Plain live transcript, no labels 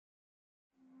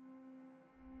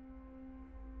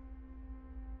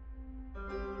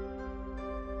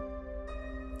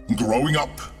Growing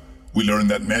up, we learn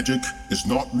that magic is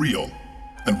not real,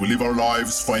 and we live our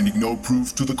lives finding no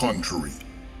proof to the contrary.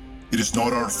 It is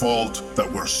not our fault that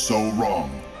we're so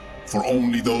wrong, for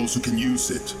only those who can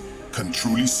use it can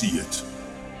truly see it.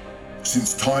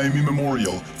 Since time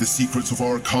immemorial, the secrets of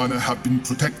Arcana have been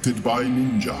protected by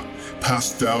ninja,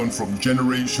 passed down from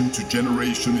generation to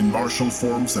generation in martial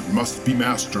forms that must be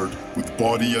mastered with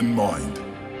body and mind.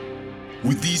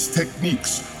 With these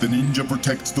techniques, the ninja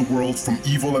protects the world from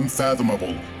evil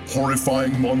unfathomable,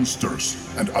 horrifying monsters,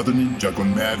 and other ninja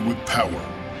gone mad with power.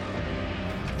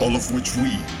 All of which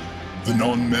we, the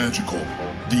non-magical,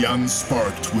 the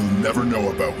unsparked, will never know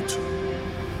about.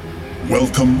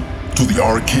 Welcome to the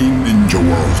Arcane Ninja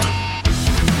World.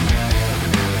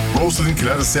 Rosalind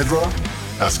Quilada Cedra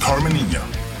as Carmenina.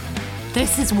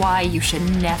 This is why you should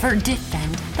never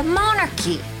defend the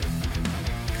monarchy.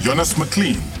 Jonas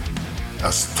McLean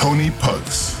as Tony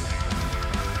Pugs.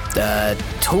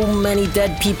 Too many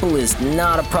dead people is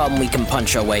not a problem we can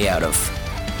punch our way out of.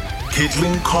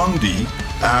 Caitlin Condi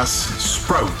as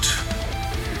Sprout.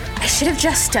 I should have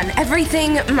just done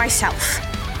everything myself.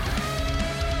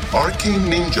 Arcane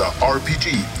Ninja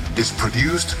RPG is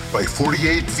produced by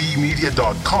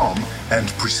 48vmedia.com and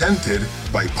presented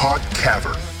by Pod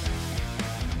Cavern.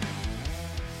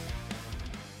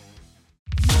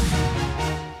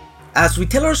 As we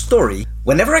tell our story,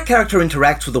 whenever a character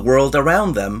interacts with the world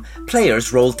around them,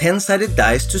 players roll 10-sided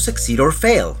dice to succeed or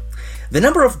fail. The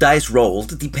number of dice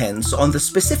rolled depends on the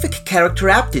specific character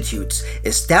aptitudes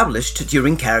established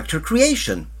during character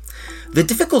creation. The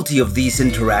difficulty of these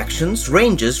interactions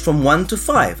ranges from 1 to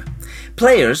 5.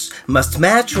 Players must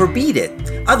match or beat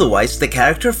it, otherwise the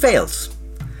character fails.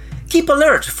 Keep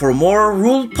alert for more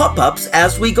rule pop-ups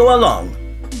as we go along.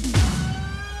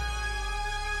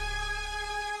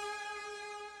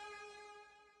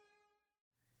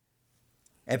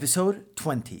 Episode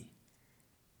 20.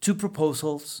 2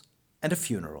 proposals and a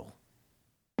funeral.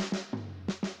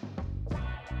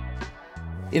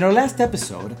 In our last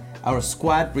episode, our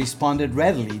squad responded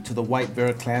readily to the White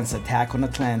Bear clan's attack on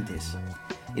Atlantis.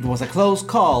 It was a close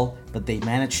call, but they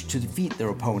managed to defeat their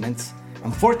opponents.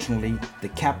 Unfortunately, the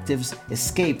captives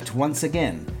escaped once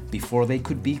again before they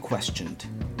could be questioned.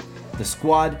 The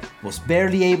squad was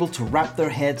barely able to wrap their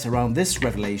heads around this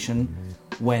revelation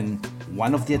when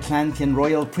one of the Atlantean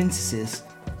royal princesses,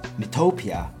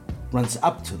 Metopia, runs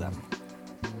up to them.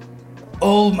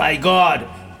 "Oh my god!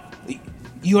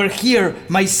 You are here,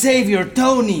 my savior,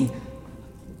 Tony!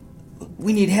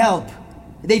 We need help.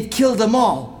 They've killed them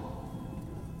all.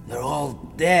 They're all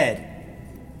dead."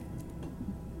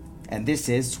 And this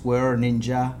is where our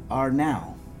ninja are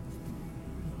now.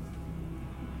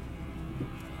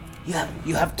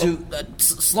 You have to...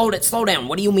 Slow down.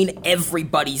 What do you mean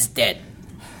everybody's dead?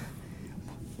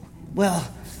 Well,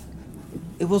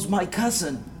 it was my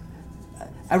cousin,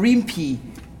 Arimpi,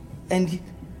 and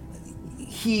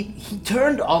he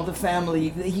turned on the family.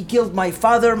 He killed my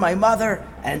father, my mother,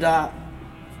 and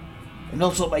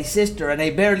also my sister, and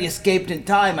I barely escaped in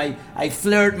time. I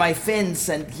flared my fins,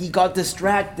 and he got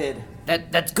distracted.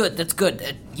 That's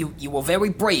good. You were very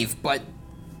brave, but...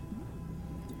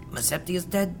 Meseptia's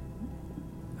dead?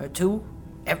 Her too?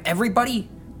 Everybody?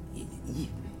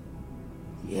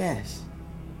 Yes.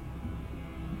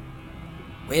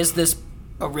 Where's this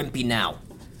Arimpi now?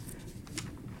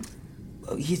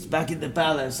 He's back in the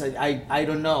palace. I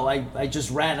don't know. I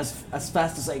just ran as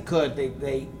fast as I could.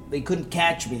 They couldn't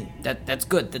catch me. That's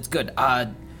good.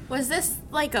 Was this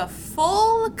like a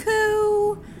full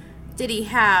coup? Did he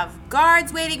have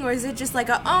guards waiting, or is it just like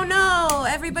a, oh no,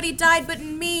 everybody died but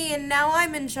me and now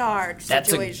I'm in charge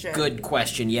situation? That's a good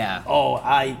question, yeah. Oh,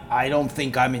 I don't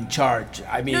think I'm in charge.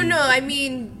 I mean... No, I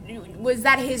mean, was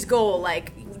that his goal?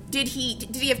 Like, did he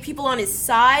have people on his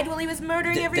side while he was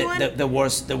murdering everyone? There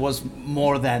was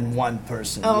more than one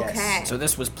person, okay. Yes. So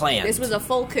this was planned. This was a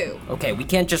full coup. Okay, we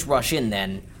can't just rush in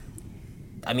then.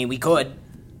 I mean, we could.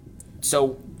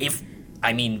 So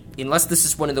unless this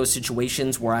is one of those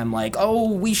situations where I'm like,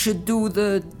 oh, we should do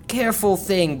the careful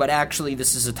thing, but actually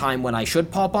this is a time when I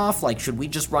should pop off, like, should we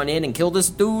just run in and kill this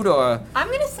dude, or...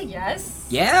 I'm gonna say yes.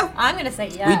 Yeah? I'm gonna say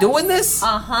yes. We doing this?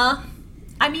 Uh-huh.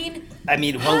 I mean,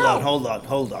 hold on,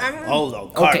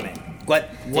 Carmen. Okay.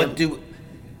 What do...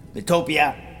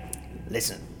 Metopia,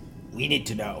 listen, we need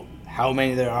to know how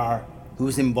many there are,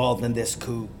 who's involved in this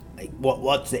coup, like,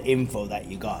 what's the info that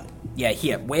you got? Yeah,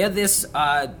 here, wear this,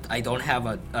 I don't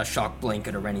have a shock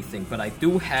blanket or anything, but I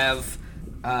do have,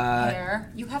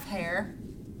 hair. You have hair.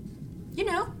 You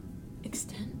know,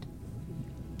 extend.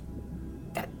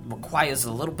 That requires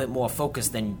a little bit more focus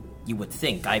than you would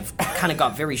think. I've kind of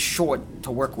got very short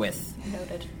to work with.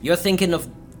 Noted. You're thinking of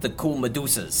the cool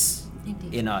Medusas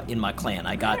Indeed. in my clan.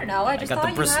 I I don't know. I just got thought the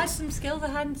you bristles. had some skills I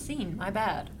hadn't seen. My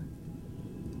bad.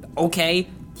 Okay,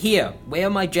 here, wear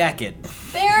my jacket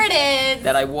There it is.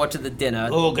 that I wore to the dinner.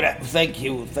 Oh, thank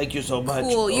you so much.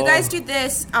 Cool. You guys do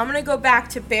this. I'm gonna go back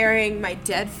to burying my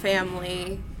dead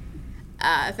family.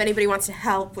 If anybody wants to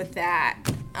help with that,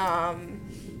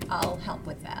 I'll help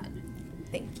with that.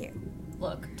 thank you.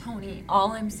 Look, Tony,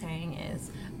 all I'm saying is,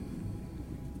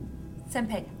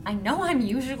 Senpai, I know I'm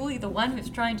usually the one who's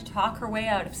trying to talk her way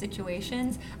out of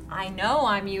situations. I know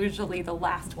I'm usually the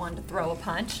last one to throw a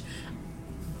punch.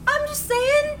 I'm just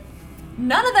saying,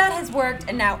 none of that has worked,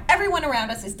 and now everyone around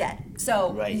us is dead.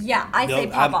 So, yeah, I say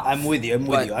pop off. I'm with you.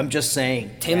 But I'm just saying.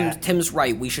 Tim's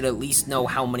right. We should at least know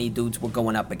how many dudes we're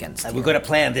going up against. We're gonna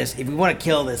plan this. If we want to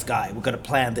kill this guy, we're gonna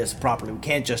plan this properly. We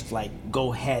can't just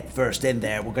go head first in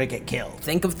there. We're gonna get killed.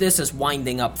 Think of this as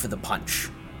winding up for the punch.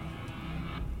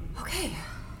 Okay.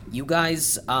 You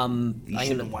guys, You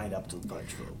shouldn't wind up to the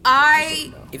punch.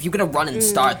 if you're gonna run and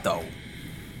start though,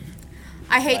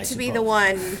 I hate to be the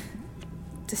one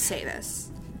to say this.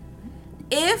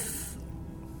 If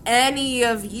any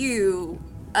of you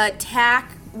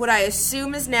attack what I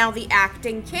assume is now the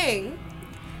acting king,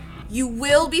 you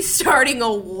will be starting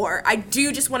a war. I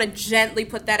do just want to gently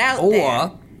put that out there.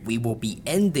 or we will be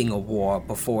ending a war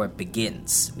before it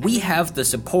begins. We have the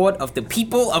support of the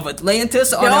people of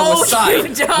Atlantis on our side.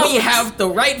 you don't. We have the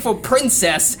rightful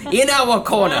princess in our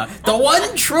corner, the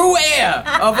one true heir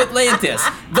of Atlantis,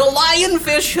 the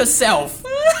lionfish herself.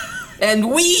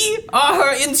 And we are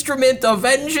her instrument of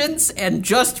vengeance and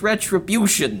just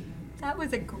retribution. That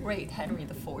was a great Henry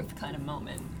IV kind of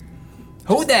moment.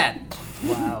 Who that?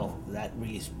 Wow, that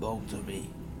really spoke to me.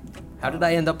 How did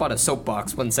I end up on a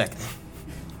soapbox? 1 second.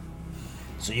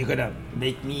 So you're gonna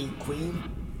make me queen?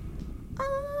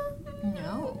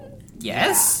 No.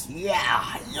 Yes?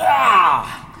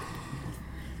 Yeah.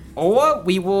 Or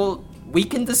we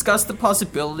can discuss the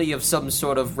possibility of some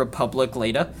sort of republic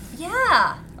later.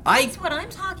 Yeah. That's what I'm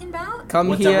talking about. Come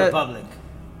What's here. a republic?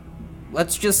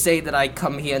 Let's just say that I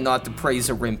come here not to praise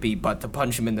a Rimpy, but to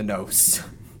punch him in the nose.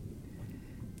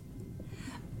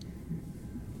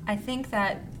 I think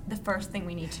that the first thing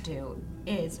we need to do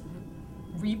is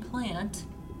replant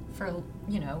for,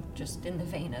 just in the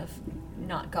vein of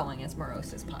not going as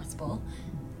morose as possible,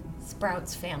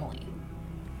 Sprout's family.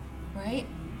 Right?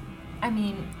 I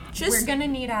mean, we're gonna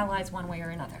need allies one way or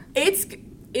another.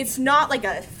 It's not like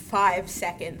a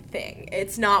 5-second thing.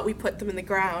 It's not we put them in the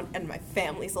ground and my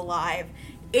family's alive.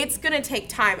 It's gonna take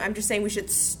time. I'm just saying we should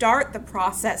start the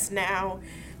process now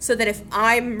so that if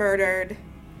I'm murdered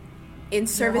in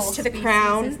service to the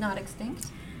crown, is not extinct?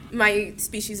 my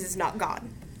species is not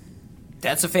gone.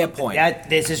 That's a fair point.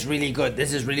 This is really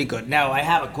good. Now, I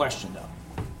have a question,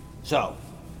 though. So,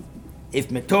 if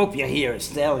Metopia here is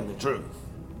telling the truth...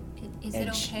 Is it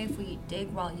okay if we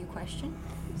dig while you question?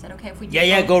 Is that okay if we dig?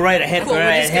 Yeah, go right ahead, Cool, go we're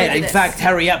right just gonna ahead. do In this. fact,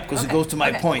 hurry up, because it Okay, goes to my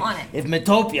okay, point. on it. If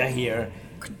Metopia here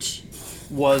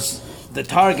was the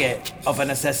target of an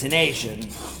assassination,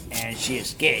 and she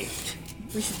escaped...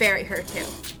 We should bury her too.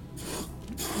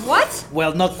 What?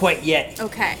 Well, not quite yet.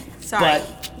 Okay, sorry.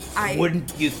 But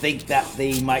wouldn't you think that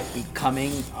they might be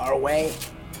coming our way?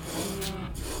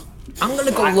 I'm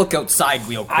gonna go look outside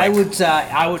real quick.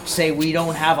 I would say we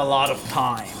don't have a lot of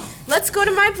time. Let's go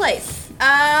to my place.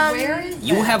 Where is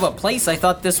You that? have a place? I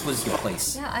thought this was your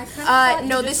place. Yeah, I kind of thought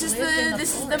no, you this just is lived in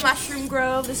this is the forest. mushroom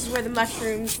grove. This is where the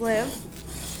mushrooms live.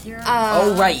 You're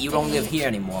Oh right, you don't live here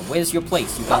anymore. Where's your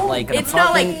place? You got like an It's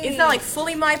not like apartment?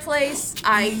 fully my place.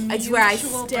 It's where I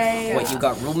stay. What, you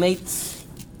got roommates?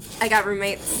 I got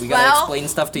roommates. We gotta well, explain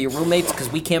stuff to your roommates because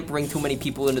we can't bring too many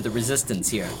people into the resistance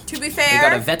here. to be We gotta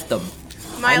fair, vet them.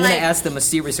 my I'm gonna like ask them a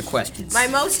series of questions. my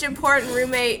most important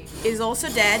roommate is also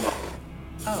dead.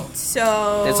 Oh.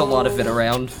 So There's a lot of it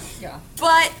around. Yeah.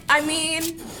 But I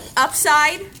mean,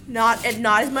 upside, not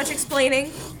as much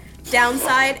explaining.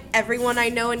 Downside, everyone I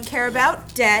know and care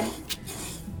about dead.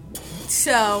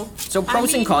 So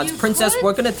Pros and cons. you Princess, could-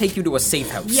 we're gonna take you to a safe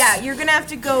house. Yeah, you're gonna have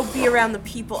to go be around the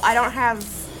people. I don't have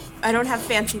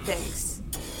fancy things.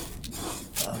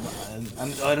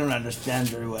 I don't understand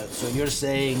very well. So you're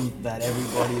saying that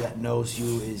everybody that knows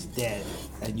you is dead,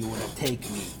 and you want to take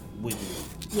me with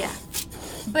you? Yeah.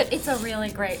 But it's a really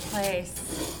great place.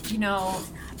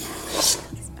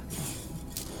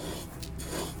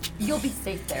 You'll be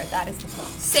safe there. That is the point.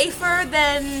 Safer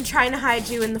than trying to hide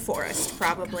you in the forest,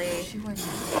 probably. You are not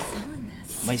selling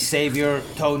this. My savior,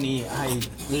 Tony, I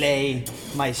lay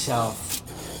myself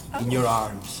in your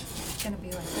arms. It's gonna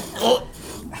be like that.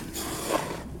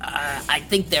 I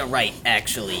think they're right,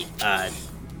 actually.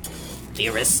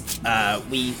 dearest.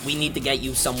 We need to get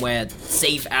you somewhere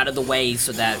safe out of the way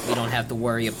so that we don't have to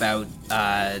worry about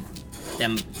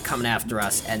them coming after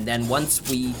us. And then once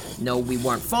we know we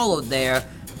weren't followed there,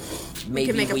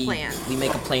 maybe we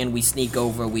make a plan, we sneak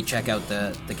over, we check out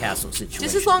the castle situation.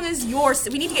 Just as long as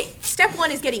we need to get, step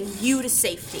one is getting you to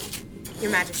safety,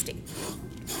 Your Majesty.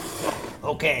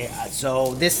 Okay,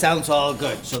 so this sounds all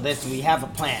good. So we have a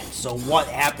plan. So what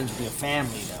happens with your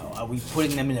family, though? Are we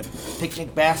putting them in a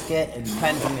picnic basket and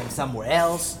planting them somewhere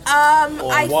else? Or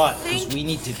what? Because we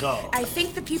need to go. I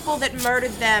think the people that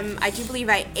murdered them, I do believe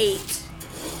I ate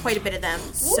quite a bit of them.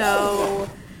 So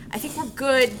I think we're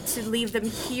good to leave them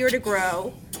here to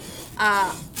grow.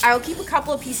 I'll keep a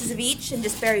couple of pieces of each and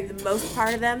just bury the most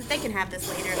part of them. They can have this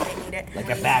later if they need it. Like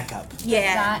a backup.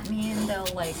 Yeah. Does that mean they'll,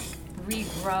 like,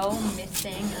 regrow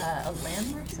missing a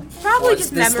limb or something? Probably or just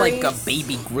is this memories. like a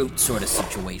baby Groot sort of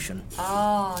situation?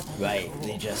 Oh, that's Right,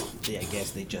 cool. I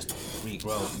guess they just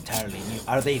regrow entirely new.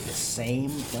 Are they the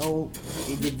same, though,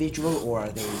 individual, or are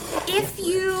they If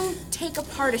you take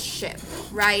apart a ship,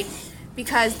 right?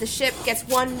 Because the ship gets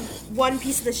one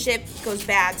piece of the ship goes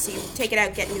bad, so you take it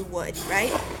out, get new wood,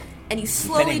 right? And you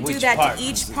slowly Depending do which that part. to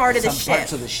each part of the Some ship.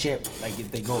 parts of the ship, like if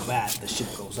they go bad, the ship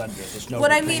goes under. There's no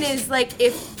What I mean replacement. is, like,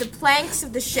 if the planks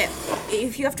of the ship,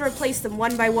 if you have to replace them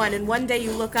one by one, and one day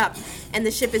you look up and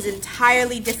the ship is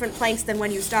entirely different planks than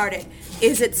when you started,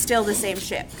 is it still the same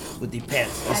ship? Would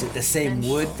depend. Is it the same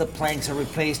wood the planks are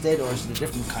replaced it, or is it a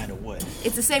different kind of wood?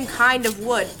 It's the same kind of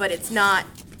wood, but it's not.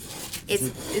 It's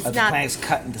Are the not. planks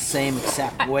cut in the same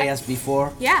exact way as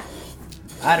before? Yeah.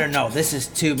 I don't know. This is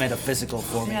too metaphysical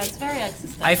for me. Yeah, it's very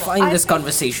existential. I find this think-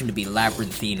 conversation to be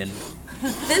labyrinthine, and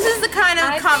This is the kind of I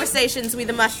think- conversations we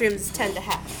the mushrooms tend to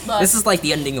have. Look, this is like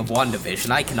the ending of WandaVision.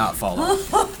 I cannot follow.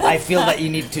 I feel that you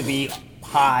need to be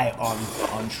high on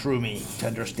shroomy to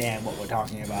understand what we're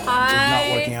talking about. It's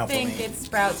not working out I think for me. it's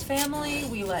Sprout's family.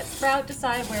 We let Sprout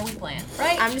decide where we plant,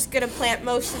 right? I'm just gonna plant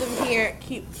most of them here,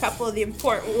 keep a couple of the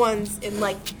important ones in,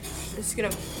 like, just gonna.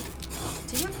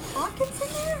 Do you have pockets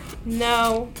in there?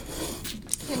 No.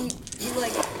 Can you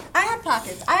like? I have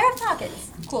pockets.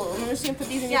 Cool. I'm just gonna put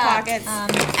these in Yeah, your pockets.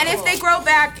 And if cool. they grow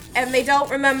back and they don't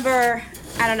remember,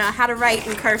 I don't know, how to write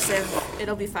in cursive,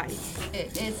 it'll be fine.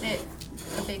 Is it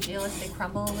a big deal if they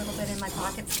crumble a little bit in my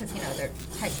pockets? Because, you know, they're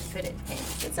tight-fitted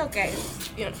pants. It's okay.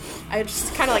 You know, I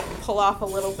just kind of like pull off a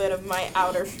little bit of my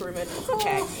outer shroom. It's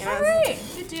okay. You know, All right.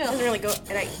 Good it deal. doesn't really go.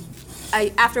 And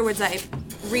I afterwards I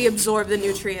reabsorb the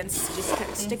nutrients. Just kind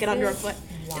of stick it under a foot.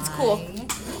 It's cool.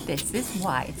 This is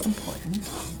why it's important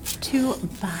to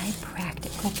buy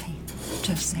practical pants.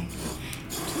 Just saying.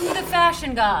 To the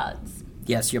fashion gods.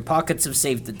 Yes, your pockets have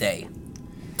saved the day.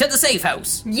 To the safe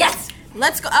house! Yes.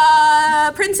 Let's go.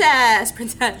 Princess.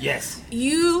 Yes.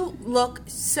 You look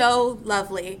so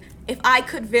lovely. If I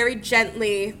could very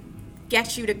gently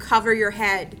get you to cover your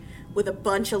head with a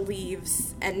bunch of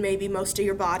leaves and maybe most of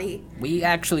your body. We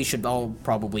actually should all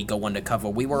probably go undercover.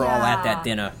 We were all at that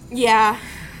dinner. Yeah.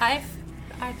 I've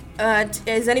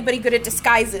Is anybody good at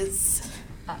disguises?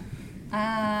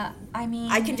 I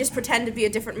mean, I can just pretend to be a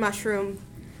different mushroom.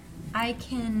 I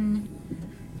can.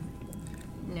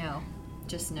 No.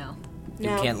 Just no. You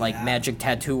No. can't, like, magic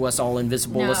tattoo us all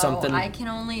invisible No, or something? I can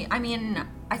only. I mean,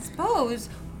 I suppose.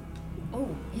 Oh,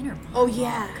 inner. Oh,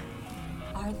 yeah.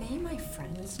 Are they my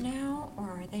friends now, or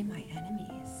are they my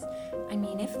enemies? I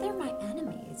mean, if they're my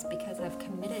enemies because I've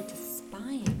committed to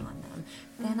spying on them,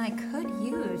 then I could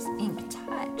use Ink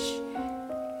Touch.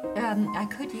 I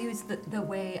could use the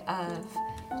way of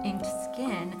inked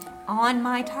skin on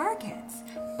my targets.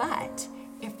 But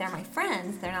if they're my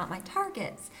friends, they're not my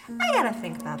targets. I gotta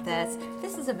think about this.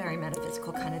 This is a very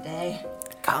metaphysical kind of day.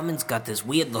 Carmen's got this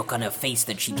weird look on her face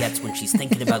that she gets when she's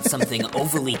thinking about something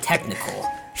overly technical.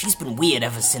 She's been weird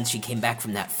ever since she came back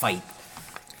from that fight.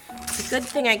 It's a good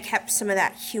thing I kept some of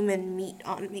that human meat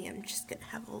on me. I'm just gonna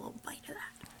have a little bite of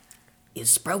that.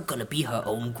 Is Sprout gonna be her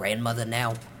own grandmother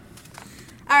now?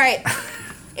 Alright.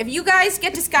 If you guys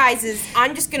get disguises,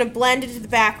 I'm just gonna blend into the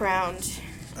background.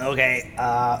 Okay,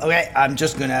 I'm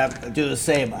just gonna do the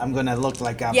same. I'm gonna look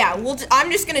like I'm Yeah,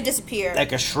 I'm just gonna disappear.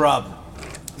 like a shrub.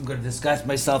 I'm gonna disguise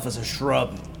myself as a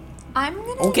shrub. I'm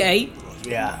gonna. Okay,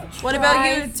 Yeah. What about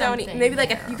Try you, Tony? something Maybe like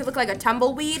here. you could look like a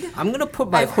tumbleweed. I'm gonna put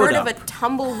my I've hood heard up. of a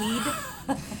tumbleweed.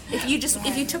 If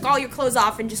you took all your clothes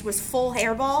off and just was full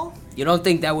hairball, You don't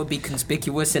think that would be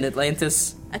conspicuous in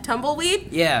Atlantis? a tumbleweed.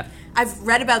 Yeah, I've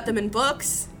read about them in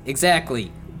books.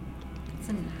 exactly.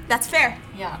 That's fair.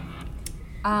 Yeah.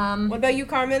 What about you,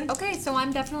 Carmen? Okay, so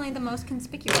I'm definitely the most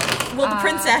conspicuous. Well,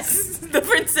 the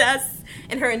princess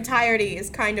in her entirety is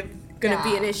kind of gonna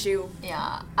be Yeah. an issue.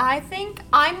 Yeah, I think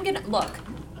I'm gonna look.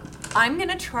 I'm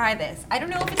gonna try this. I don't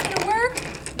know if it's gonna work,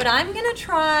 but I'm gonna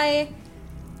try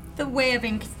the way of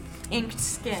inked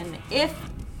skin. If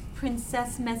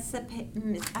Princess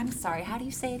I'm sorry, how do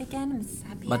you say it again?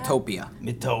 Metopia.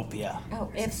 Metopia.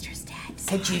 Oh, sister's dead.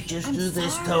 Can't you just do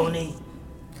this, Tony?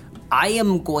 I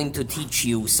am going to teach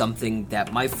you something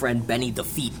that my friend Benny the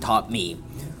Feet taught me,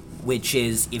 which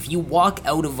is if you walk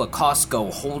out of a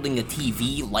Costco holding a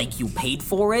TV like you paid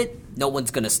for it, no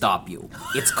one's gonna stop you.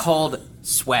 It's called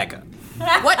swagger.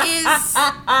 What is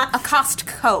a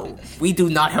Costco? We do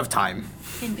not have time.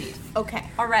 Indeed. Okay.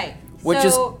 All right. We're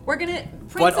gonna.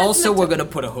 But also we're gonna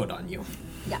put a hood on you.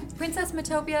 Yeah. Princess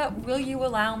Metopia, will you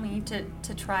allow me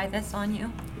to try this on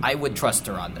you? I would trust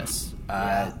her on this.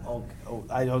 I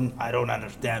don't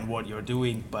understand what you're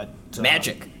doing, but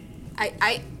Magic.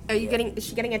 Is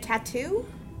she getting a tattoo?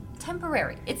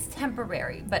 Temporary. It's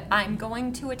temporary, but I'm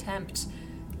going to attempt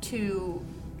to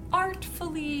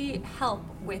artfully help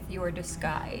with your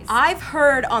disguise. I've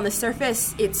heard on the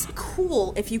surface it's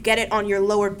cool if you get it on your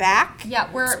lower back.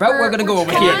 Yeah, we're gonna go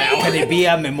over here now. Can it be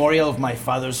a memorial of my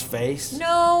father's face?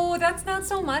 No, that's not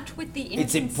so much with the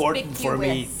It's important for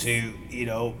me to,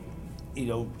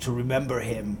 to remember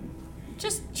him.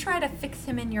 Just try to fix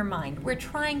him in your mind. We're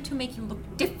trying to make you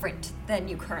look different than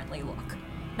you currently look.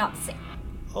 Not the same.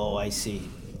 Oh, I see.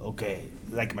 Okay.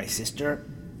 Like my sister?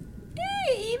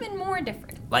 Even more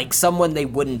different. Like someone they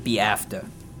wouldn't be after.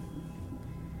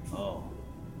 Oh.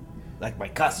 Like my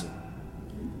cousin.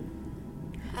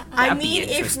 I mean,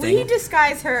 if we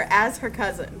disguise her as her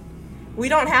cousin, we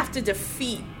don't have to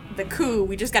defeat the coup.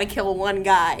 We just gotta kill one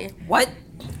guy. What?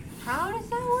 How does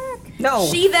that work? No.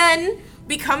 She then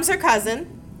becomes her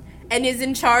cousin and is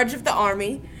in charge of the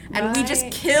army, and we just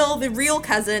kill the real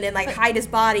cousin and hide his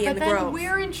body in the grove. But then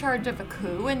we're in charge of a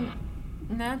coup, and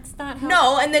that's not how...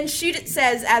 No, and then she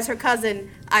says, as her cousin,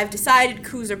 I've decided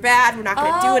coups are bad, we're not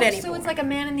going to do it anymore. So it's like a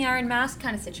man in the iron mask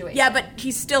kind of situation. Yeah, but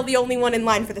he's still the only one in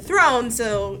line for the throne,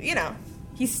 so,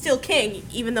 he's still king,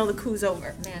 even though the coup's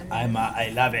over. Man. I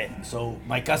love it. So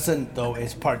my cousin, though,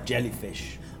 is part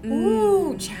jellyfish.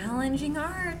 Ooh, challenging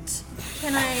art.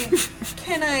 Can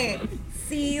I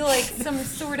see some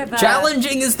sort of a...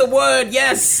 Challenging is the word,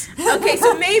 yes! Okay,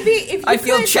 so maybe if you I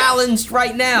feel challenged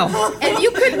right now. If you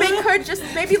could make her just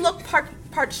maybe look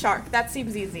part shark, that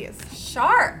seems easiest.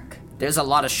 Shark? There's a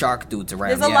lot of shark dudes around.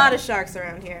 There's a lot of sharks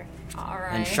around here. All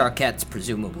right. And sharkettes,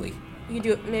 presumably. You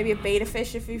can do maybe a beta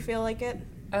fish if you feel like it.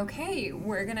 Okay,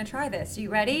 we're gonna try this. You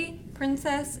ready,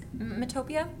 Princess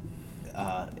Metopia?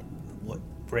 What?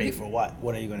 Ready for what?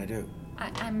 What are you gonna do?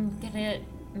 I'm gonna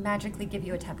magically give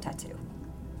you a temp tattoo.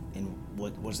 And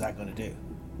what's that gonna do?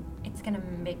 It's gonna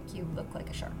make you look like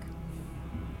a shark.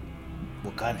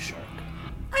 What kind of shark?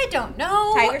 I don't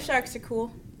know. Tiger sharks are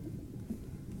cool.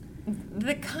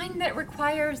 The kind that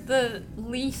requires the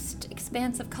least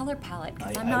expansive color palette,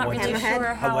 because I'm not really hammerhead?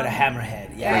 sure how... How about a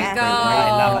hammerhead? Yeah, There you go.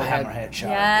 I love a hammerhead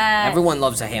shark. Yes. Everyone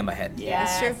loves a hammerhead.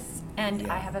 Yes. That's true.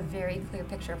 And I have a very clear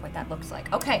picture of what that looks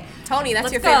like. Okay. Tony, that's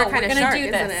Let's your go. favorite kind We're of gonna shark, do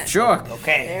isn't this. it? Sure.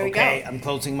 Okay, There we go. I'm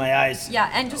closing my eyes. Yeah,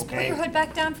 and just put Okay. your hood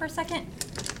back down for a second.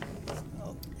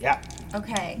 Yeah.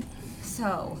 Okay,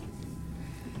 so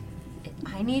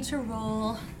I need to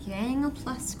roll Yang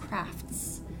plus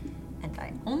crafts. And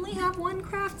I only have one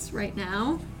crafts right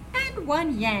now. And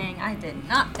one Yang. I did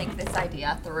not think this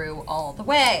idea through all the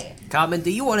way. Carmen, do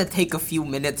you want to take a few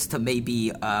minutes to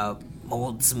maybe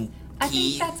mold some I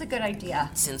key? think that's a good idea.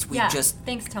 Since we just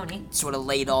Thanks, Tony. sort of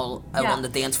laid all out on the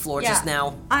dance floor just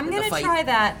now. I'm in the gonna fight. try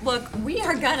that. Look, we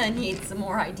are gonna need some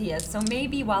more ideas, so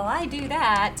maybe while I do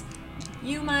that,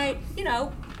 you might,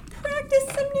 practice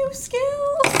some new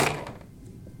skills.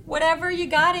 Whatever you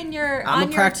got in your I'm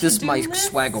gonna practice to-do my list.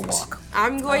 swagger walk.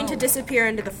 I'm going to disappear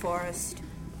into the forest.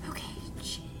 Okay.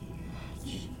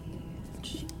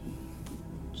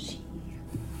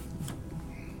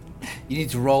 You need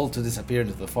to roll to disappear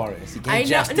into the forest. You can't I know,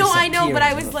 just I know, disappear but I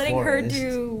into was the letting her forest.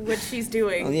 do what she's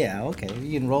doing. Oh yeah, okay.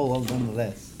 You can roll all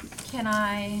nonetheless. Can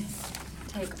I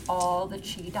take all the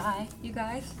chi die, you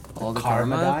guys? All the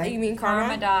Karma karma. die? You mean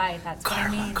karma? die. That's what I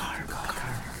mean.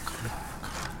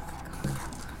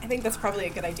 I think that's probably a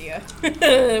good idea.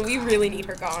 We really need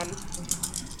her gone.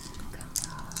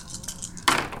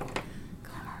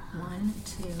 1,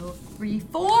 2, 3,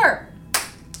 4.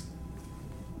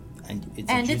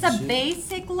 And It's a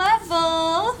basic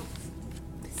level.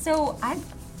 So I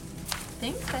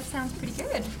think that sounds pretty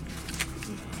good.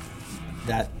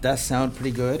 That does sound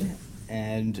pretty good.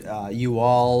 And you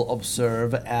all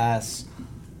observe as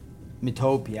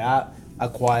Metopia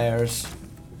acquires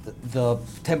the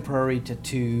temporary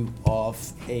tattoo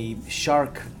of a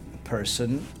shark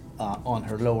person on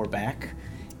her lower back.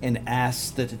 and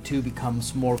as the tattoo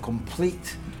becomes more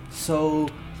complete, so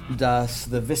does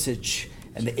the visage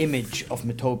and the image of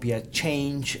Metopia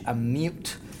change and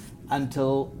mute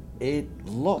until it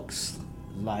looks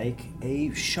like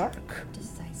a shark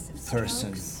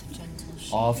person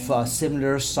of a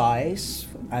similar size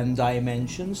and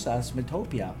dimensions as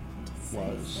Metopia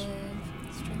was.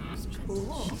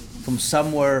 From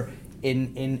somewhere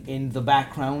in the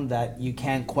background that you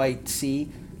can't quite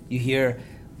see, you hear,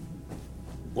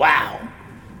 "Wow,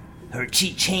 her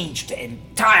chi changed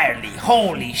entirely.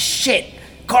 Holy shit,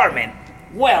 Carmen,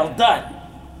 well done."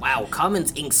 Wow,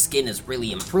 Carmen's ink skin is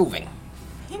really improving.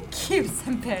 Thank you,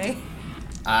 Senpai.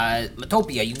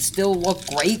 Metopia, you still look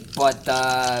great, but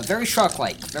very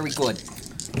shark-like. Very good.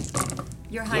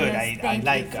 Your Good, Highness, I thank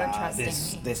like you for trusting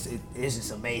me. this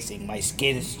is amazing. My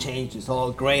skin has changed, it's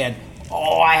all gray, and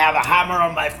I have a hammer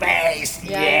on my face.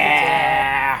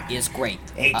 Yeah. It's great.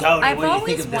 Hey Tony, I've what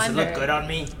do you think always of this? Does it look wondered- good on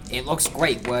me? It looks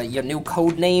great. Well, your new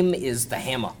code name is the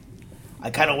Hammer. I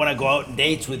kind of want to go out on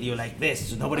dates with you like this,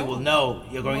 so nobody will know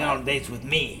you're going out on dates with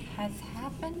me. Has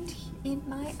happened in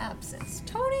my absence.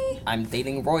 Tony? I'm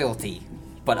dating royalty,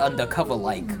 but undercover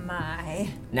like. My.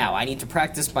 Now, I need to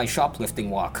practice my shoplifting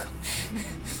walk.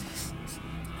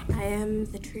 I am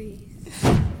the tree.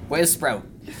 Where's Sprout?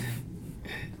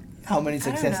 How many I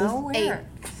don't successes? know where.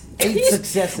 8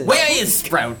 successes. Where is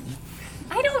Sprout?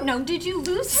 I don't know. Did you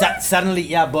lose her? Suddenly,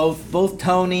 yeah, both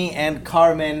Tony and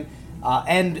Carmen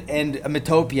and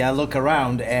Metopia look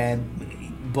around,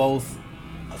 and both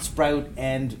Sprout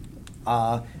and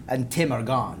Tim are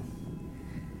gone.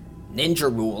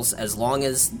 Ninja rules, as long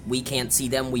as we can't see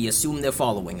them, we assume they're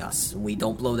following us. We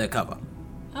don't blow their cover.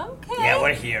 Okay. Yeah,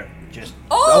 we're here. Just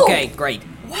Oh! Okay, great.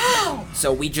 Wow!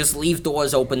 So we just leave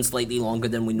doors open slightly longer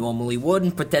than we normally would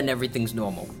and pretend everything's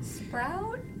normal.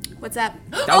 Sprout? What's up?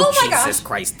 Oh my Jesus gosh.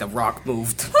 Christ, the rock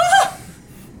moved.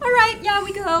 Alright, yeah,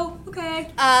 we go. Okay.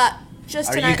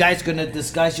 Just are you guys gonna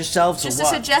disguise yourselves Just or a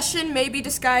what? suggestion, maybe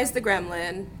disguise the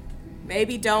gremlin.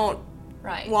 Maybe don't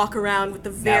Right. walk around with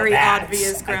the Now very that's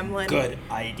obvious a gremlin. good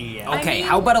idea. Okay, I mean,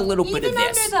 how about a little bit Even of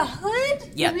this? under the hood?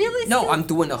 Yeah. You really No, still- I'm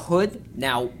doing a hood.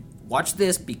 Now, watch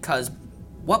this because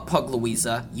what, Pug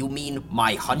Louisa? You mean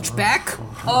my hunchback?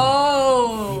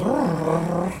 Oh.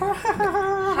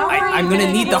 How are you I'm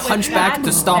gonna need deal the with hunchback that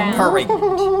to stop then? purring.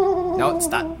 No,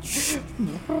 stop. Shh.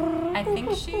 I think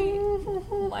she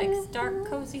likes dark,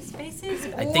 cozy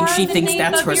spaces. I think she thinks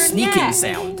that's her sneaking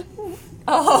sound.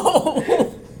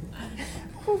 Oh.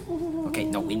 Okay,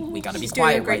 no, we gotta be She's doing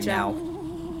a quiet great right job.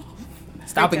 now.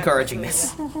 Stop Great job, encouraging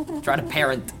this. Try to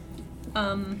parent.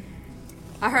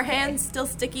 Are her hands still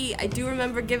sticky? I do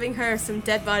remember giving her some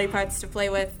dead body parts to play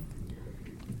with.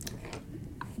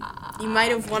 You might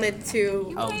have wanted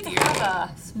to. Oh might dear. have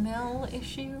a smell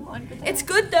issue under there. It's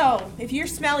good though. If you're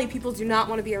smelly, people do not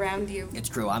want to be around you. It's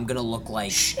true. I'm gonna look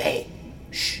like. Hey,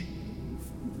 shh.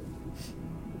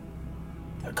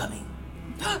 They're coming.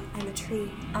 I'm a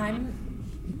tree. I'm.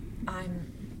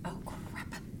 Oh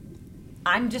crap.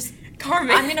 I'm just.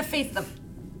 Carmen. I'm gonna face them.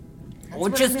 Or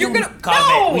just You're gonna.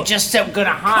 Carmen, we just said we're gonna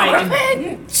hide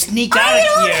and sneak out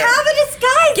of here. a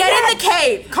disguise. Get in the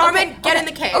cave, Carmen. Get in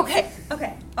the cave. Okay.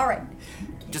 Okay. All right.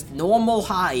 just normal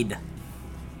hide.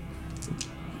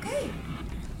 Okay.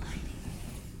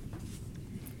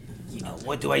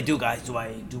 What do I do, guys?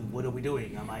 What are we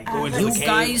doing? Am I going to You the cave?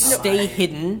 guys Am stay I-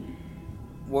 hidden.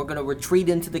 We're gonna retreat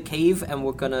into the cave and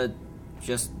we're gonna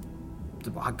just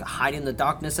hide in the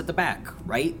darkness at the back,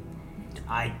 right?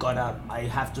 I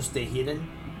have to stay hidden.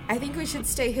 I think we should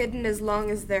stay hidden as long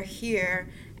as they're here,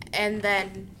 and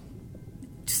then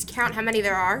just count how many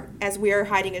there are as we're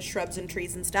hiding as shrubs and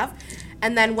trees and stuff.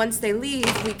 And then once they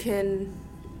leave, we can.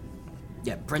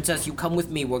 Yeah, Princess, you come with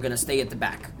me. We're gonna stay at the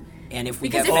back. And if we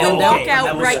Because get if they found walk out, out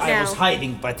I was, right I was now.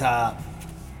 hiding, but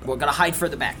we're gonna hide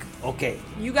further back. okay.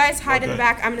 You guys hide in the Okay.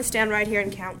 back. I'm gonna stand right here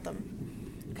and count them.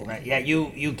 Right. Yeah,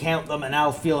 you count them, and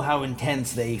I'll feel how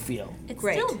intense they feel. It's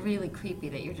Great. still really creepy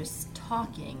that you're just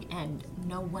talking and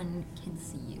no one can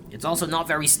see you. It's also not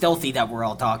very stealthy that we're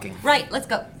all talking. Right. Let's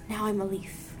go. Now I'm a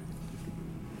leaf.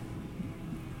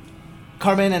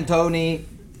 Carmen and Tony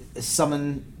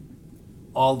summon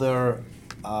all their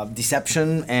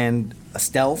deception and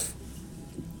stealth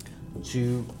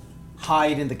to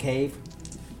hide in the cave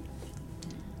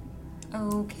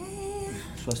Okay.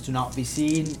 so as to not be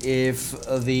seen if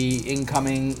the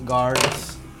incoming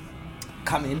guards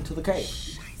come into the cave.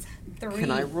 3.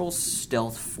 Can I roll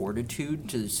stealth fortitude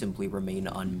to simply remain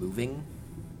unmoving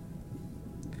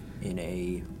in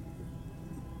a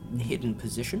hidden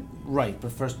position? Right,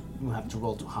 but first you have to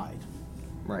roll to hide.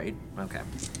 Right. Okay.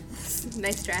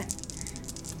 Nice try.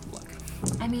 Look.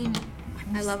 I mean,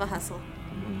 I love a hustle.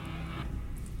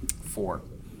 4.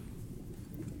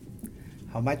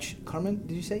 How much, Carmen,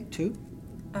 did you say? 2?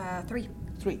 3.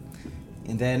 3.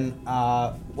 And then,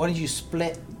 why don't you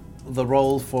split the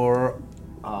roll for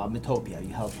Metopia?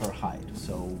 You help her hide.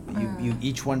 So you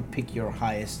each one pick your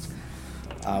highest,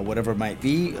 whatever it might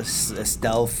be, a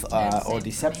stealth or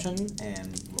deception, and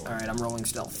roll. All right, I'm rolling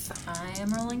stealth. I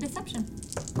am rolling deception.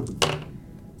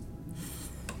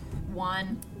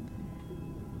 1.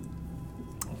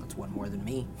 Oh, that's 1 more than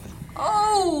me.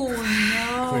 Oh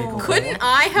no! Critical. Couldn't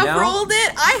I have No. rolled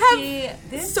it? I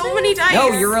have so many dice. No,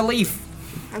 you're a leaf.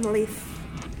 I'm a leaf.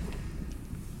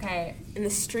 Okay, In the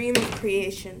stream of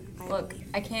creation. look,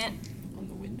 I can't On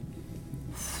the wind.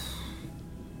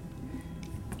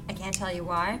 tell you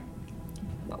why,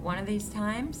 but one of these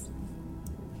times,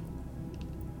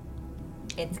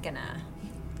 it's gonna.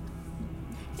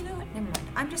 You know what? Never mind.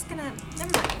 I'm just gonna.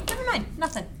 Never mind.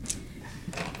 Nothing.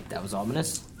 That was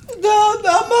ominous.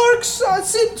 The marks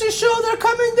seem to show they're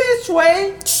coming this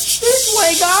way. This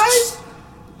way, guys.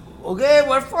 Okay,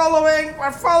 we're following,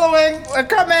 we're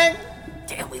coming.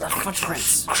 Damn, we left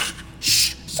footprints.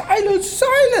 Shh, silence,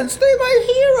 they might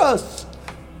hear us.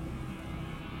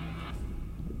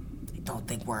 I don't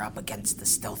think we're up against the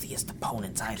stealthiest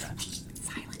opponents either.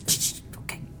 Silence.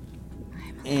 Okay.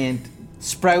 And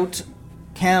Sprout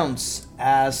counts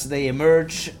as they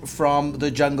emerge from the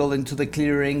jungle into the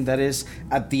clearing that is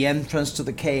at the entrance to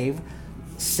the cave.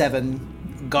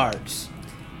 7 guards.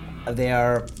 They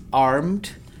are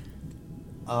armed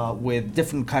with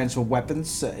different kinds of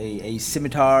weapons, a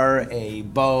scimitar, a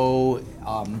bow,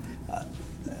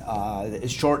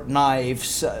 short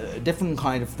knives, different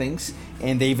kind of things,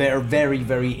 and they are very,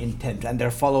 very intent, and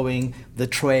they're following the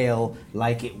trail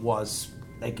like it was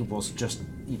just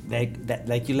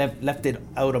like you left it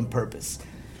out on purpose.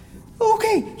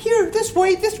 Okay, here, this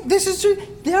way, this is.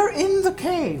 They're in the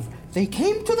cave. They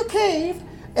came to the cave,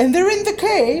 and they're in the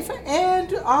cave,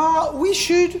 and we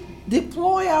should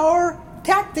deploy our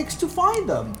tactics to find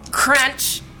them.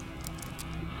 Crunch.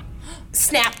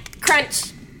 Snap.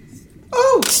 Crunch.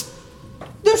 Oh,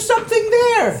 there's something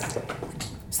there.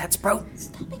 Is that Sprout? Is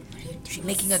she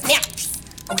making a... Snap.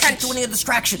 Oh, Crunch. she's doing a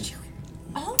distraction.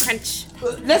 Oh, crunch.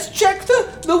 Let's check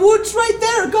the woods right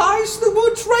there, guys. The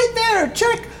woods right there.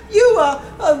 Check you,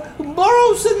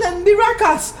 Boros and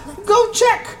Mirakas. Go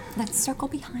check. Let's circle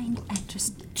behind and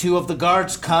just... 2 of the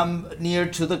guards come near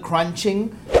to the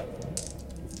crunching.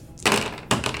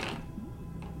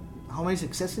 How many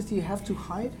successes do you have to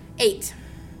hide? 8.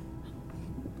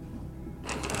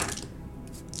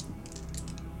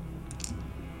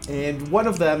 And one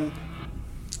of them,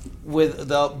 with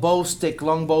the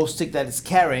long bow stick that it's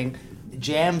carrying,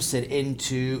 jams it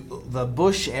into the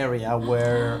bush area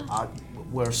where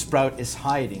Sprout is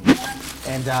hiding.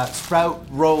 And Sprout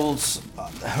rolls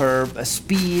her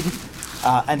speed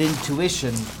and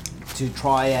intuition to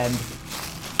try and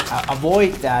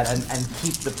avoid that and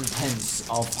keep the pretense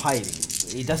of hiding.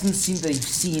 It doesn't seem that you've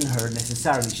seen her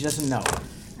necessarily. She doesn't know.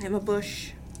 I'm a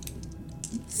bush.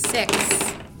 6.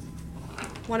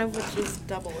 One of which is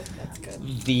double, if that's good.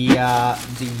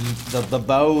 The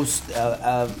bow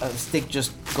stick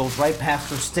just goes right past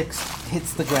her, sticks,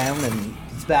 hits the ground, and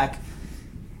it's back.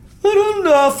 I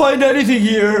don't find anything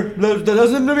here. There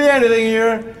doesn't seem to be anything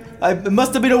here. It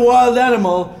must have been a wild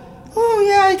animal. Oh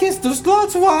yeah, I guess there's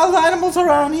lots of wild animals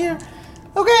around here.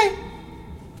 Okay,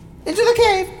 into the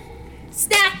cave.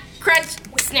 Snap. Crunch.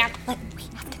 Snap. We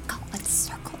have to go. Let's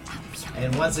circle out behind.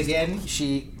 And once again,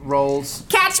 she rolls.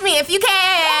 Catch me if you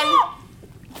can.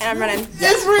 And I'm running.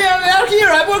 Israel, they're here.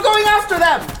 We're going after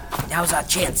them. Now's our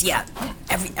chance, yeah.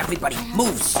 Everybody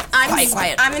moves.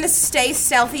 Quiet. I'm gonna stay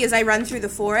stealthy as I run through the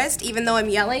forest, even though I'm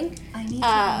yelling. I need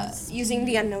to using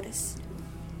the unnoticed.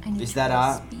 Is that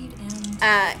a speed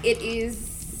and It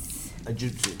is. a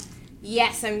jutsu?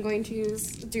 Yes, I'm going to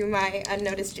do my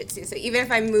unnoticed jutsu. So even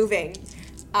if I'm moving,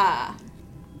 I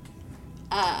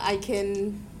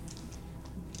can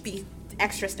be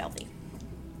extra stealthy.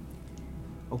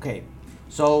 Okay,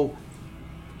 so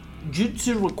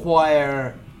jutsu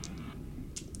require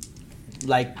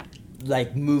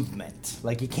like movement.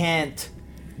 Like you can't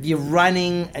be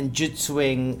running and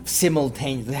jutsuing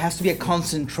simultaneously. There has to be a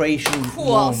concentration. Cool.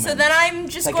 moment. So then I'm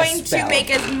just Like a going to spell. make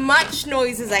as much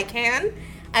noise as I can,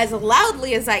 as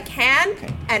loudly as I can,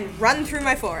 Okay. and run through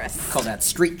my forest. Call that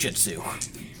street jutsu.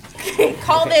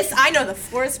 Call this, I know the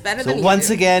forest better So than you once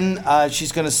do. again,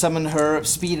 she's going to summon her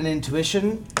speed and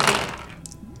intuition.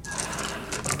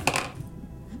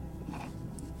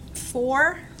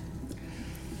 4.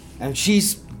 And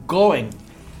she's going.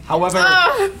 However,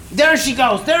 there she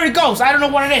goes. There it goes. I don't know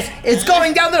what it is. It's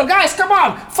going down there. Guys, come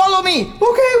on. Follow me. Okay,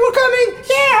 we're coming.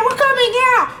 Yeah, we're coming.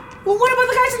 Yeah. Well, what about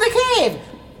the guys in the cave?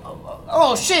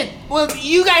 Oh, shit. Well,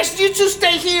 you two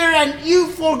stay here and you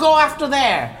four go after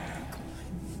there.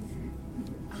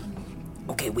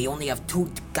 Okay, we only have 2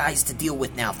 guys to deal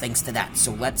with now, thanks to that.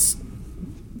 So let's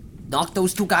knock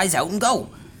those 2 guys out and go.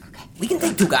 Okay. We can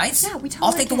take 2 guys. Yeah, we totally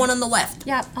I'll take the can. one on the left.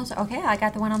 Yeah, also, okay, I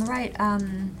got the one on the right.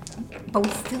 But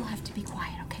we still have to be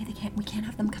quiet, okay? We can't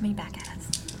have them coming back at us.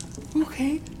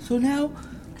 Okay, so now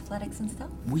Athletics and stuff?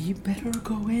 we better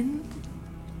go in.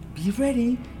 Be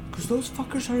ready, because those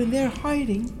fuckers are in there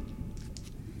hiding.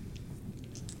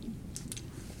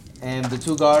 And the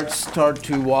 2 guards start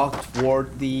to walk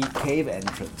toward the cave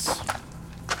entrance.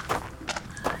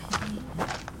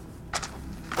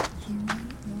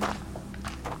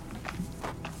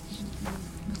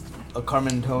 Are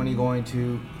Carmen and Tony going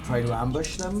to try to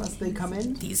ambush them as they come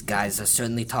in? These guys are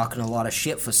certainly talking a lot of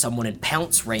shit for someone in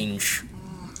pounce range.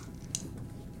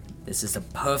 This is a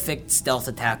perfect stealth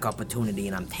attack opportunity,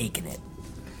 and I'm taking it.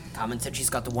 Carmen said she's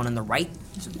got the one on the right,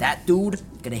 so that dude,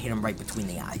 gonna hit him right between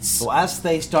the eyes. So as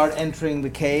they start entering the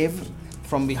cave,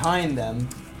 from behind them...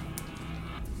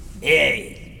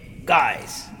 Hey,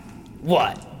 guys,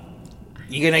 what?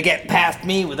 You gonna get past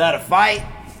me without a fight?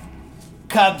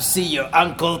 Come see your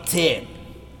Uncle Tim.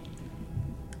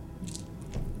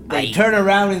 They turn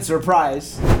around in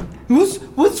surprise.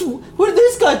 Where'd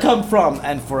this guy come from?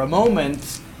 And for a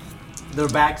moment, their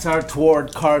backs are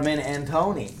toward Carmen and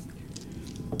Tony.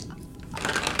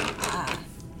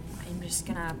 I'm just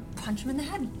gonna punch him in the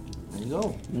head. There you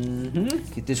go.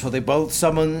 Mm-hmm. So they both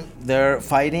summon their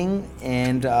fighting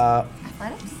and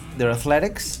Athletics? their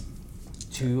athletics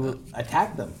to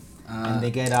attack them. And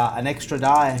they get an extra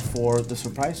die for the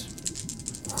surprise.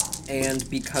 And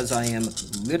because I am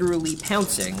literally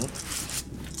pouncing,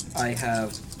 I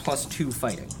have +2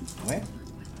 fighting. Okay.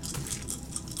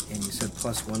 And you said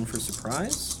 +1 for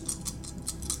surprise?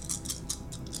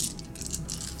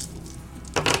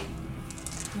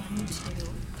 1, 2,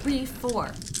 3,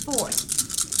 4. 4.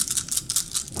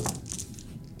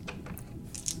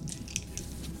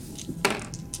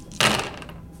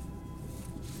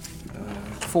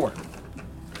 Four.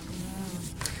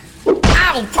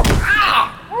 Ow!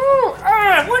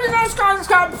 Ah! Where did those guys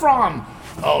come from?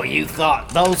 Oh, you thought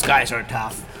those guys are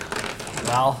tough.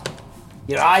 Well,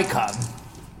 here I come.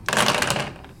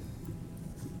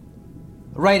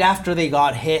 Right after they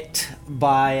got hit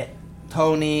by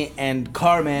Tony and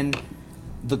Carmen,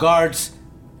 the guards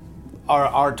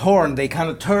are torn. They kind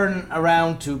of turn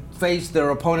around to face their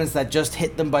opponents that just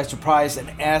hit them by surprise,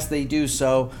 and as they do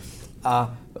so,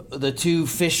 the 2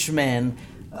 fishmen,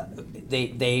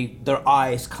 their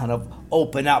eyes kind of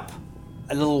open up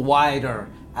a little wider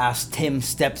as Tim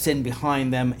steps in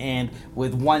behind them, and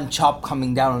with one chop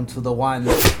coming down into the one,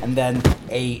 and then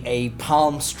a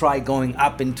palm strike going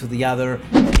up into the other,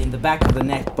 in the back of the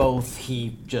neck both,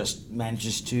 he just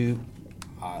manages to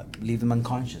leave them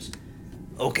unconscious.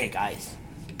 Okay, guys.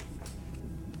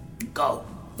 Go.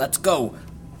 Let's go.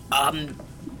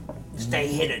 Stay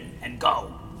hidden and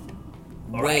go.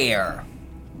 Where?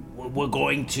 We're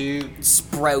going to...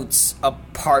 Sprout's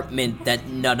apartment that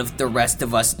none of the rest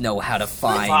of us know how to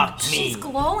find. Fuck me. She's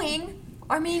glowing.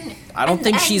 I mean... I don't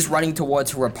think she's running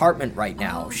towards her apartment right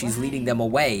now. She's leading them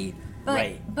away.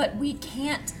 But we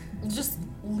can't just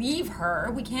leave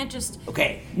her. We can't just...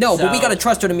 Okay. No, but we gotta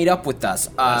trust her to meet up with us.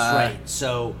 That's right.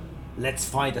 So, let's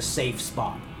find a safe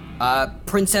spot.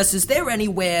 Princess, is there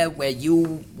anywhere where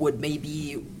you would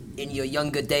maybe, in your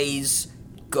younger days,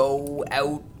 go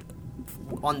out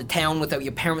on the town without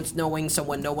your parents knowing,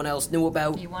 someone no one else knew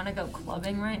about? You want to go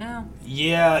clubbing right now?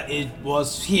 Yeah, it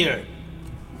was here.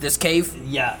 This cave?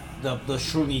 Yeah, the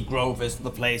Shroomy Grove is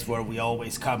the place where we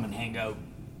always come and hang out.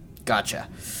 Gotcha.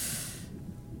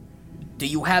 Do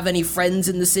you have any friends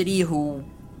in the city who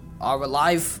are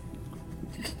alive?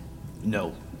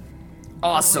 No.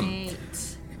 Awesome.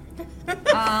 Wait.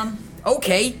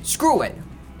 Okay, screw it.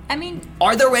 I mean...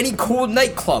 Are there any cool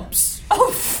nightclubs?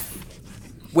 Oh!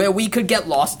 Where we could get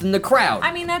lost in the crowd?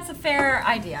 I mean, that's a fair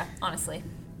idea, honestly.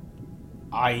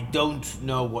 I don't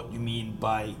know what you mean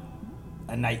by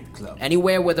a nightclub.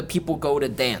 Anywhere where the people go to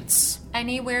dance.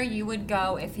 Anywhere you would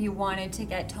go if you wanted to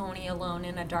get Tony alone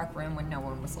in a dark room when no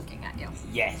one was looking at you.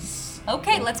 Yes.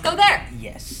 Okay, let's go there.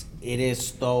 Yes. It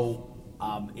is, though,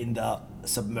 in the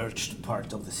submerged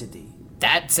part of the city.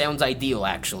 That sounds ideal,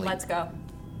 actually. Let's go.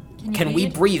 Can we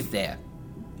breathe there?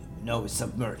 No, it's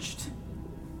submerged.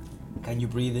 Can you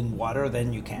breathe in water?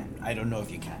 Then you can. I don't know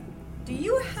if you can. Do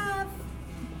you have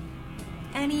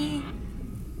any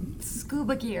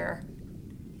scuba gear?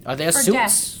 Are there for suits?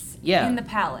 guests Yeah. in the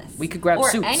palace. We could grab or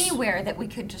suits. Or anywhere that we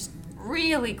could just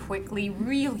really quickly,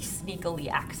 really sneakily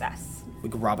access. We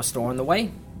could rob a store on the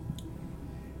way.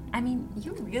 I mean,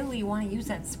 you really want to use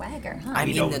that swagger, huh? I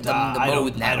mean, the I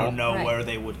mode now. don't know Right. where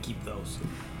they would keep those.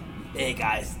 Hey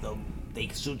guys, the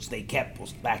suits they kept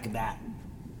was back in that.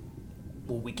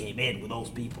 When we came in with those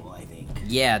people, I think.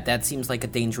 Yeah, that seems like a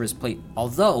dangerous place.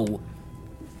 Although,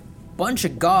 bunch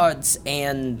of guards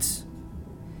and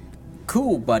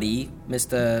Cool Buddy,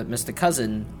 Mr.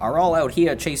 Cousin, are all out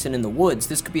here chasing in the woods.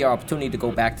 This could be our opportunity to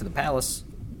go back to the palace.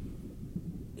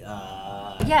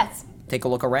 Yes, Take a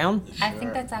look around. I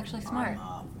think that's actually smart.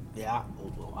 Yeah,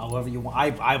 however you want.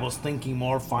 I was thinking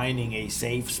more finding a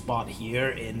safe spot here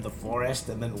in the forest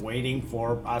and then waiting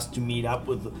for us to meet up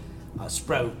with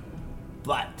Sprout.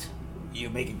 But you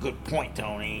make a good point,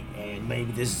 Tony, and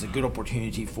maybe this is a good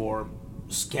opportunity for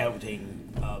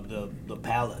scouting the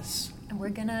palace. And we're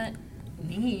gonna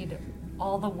need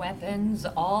all the weapons,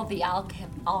 all the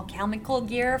alchemical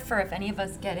gear for if any of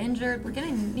us get injured. We're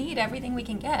gonna need everything we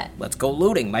can get. Let's go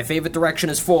looting. My favorite direction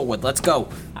is forward. Let's go.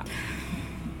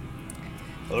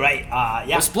 All right,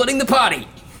 yeah. We're splitting the party.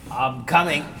 I'm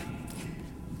coming.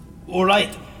 All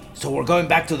right, so we're going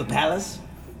back to the palace?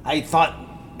 I thought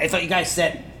you guys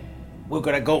said we're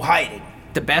gonna go hiding.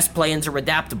 The best plans are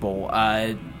adaptable.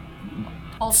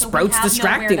 Also, we Sprout's have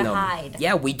distracting nowhere to them. hide.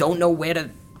 Yeah, we don't know where to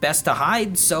best to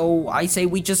hide, so I say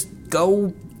we just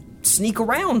go sneak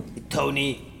around.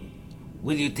 Tony,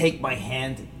 will you take my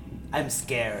hand? I'm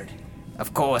scared.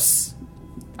 Of course.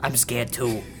 I'm scared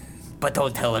too. But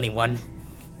don't tell anyone.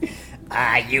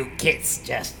 You kids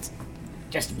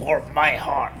just warm my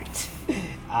heart.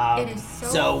 It is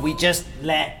So we just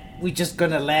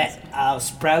gonna let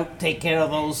Sprout take care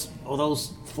of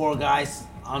those 4 guys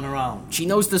on her own. She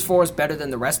knows this forest better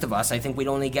than the rest of us. I think we'd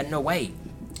only get in her way.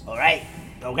 All right,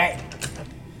 okay.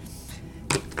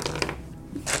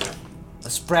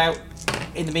 Sprout,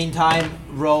 in the meantime,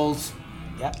 rolls.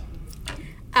 Yep.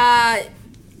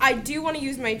 I do want to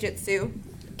use my jutsu.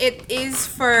 It is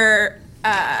for,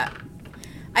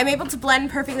 I'm able to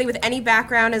blend perfectly with any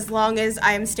background as long as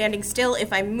I am standing still.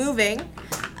 If I'm moving,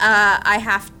 I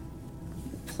have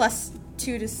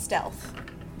 +2 to stealth.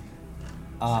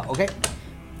 Okay.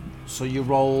 So you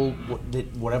roll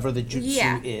whatever the jutsu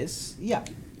Yeah. is. Yeah.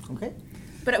 Okay.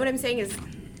 But what I'm saying is,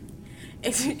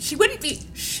 she wouldn't be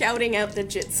shouting out the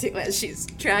jutsu as she's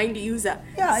trying to use a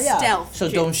stealth So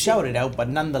jutsu. don't shout it out, but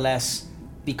nonetheless,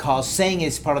 because saying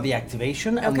is part of the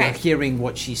activation, and Okay. we're hearing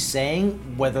what she's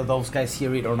saying, whether those guys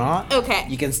hear it or not. Okay.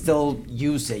 You can still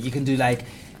use it. You can do like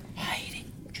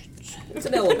hiding jutsu. It's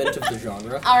an element of the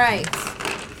genre. All right.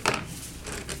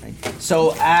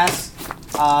 So as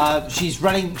she's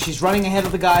running ahead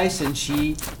of the guys, and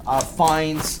she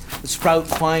Sprout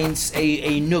finds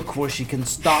a nook where she can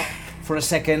stop for a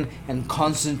second and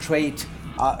concentrate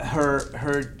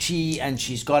her chi, and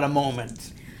she's got a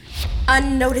moment.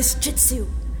 Unnoticed jutsu.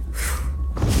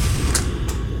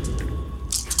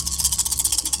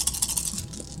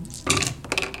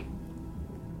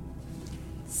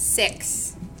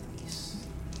 6.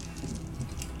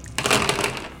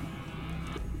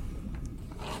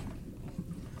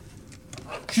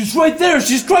 She's right there.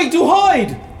 She's trying to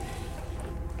hide.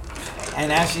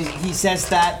 And as he says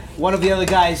that, one of the other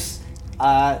guys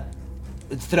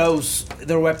throws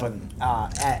their weapon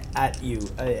at you.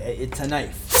 It's a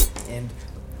knife, and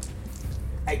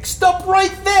stop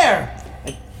right there.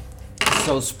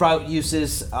 So Sprout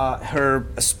uses her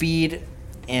speed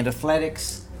and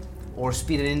athletics, or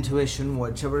speed and intuition,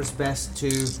 whichever is best, to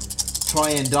try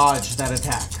and dodge that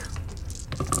attack.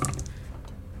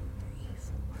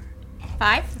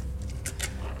 5.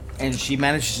 And she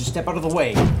manages to step out of the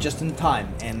way just in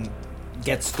time and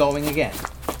gets going again.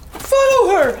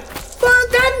 Follow her!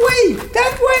 That way!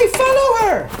 Follow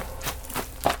her!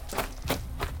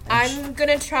 I'm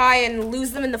gonna try and lose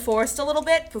them in the forest a little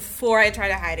bit before I try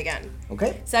to hide again.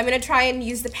 Okay. So I'm gonna try and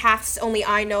use the paths only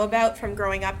I know about from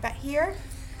growing up here.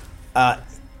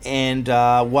 And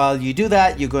while you do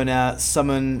that, you're gonna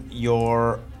summon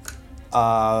your...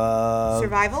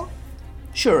 Survival?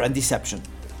 Sure, and deception.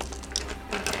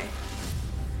 Okay.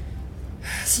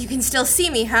 So you can still see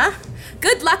me, huh?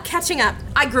 Good luck catching up.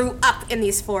 I grew up in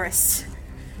these forests.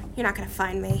 You're not gonna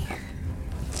find me.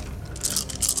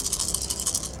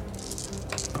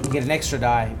 You get an extra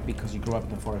die because you grew up in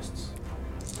the forests.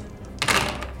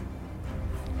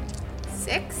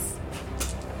 6.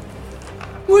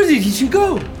 Where did she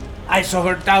go? I saw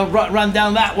her run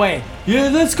down that way. Yeah,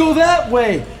 let's go that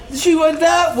way. She went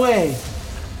that way.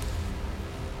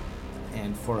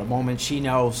 And for a moment, she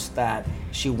knows that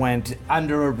she went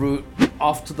under a root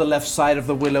off to the left side of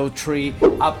the willow tree,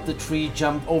 up the tree,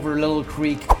 jump over a little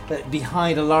creek,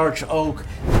 behind a large oak.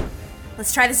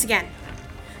 Let's try this again.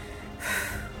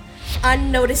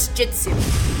 Unnoticed Jitsu.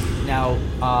 Now,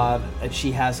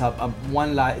 she has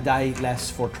one die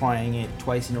less for trying it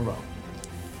twice in a row.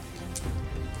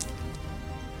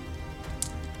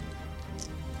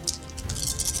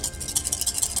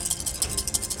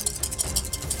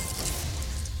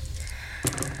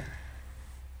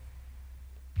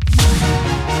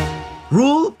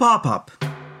 Rule pop-up.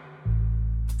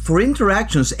 For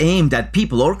interactions aimed at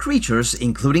people or creatures,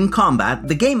 including combat,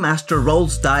 the Game Master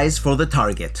rolls dice for the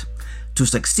target. To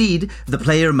succeed, the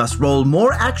player must roll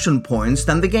more action points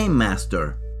than the Game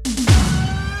Master.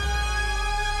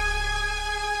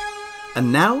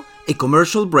 And now, a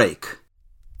commercial break.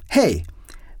 Hey,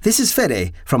 this is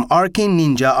Fede from Arcane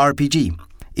Ninja RPG.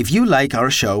 If you like our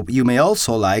show, you may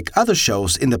also like other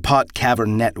shows in the Pod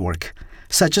Cavern network,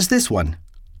 such as this one.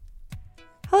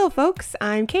 Hello, folks.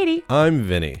 I'm Katie. I'm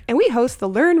Vinny. And we host the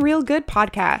Learn Real Good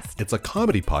podcast. It's a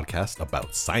comedy podcast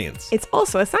about science. It's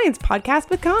also a science podcast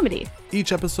with comedy.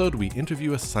 Each episode, we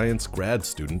interview a science grad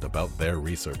student about their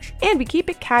research. And we keep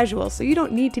it casual, so you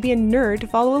don't need to be a nerd to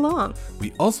follow along.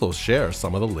 We also share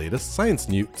some of the latest science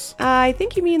news. I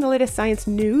think you mean the latest science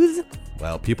news?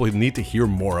 Well, people need to hear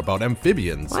more about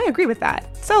amphibians. Well, I agree with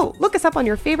that. So look us up on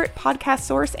your favorite podcast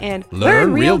source and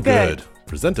Learn Real Good.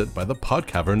 Presented by the Pod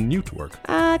Cavern Network.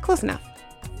 Close enough.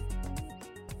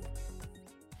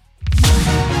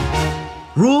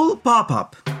 Rule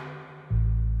pop-up.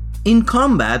 In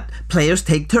combat, players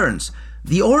take turns.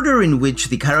 The order in which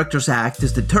the characters act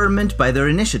is determined by their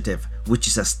initiative, which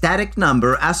is a static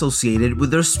number associated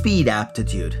with their speed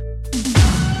aptitude.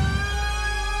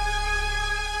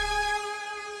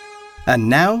 And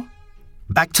now,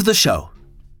 back to the show.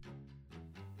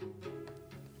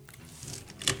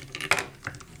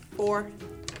 4.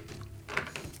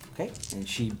 Okay, and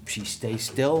she stays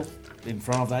still in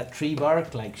front of that tree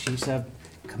bark like she's a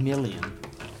chameleon.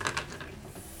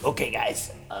 Okay,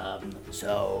 guys.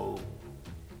 So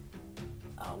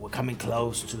we're coming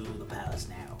close to the palace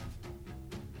now.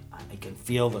 I can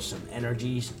feel there's some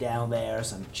energies down there,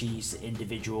 some cheese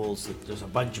individuals. There's a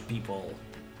bunch of people.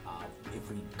 If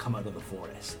we come out of the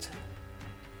forest,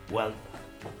 well,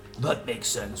 that makes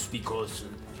sense because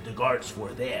the guards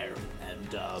were there, and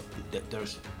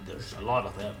there's a lot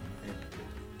of them.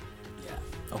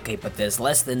 Yeah. Okay, but there's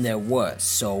less than there was.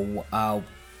 So,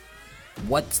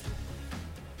 what's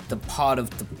the part of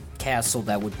the castle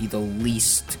that would be the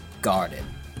least guarded?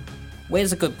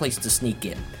 Where's a good place to sneak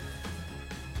in?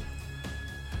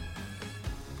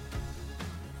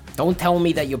 Don't tell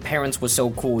me that your parents were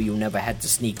so cool you never had to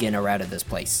sneak in or out of this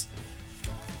place.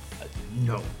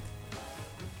 No.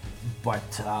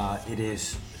 But it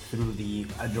is through the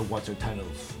underwater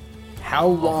tunnels. How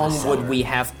long would we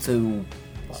have to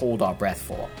hold our breath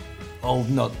for? Oh,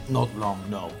 not long,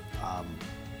 no.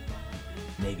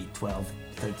 Maybe 12,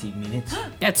 13 minutes.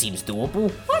 That seems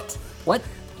doable. What? What?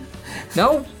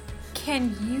 No?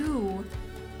 Can you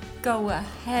go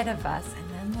ahead of us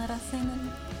and then let us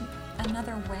in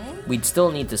another way? We'd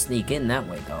still need to sneak in that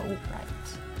way, though.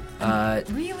 Right.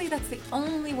 Really? That's the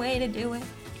only way to do it?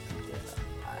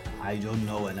 I don't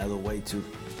know another way to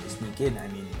sneak in. I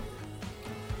mean,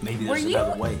 maybe there's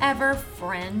another way. Were you ever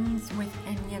friends with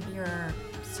any of your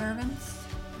servants?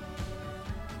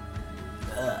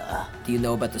 Do you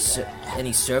know about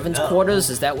any servants'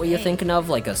 quarters? Is that what you're thinking of?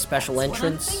 Like a special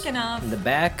entrance? What I'm thinking of. In the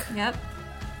back? Yep.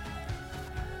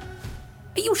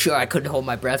 Are you sure I couldn't hold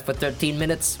my breath for 13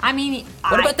 minutes? I mean,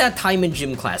 What about that time in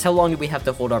gym class? How long do we have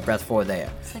to hold our breath for there?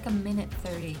 It's like a minute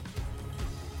 30.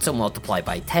 So multiply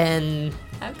by 10.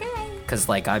 Okay. Because,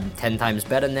 I'm 10 times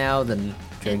better now than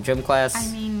during gym class.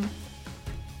 I mean...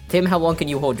 Tim, how long can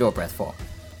you hold your breath for?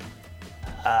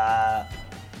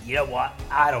 You know what?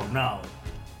 I don't know.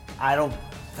 I don't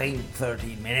think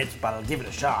 13 minutes, but I'll give it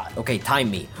a shot. Okay, time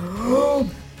me.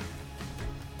 1,000,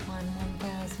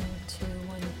 2,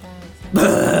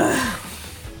 1,000.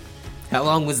 How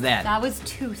long was that? That was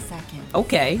 2 seconds.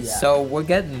 Okay, so we're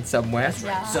getting somewhere. That's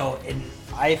right. So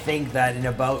I think that in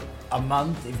about a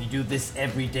month, if you do this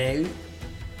every day,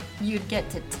 you'd get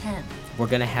to 10. We're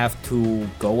gonna have to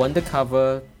go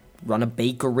undercover, run a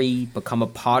bakery, become a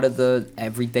part of the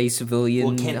everyday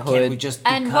civilian can't hood. we just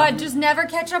And what, just never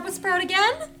catch up with Sprout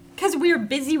again? Because we were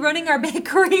busy running our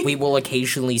bakery? We will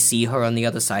occasionally see her on the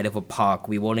other side of a park.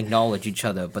 We won't acknowledge each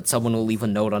other, but someone will leave a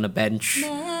note on a bench.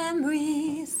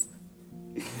 Memories.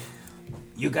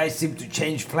 you guys seem to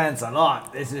change plans a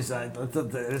lot. This is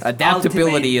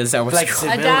adaptability is our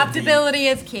Adaptability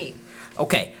is key.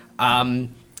 Okay,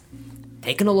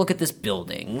 taking a look at this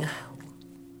building.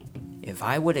 If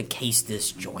I were to case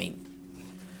this joint,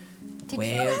 Did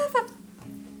you have a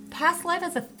past life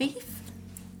as a thief?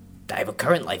 I have a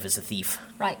current life as a thief.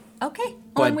 Right. Okay.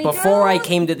 But before I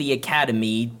came to the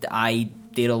academy, I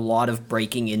did a lot of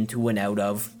breaking into and out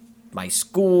of my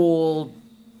school,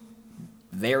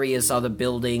 various other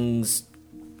buildings,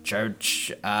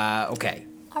 church. Okay.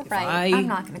 All If right. I'm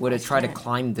not going were to try to question it.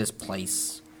 climb this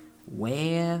place,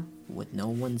 where would no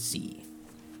one see?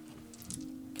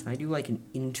 Can I do like an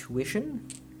intuition?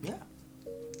 Yeah.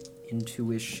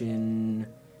 Intuition.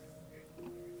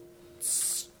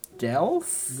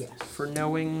 Stealth? Yes. For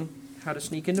knowing how to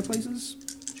sneak into places?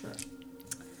 Sure.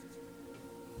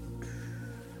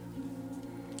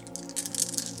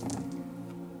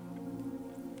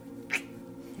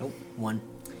 Nope. 1.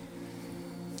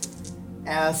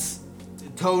 As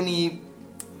Tony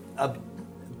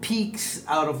peeks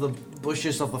out of the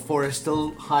bushes of the forest,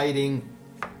 still hiding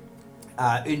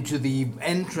into the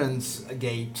entrance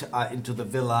gate into the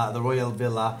villa, the royal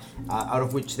villa, out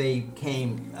of which they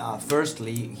came.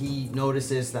 Firstly, he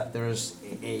notices that there's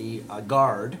a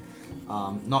guard,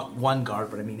 not one guard,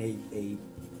 but I mean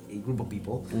a group of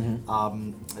people.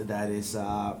 That is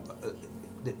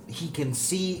he can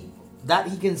see.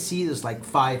 There's like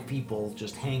 5 people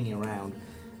just hanging around.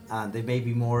 There may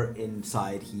be more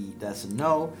inside, he doesn't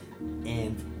know.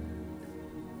 And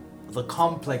the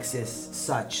complex is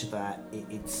such that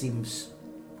it seems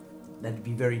that it'd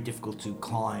be very difficult to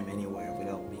climb anywhere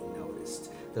without being noticed.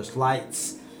 There's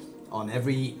lights on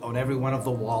every one of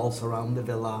the walls around the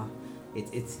villa.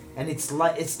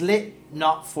 It's lit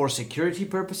not for security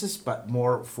purposes, but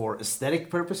more for aesthetic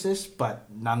purposes. But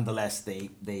nonetheless,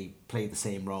 they play the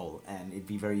same role, and it'd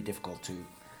be very difficult to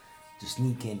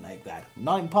sneak in like that.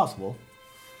 Not impossible.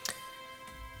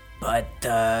 But,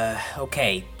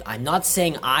 okay, I'm not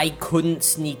saying I couldn't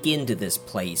sneak into this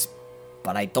place,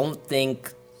 but I don't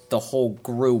think the whole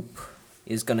group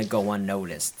is gonna go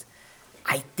unnoticed.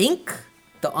 I think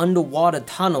the underwater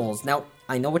tunnels, now,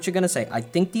 I know what you're gonna say, I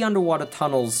think the underwater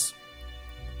tunnels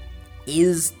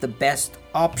is the best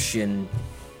option,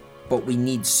 but we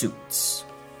need suits.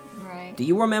 Right. Do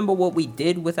you remember what we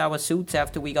did with our suits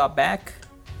after we got back?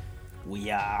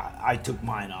 I took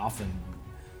mine off, and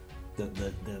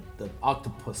the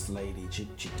octopus lady, she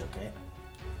took it.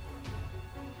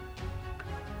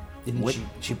 Didn't What?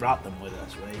 she brought them with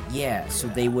us, right? Yeah, so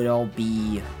they would all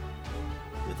be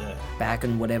With her. back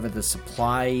in whatever the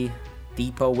supply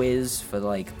depot is for,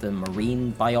 like, the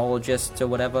marine biologists or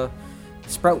whatever.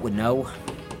 Sprout would know.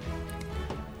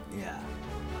 Yeah.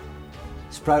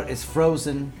 Sprout is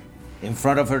frozen in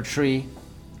front of her tree.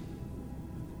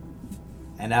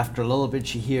 And after a little bit,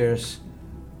 she hears,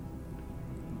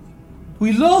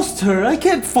 "We lost her! I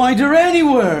can't find her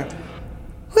anywhere!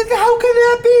 How can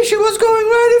that be? She was going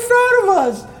right in front of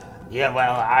us!" Yeah,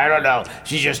 well, I don't know.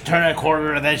 She just turned a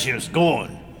corner and then she was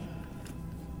gone.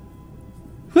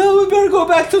 Well, we better go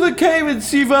back to the cave and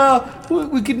see if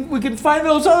we can find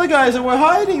those other guys that were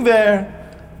hiding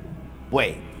there.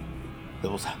 Wait,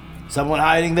 there was someone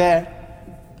hiding there?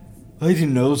 I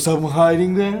didn't know someone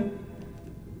hiding there.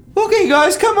 Okay,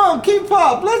 guys, come on, keep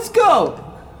up, let's go.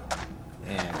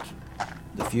 And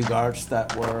the few guards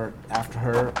that were after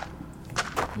her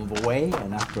move away,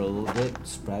 and after a little bit,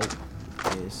 Sprout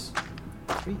is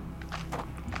free.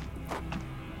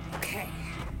 Okay.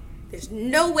 There's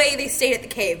no way they stayed at the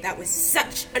cave. That was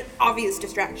such an obvious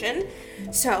distraction.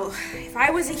 So, if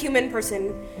I was a human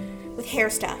person with hair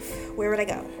stuff, where would I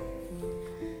go?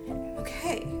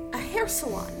 Okay, a hair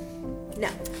salon. No.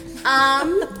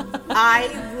 I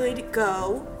would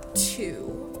go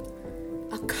to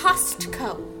a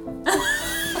Costco.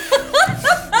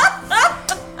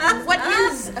 And what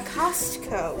is a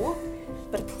Costco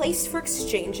but a place for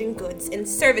exchanging goods and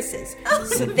services?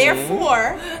 So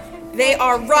therefore, they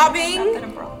are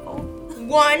robbing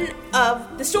one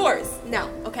of the stores. No,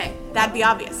 okay, that'd be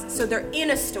obvious. So they're in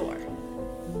a store.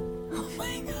 Oh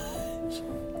my gosh.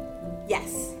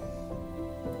 Yes.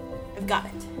 I've got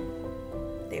it.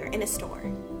 They're in a store.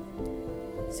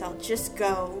 So I'll just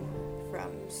go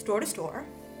from store to store,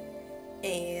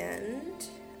 and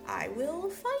I will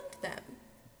find them.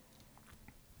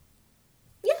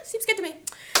 Yeah, seems good to me.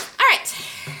 All right.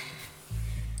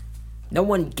 No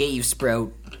one gave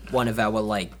Sprout one of our,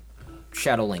 like,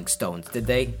 Shadow Link stones, did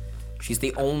they? She's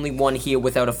the only one here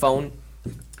without a phone?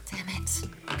 Damn it.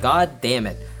 God damn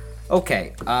it.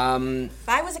 Okay, If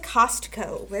I was a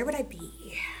Costco, where would I be?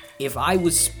 if I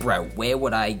was Sprout, where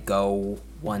would I go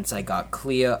once I got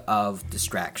clear of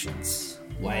distractions?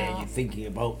 Why are you thinking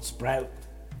about Sprout?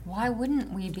 Why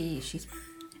wouldn't we be?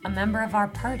 a member of our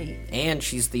party. And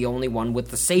she's the only one with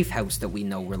the safe house that we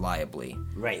know reliably.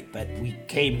 Right, but we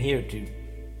came here to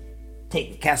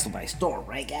take the castle by storm,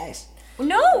 right, guys?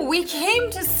 No, we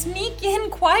came to sneak in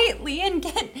quietly and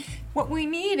get what we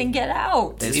need and get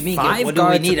out. There's What do you mean, five what do we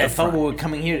guards need? at I the thought we front. were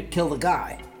coming here to kill the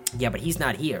guy. Yeah, but he's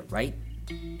not here, right?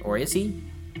 Or is he?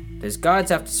 There's guards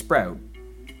after Sprout.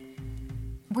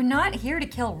 We're not here to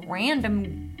kill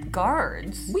random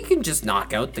guards. We can just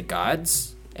knock out the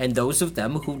guards. And those of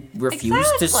them who refuse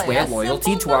to Exactly, swear a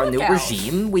loyalty simple to our new knockout.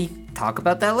 regime, we talk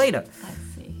about that later. Let's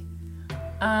see.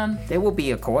 There will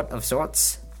be a court of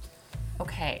sorts.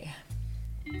 Okay.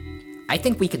 I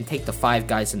think we can take the 5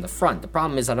 guys in the front. The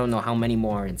problem is I don't know how many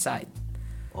more are inside.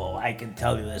 Oh, I can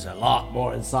tell you there's a lot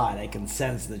more inside. I can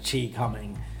sense the chi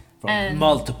coming from And-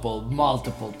 multiple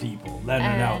people.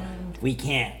 No. We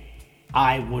can't.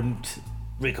 I wouldn't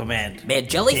recommend. Man,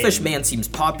 Jellyfish him. Man seems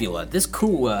popular. This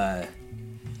coup,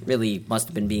 really must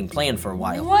have been being planned for a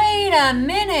while. Wait a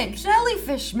minute,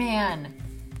 Jellyfish Man.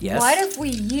 Yes? What if we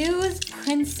use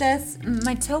Princess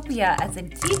Metopia as a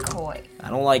decoy? I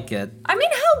don't like it. I mean,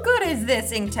 how good is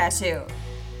this ink tattoo?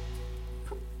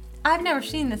 I've never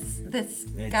seen this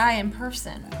guy in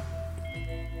person.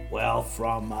 Well,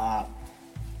 from what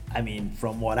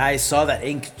I saw, that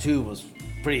ink too was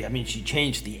pretty. I mean, she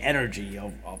changed the energy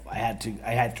of I had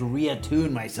to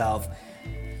reattune myself.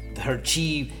 Her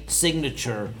chi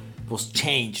signature was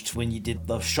changed when you did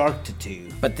the shark tattoo.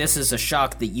 But this is a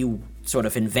shark that you sort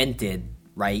of invented,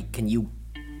 right? Can you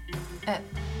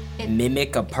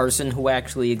mimic a person who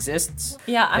actually exists?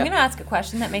 Yeah, I'm Yep. gonna ask a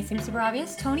question that may seem super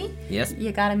obvious. Tony? Yes?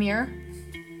 You got a mirror?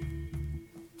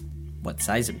 What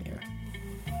size of mirror?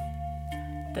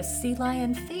 The sea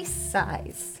lion face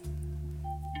size.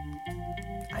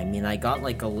 I mean, I got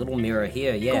like a little mirror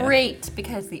here, yeah. Great,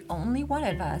 because the only one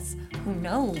of us who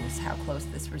knows how close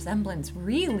this resemblance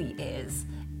really is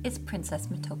Princess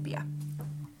Metopia.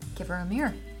 Give her a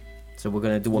mirror. So we're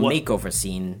gonna do a What- makeover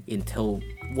scene until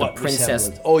What the princess...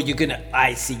 resemblance? Oh,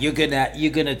 I see. You're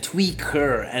gonna tweak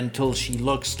her until she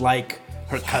looks like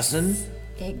her cousin?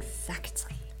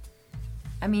 Exactly.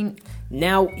 I mean,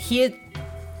 Now, here,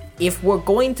 if we're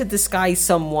going to disguise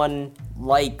someone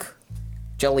like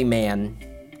Jellyman,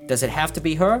 does it have to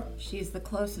be her? she's the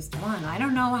closest one. I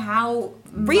don't know how...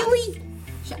 Really?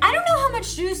 I don't know how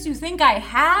much juice you think I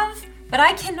have, but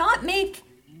I cannot make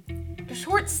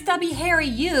short, stubby, hairy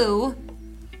you,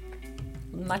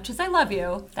 much as I love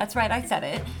you, that's right, I said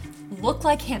it, look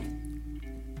like him.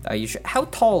 Are you sure? How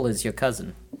tall is your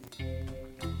cousin?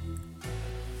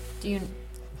 Do you...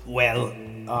 Well,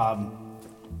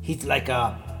 he's like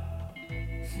a...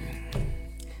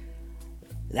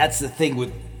 That's the thing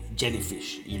with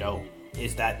jellyfish,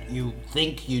 is that you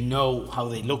think you know how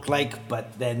they look like,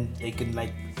 but then they can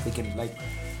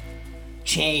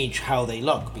change how they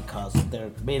look because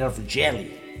they're made out of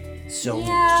jelly. So,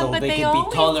 Yeah, so but they they can be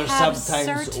always taller have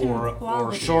sometimes certain or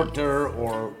qualities. shorter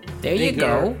or There you bigger.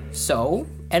 go. So,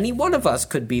 any one of us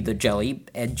could be the jelly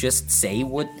and just say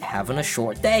we're having a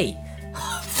short day.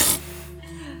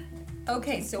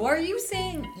 Okay, so are you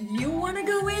saying you want to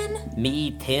go in?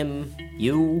 Me, Tim,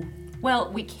 you.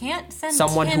 Well, we can't send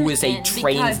Someone Tim who is a in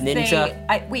trained because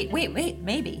ninja? Wait,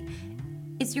 maybe.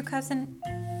 Is your cousin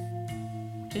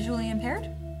visually impaired?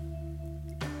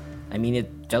 I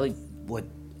mean, jelly... What?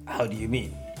 How do you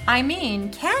mean? I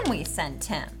mean, can we send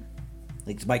Tim?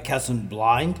 Like, is my cousin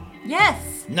blind?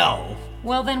 Yes. No.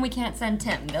 Well, then we can't send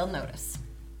Tim. They'll notice.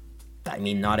 I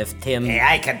mean, not if Tim... Hey,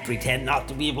 I can pretend not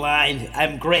to be blind.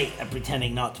 I'm great at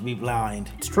pretending not to be blind.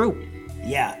 It's true.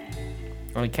 Yeah,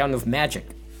 On account of magic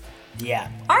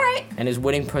yeah, All right. and his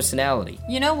winning personality.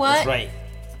 You know what? that's right.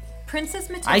 Princess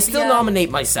Metopia. I still nominate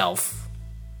myself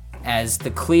as the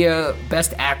clear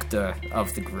best actor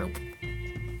of the group.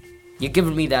 You're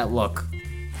giving me that look.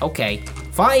 Okay,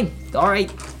 fine. All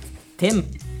right, Tim.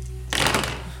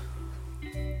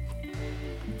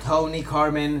 Tony,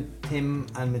 Carmen, Tim,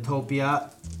 and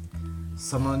Metopia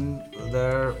summon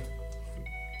their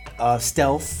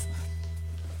stealth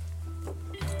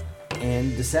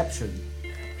and deception.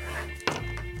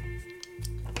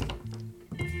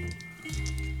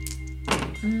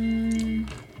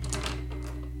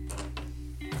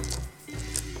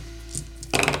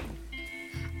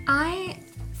 I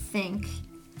think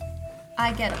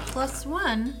I get a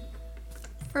 +1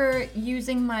 for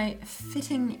using my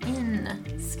fitting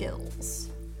in skills.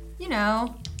 You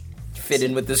know. Fit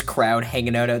in with this crowd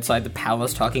hanging out outside the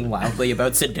palace talking loudly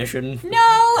about sedition.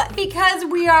 No, because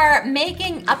we are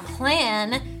making a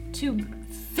plan to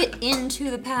fit into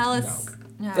the palace.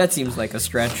 No. That seems like a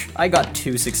stretch. I got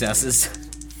 2 successes.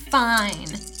 Fine.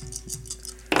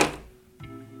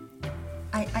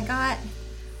 I got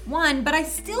 +1, but I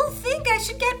still think I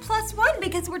should get +1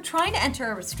 because we're trying to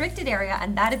enter a restricted area,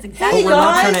 and that is exactly But we're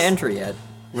not trying to enter yet.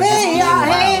 We're just being loud.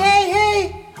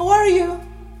 Hey! How are you?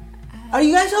 Are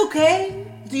you guys okay?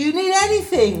 Do you need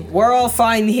anything? We're all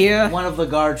fine here. One of the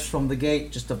guards from the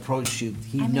gate just approached you.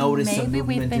 He noticed some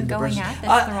movement in the brushes.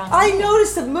 I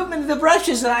noticed the movement in the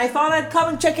brushes, and I thought I'd come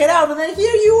and check it out. And then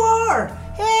here you are.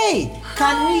 Hey,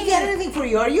 can we get anything for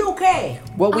you? Are you okay?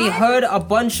 Well, we heard a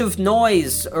bunch of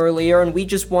noise earlier, and we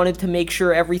just wanted to make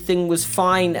sure everything was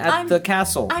fine at the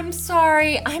castle. I'm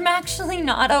sorry. I'm actually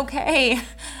not okay.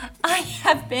 I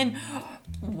have been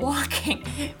walking.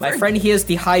 My friend here is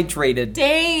dehydrated.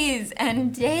 Days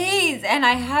and days, and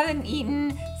I haven't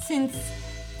eaten since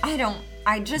I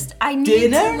need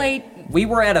Dinner? to lay. We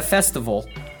were at a festival.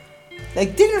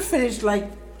 Like dinner finished like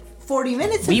 40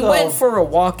 minutes ago. We went for a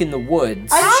walk in the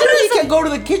woods. I'm sure you can go to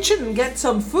the kitchen and get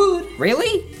some food.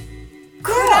 Really?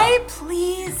 Could I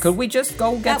please? Could we just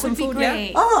go get some food?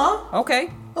 Great. Yeah.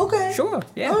 Okay. Okay. Sure.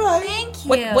 Yeah. All right. Thank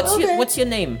you. What's your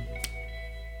name?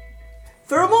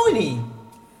 Pheromone.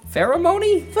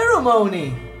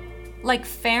 Pheromone? Like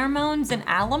pheromones and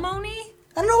alimony?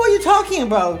 I don't know what you're talking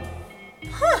about.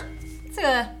 Huh.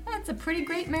 That's a pretty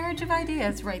great marriage of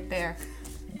ideas right there.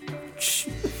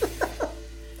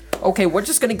 Okay, we're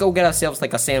just gonna go get ourselves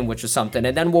like a sandwich or something,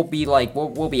 and then we'll be like,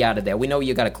 we'll be out of there. We know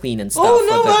you gotta clean and stuff.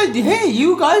 Hey,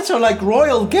 you guys are like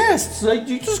royal guests. Like,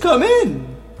 you just come in.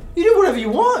 You do whatever you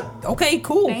want. Okay,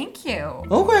 cool. Thank you.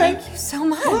 Okay. Thank you so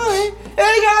much. Right.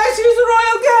 Hey guys, here's the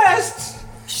royal guests.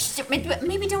 Shh,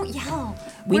 maybe don't yell.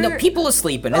 We know people are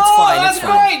sleeping. It's fine. That's it's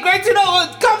fine. great to know.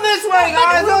 Come this way,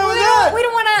 guys.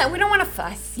 We don't wanna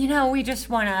fuss. You know, we just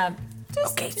wanna.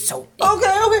 Okay, so.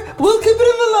 Okay. We'll keep it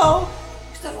in the low.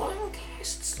 It's the royal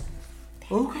guests.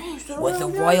 Okay, We're the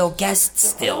royal guests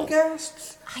still.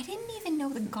 Guests. I didn't even know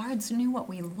the guards knew what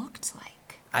we looked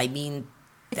like. I mean,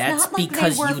 It's that's not like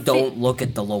because they were you don't look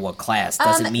at the lower class.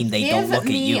 Doesn't mean they don't look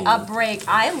at you. Give me a break.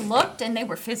 I looked and they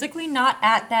were physically not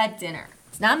at that dinner.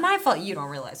 It's not my fault you don't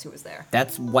realize who was there.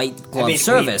 That's white glove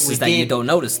service, is that you don't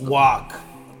notice them. Walk,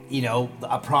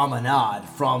 a promenade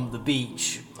from the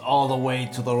beach all the way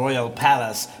to the royal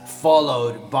palace,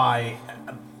 followed by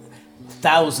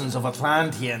thousands of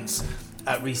Atlanteans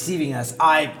receiving us.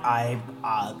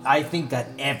 I think that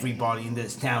everybody in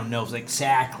this town knows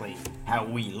exactly how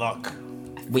we look.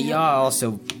 We are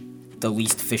also the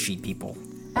least fishy people.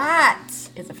 That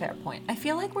is a fair point. I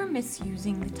feel like we're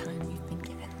misusing the time we've been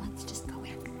given. Let's just go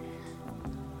in.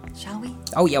 Shall we?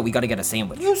 Oh yeah, we gotta get a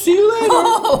sandwich. We'll see you later.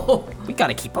 Oh! We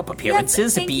gotta keep up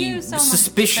appearances. Thank It'd be you so much,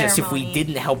 suspicious if we Ceremony.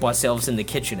 didn't help ourselves in the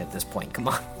kitchen at this point. Come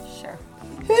on. Sure.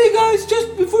 Hey guys,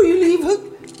 just before you leave,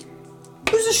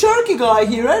 who's the sharky guy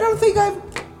here? I don't think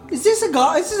Is this a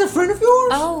guy? Is this a friend of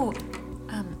yours? Oh,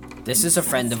 This is a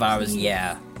friend of ours,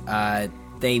 yeah.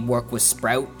 They work with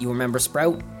Sprout. You remember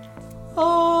Sprout?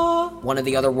 One of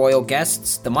the other royal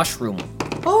guests, the mushroom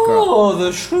girl. The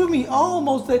shroomy,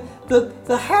 almost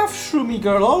the half shroomy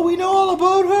girl. Oh, we know all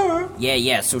about her.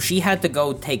 Yeah, so she had to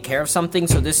go take care of something,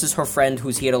 so this is her friend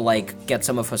who's here to, get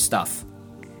some of her stuff.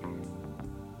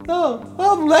 Oh,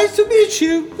 well, nice to meet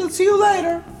you. I'll see you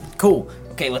later. Cool.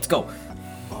 Okay, let's go.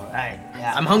 All right,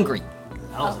 yeah. I'm hungry.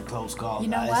 That was a close call, you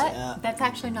know guys. what? Yeah. That's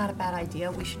actually not a bad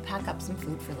idea. We should pack up some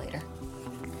food for later.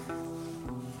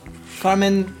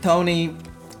 Carmen, Tony,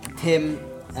 Tim,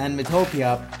 and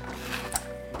Metopia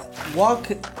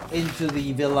walk into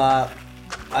the villa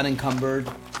unencumbered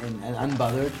and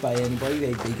unbothered by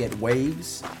anybody. They get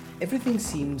waves. Everything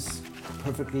seems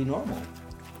perfectly normal.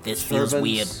 This feels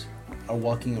weird. Are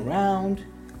walking around.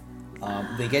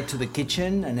 They get to the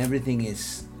kitchen and everything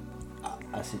is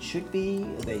as it should be.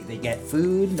 They get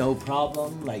food, no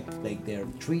problem. Like they're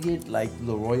treated like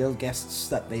the royal guests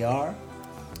that they are.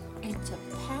 It's a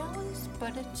palace,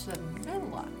 but it's a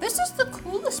villa. This is the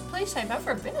coolest place I've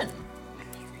ever been.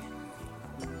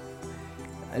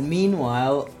 And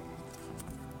meanwhile,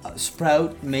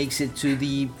 Sprout makes it to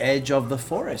the edge of the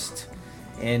forest,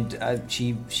 and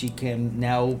she can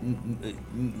now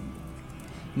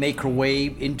make her way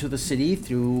into the city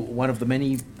through one of the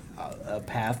many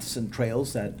paths and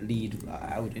trails that lead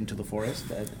out into the forest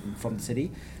from the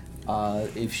city.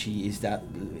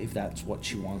 If that's what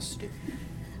she wants to do.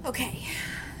 Okay,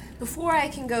 before I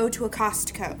can go to a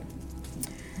Costco,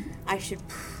 I should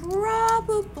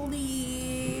probably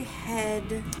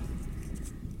head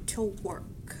to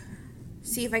work.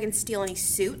 See if I can steal any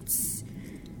suits.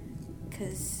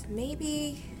 Because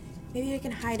maybe I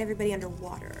can hide everybody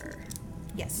underwater.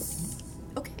 Yes.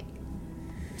 Okay.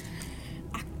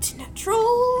 Act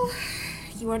natural.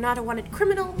 You are not a wanted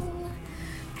criminal.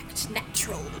 Act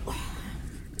natural.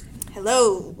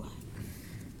 Hello.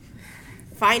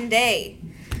 fine day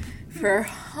for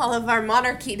all of our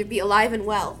monarchy to be alive and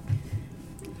well.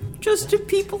 Just to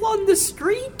people on the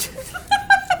street?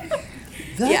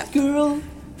 That girl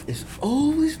has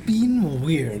always been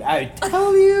weird. I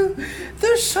tell you,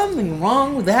 there's something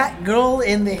wrong with that girl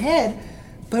in the head.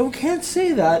 But we can't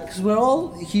say that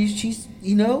because she's,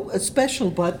 special.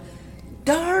 But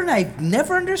darn, I've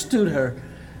never understood her.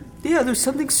 Yeah, there's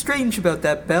something strange about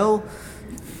that, Belle.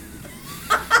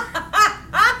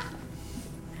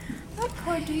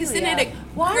 Isn't it a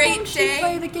Why great won't she day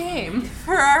play the game?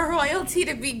 for our royalty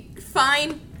to be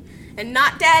fine and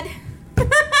not dead?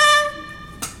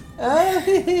 Yeah,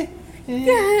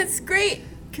 it's great.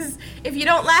 Because if you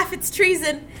don't laugh, it's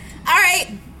treason. All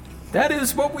right. That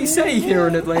is what we say here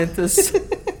in Atlantis. I'm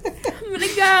going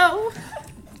to go.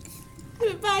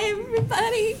 Goodbye,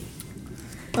 everybody.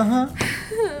 Uh-huh.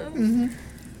 Mm-hmm.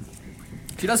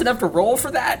 She doesn't have to roll for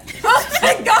that. Oh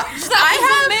my gosh, I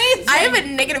have a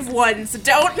 -1, so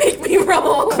don't make me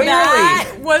roll.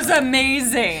 That was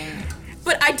amazing.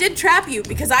 But I did trap you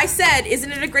because I said,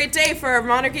 isn't it a great day for our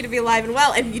monarchy to be alive and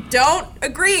well? And if you don't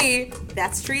agree,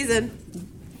 that's treason.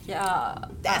 Yeah.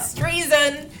 That's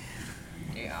treason.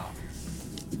 Yeah.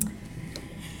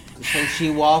 So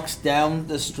she walks down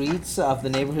the streets of the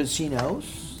neighborhood she knows,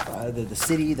 the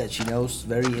city that she knows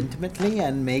very intimately,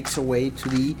 and makes her way to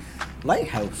the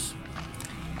lighthouse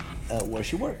where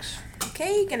she works.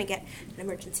 Okay, gonna get an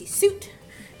emergency suit.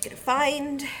 Gonna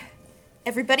find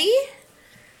everybody.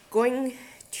 Going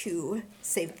to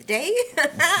save the day.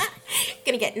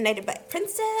 Gonna get knighted by a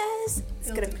princess.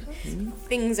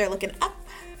 Things are looking up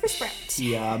for Sprout.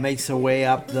 She makes her way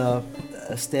up the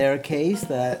staircase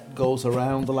that goes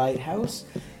around the lighthouse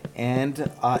and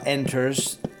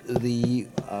enters the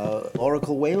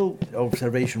Oracle Whale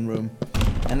observation room.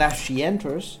 And as she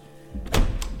enters,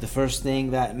 the first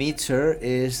thing that meets her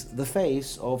is the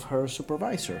face of her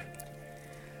supervisor.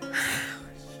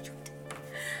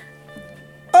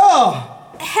 Oh!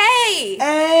 Hey!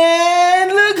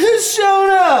 And look who's shown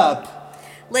up!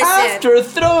 Listen. After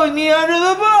throwing me under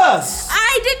the bus!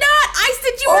 I did not! I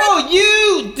said you were... Oh,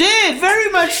 you did! Very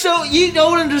much so. You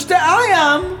don't understand.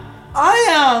 I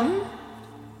am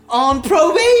on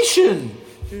probation.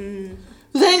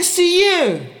 Thanks to you.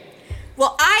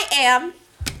 Well, I am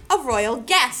a royal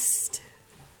guest.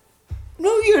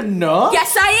 No, you're not.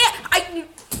 Yes, I am.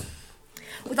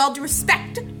 With all due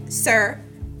respect, sir,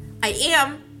 I am,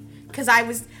 because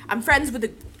I'm friends with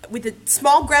a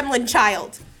small gremlin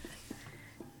child.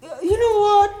 You know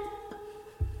what?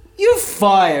 You're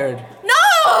fired.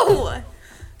 No!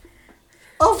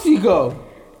 Off you go.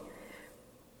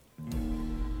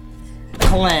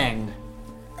 Clang.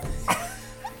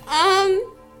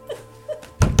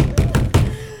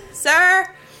 Sir,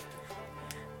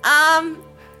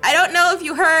 I don't know if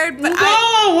you heard, but Go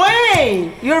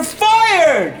away! You're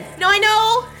fired! No, I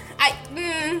know.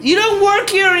 You don't work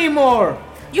here anymore.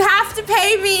 You have to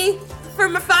pay me for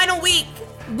my final week.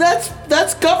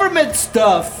 That's government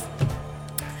stuff.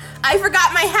 I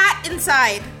forgot my hat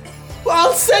inside. Well,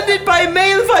 I'll send it by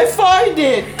mail if I find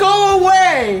it. Go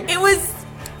away. It was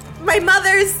my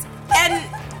mother's,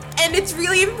 and it's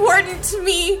really important to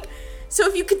me. So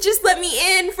if you could just let me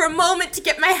in for a moment to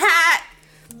get my hat.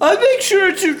 I'll make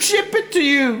sure to ship it to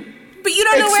you. But you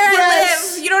don't know where I live.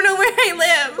 You don't know where I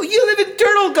live. Well, you live in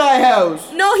Turtle Guy house.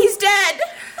 No, he's dead.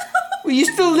 Well, you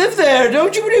still live there,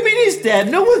 don't you? What do you mean he's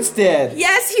dead? No one's dead.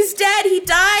 Yes, he's dead. He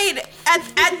died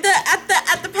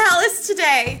at the palace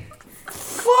today.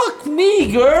 Fuck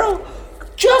me, girl.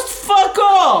 Just fuck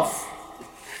off.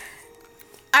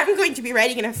 I'm going to be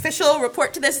writing an official report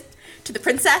to the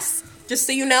princess, just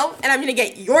so you know, and I'm going to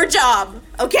get your job,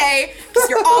 okay? Because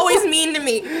you're always mean to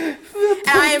me.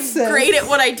 And I am great at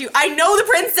what I do. I know the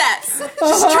princess.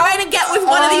 Just trying to get with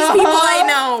one of these people I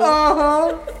know.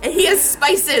 And he has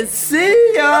spices. See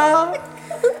ya.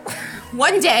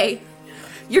 One day,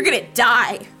 you're going to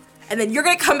die, and then you're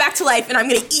going to come back to life, and I'm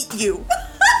going to eat you.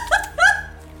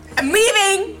 I'm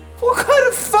leaving. What kind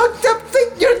of fucked up thing?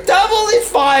 You're doubly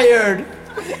fired.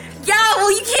 Yeah,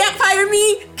 well, you can't fire me,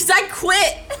 because I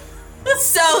quit.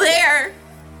 So there.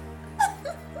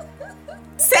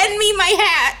 Send me my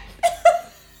hat.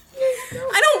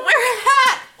 I don't wear a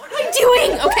hat. What am I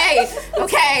doing? Okay.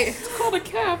 It's called a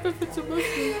cap if it's a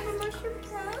mushroom. You have a mushroom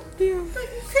cap? Yeah. You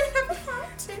could have a hat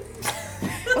too.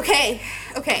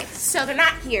 Okay. So they're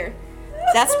not here.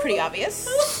 That's pretty obvious.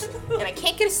 And I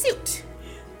can't get a suit.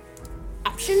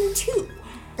 Option 2.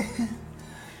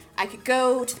 I could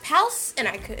go to the palace and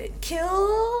I could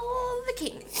kill the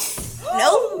king.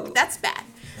 No, that's bad.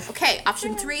 Okay,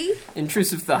 option 3.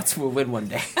 Intrusive thoughts will win one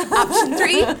day.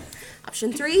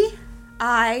 Option 3.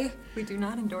 I We do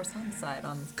not endorse homicide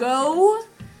on this. Go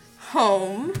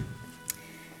home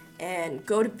and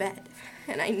go to bed.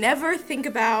 And I never think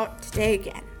about today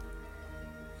again.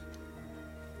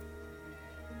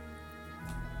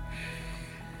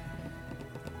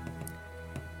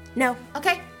 No.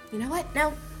 Okay. You know what?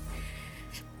 No.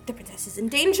 The princess is in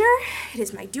danger. It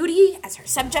is my duty as her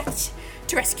subject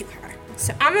to rescue her.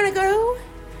 So I'm gonna go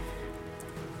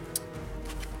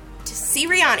to see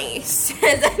Riani.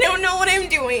 Says I don't know what I'm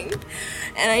doing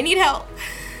and I need help.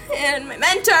 And my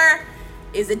mentor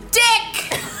is a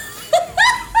dick.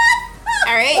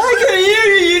 All right. I can hear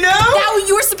you, you know? Now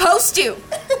you were supposed to.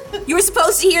 You were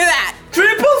supposed to hear that.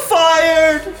 Triple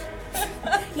fired!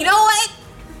 You know what?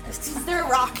 Is there a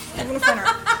rock? I'm gonna find her.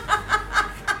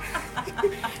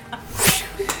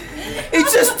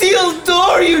 It's a steel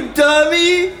door, you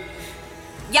dummy!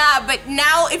 Yeah, but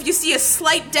now if you see a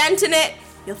slight dent in it,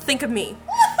 you'll think of me.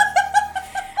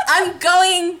 I'm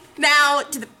going now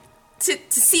to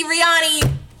see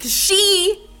Riani, because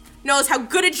she knows how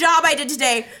good a job I did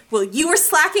today while you were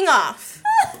slacking off.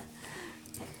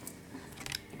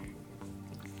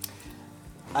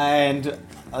 And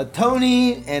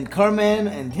Tony and Carmen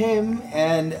and Tim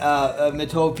and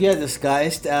Metopia,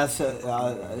 disguised as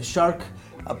a shark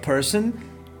person,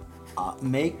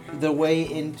 make their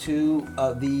way into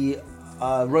the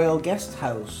royal guest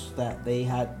house that they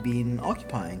had been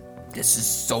occupying. This is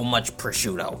so much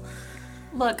prosciutto.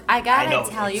 Look, I gotta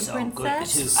tell you,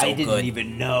 Princess. I didn't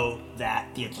even know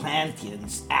that the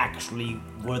Atlanteans actually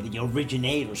were the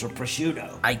originators of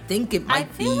prosciutto. I think it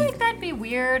might be... I feel like that'd be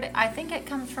weird. I think it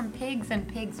comes from pigs, and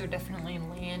pigs are definitely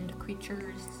land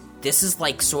creatures. This is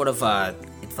like sort of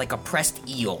it's like a pressed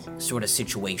eel sort of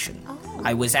situation. Oh.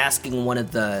 I was asking one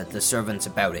of the servants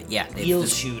about it. Yeah. Eel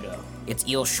shudo. It's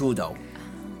eel shudo.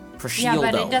 Prosciutto. Yeah,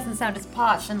 but it doesn't sound as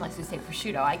posh unless you say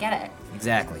prosciutto. I get it.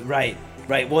 Exactly. Right.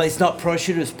 Well, it's not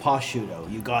prosciutto, it's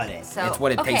prosciutto. You got it. So, it's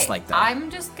what it tastes like, though. I'm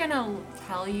just gonna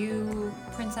tell you,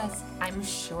 Princess, I'm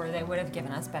sure they would have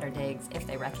given us better digs if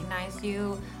they recognized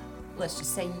you. Let's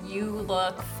just say you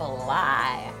look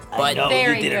fly. I know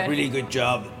Very they did good. a really good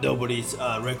job. Nobody's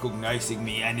recognizing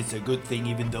me, and it's a good thing,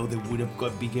 even though they would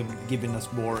have given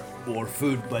us more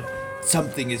food. But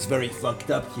something is very fucked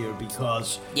up here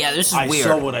because this is I weird.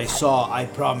 saw what I saw. I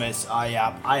promise. I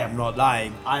am not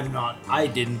lying. I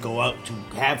didn't go out to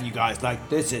have you guys like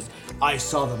this. I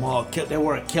saw them all killed. They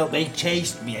were killed. They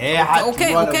chased me. I had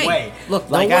to run away.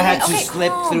 Look, Like I had to Okay,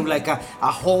 slip calm. through like a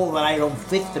hole that I don't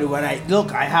fit through, and I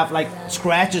have like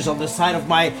scratches on the side of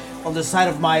my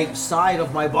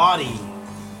body.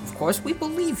 Of course, we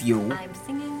believe you. I'm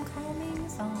singing calming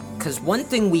songs. Because one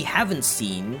thing we haven't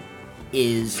seen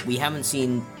is we haven't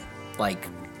seen like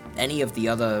any of the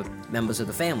other members of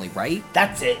the family, right?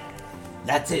 That's it.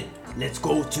 Let's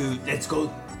go to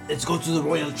the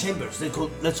royal chambers.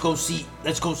 Let's go see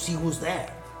who's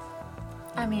there.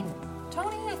 I mean,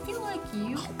 Tony, I feel like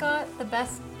you got the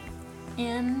best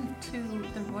into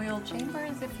the royal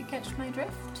chambers, if you catch my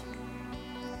drift.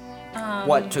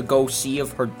 What, to go see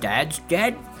if her dad's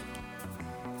dead?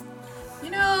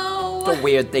 You know, It's a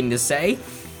weird thing to say.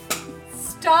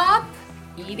 stop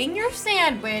eating your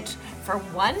sandwich for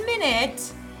 1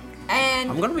 minute and...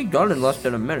 I'm gonna be done in less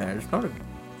than a minute. It's not a...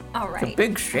 All right. It's a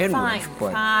big sandwich,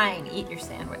 but... Fine, eat your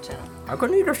sandwich. I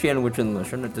can eat a sandwich and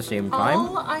listen at the same time.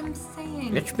 All I'm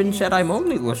saying It's been is... said I'm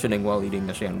only listening while eating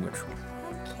the sandwich.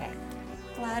 Okay.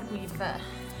 Glad we've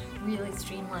really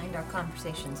streamlined our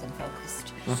conversations and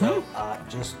focused. So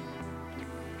just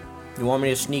You want me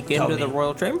to sneak into the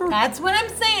royal chamber? That's what I'm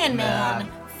saying,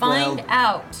 man. Find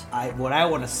out. What I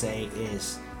want to say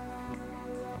is,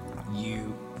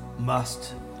 you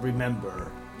must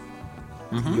remember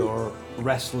your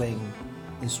wrestling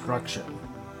instruction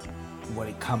when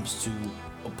it comes to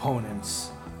opponents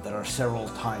that are several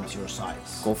times your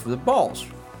size. Go for the balls.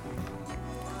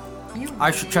 You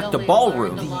I should check the really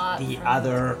ballroom. learned a lot The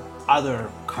from- other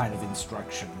kind of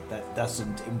instruction that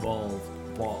doesn't involve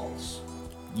balls,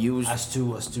 Use as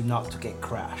to not to get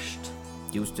crashed.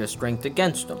 use their strength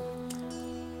against them.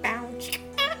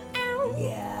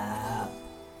 Yeah.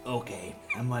 Okay,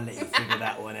 I'm gonna let you figure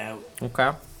that one out.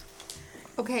 Okay.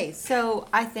 Okay, so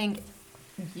I think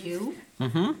you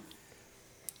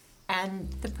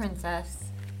and the princess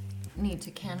need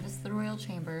to canvass the royal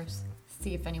chambers,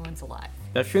 see if anyone's alive.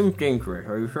 That seems dangerous.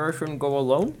 Are you sure I shouldn't go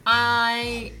alone?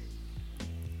 I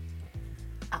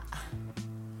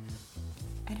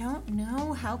don't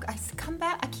know how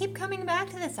I keep coming back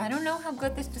to this. I don't know how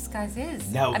good this disguise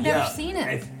is. No, I've never seen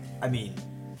it.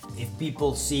 If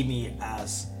people see me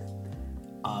as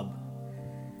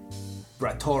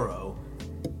Bratoro,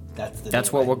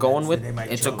 That's what we're going with.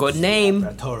 It's a good name.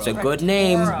 It's a good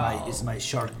name. It's my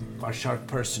shark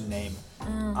person name.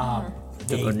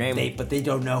 It's a good name. But they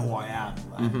don't know who I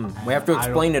am. We have to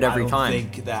explain it every time. I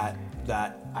don't think that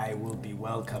I will be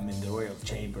welcome in the royal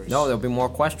chambers. No, there'll be more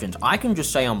questions. I can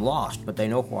just say I'm lost, but they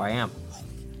know who I am.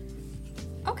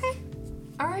 Okay.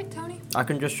 All right, Tony. I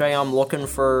can just say I'm looking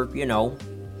for, the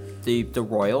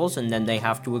royals, and then they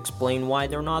have to explain why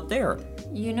they're not there.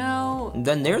 And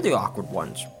then they're the awkward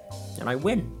ones, and I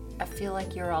win. I feel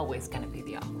like you're always going to be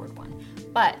the awkward one.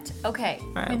 But, okay,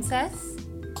 Princess?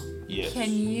 Yes.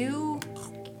 Can you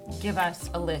give us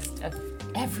a list of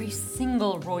every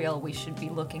single royal we should be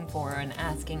looking for and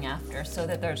asking after so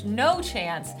that there's no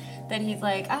chance that he's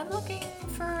like, I'm looking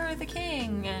for the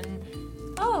king, and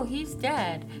oh, he's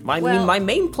dead. My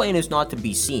main plan is not to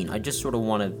be seen. I just sort of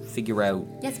want to figure out...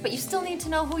 Yes, but you still need to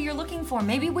know who you're looking for.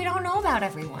 Maybe we don't know about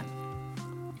everyone.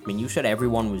 I mean, you said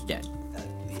everyone was dead.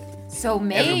 So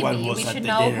maybe we should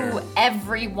know who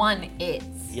everyone is.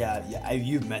 Yeah,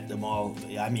 you've met them all.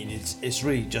 I mean, it's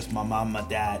really just my mom, my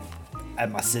dad,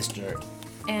 and my sister.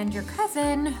 And your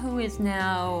cousin, who is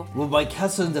now... Well, my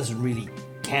cousin doesn't really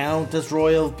count as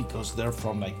royal because they're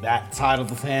from, that side of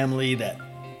the family that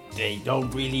they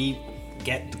don't really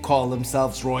get to call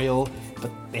themselves royal,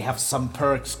 but they have some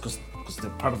perks because they're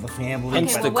part of the family.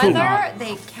 Hence the coup. Whether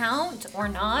they count or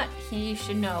not, he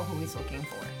should know who he's looking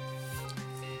for.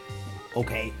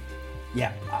 Okay,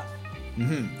 yeah.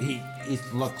 He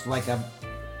looks like a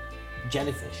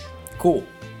jellyfish. Cool.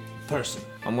 Person.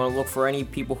 I'm gonna look for any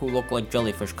people who look like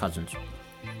jellyfish cousins.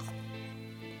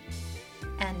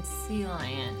 And sea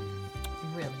lion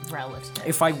relatives.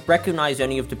 If I recognize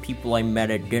any of the people I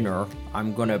met at dinner,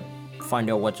 I'm gonna find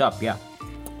out what's up, yeah.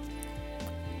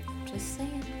 Just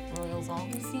saying, royals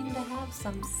always seem to have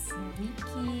some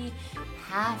sneaky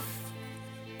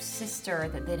half-sister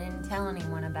that they didn't tell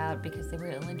anyone about because they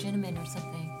were illegitimate or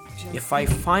something. If I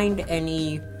find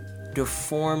any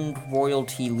deformed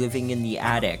royalty living in the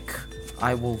attic,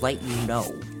 I will let you know.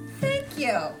 Thank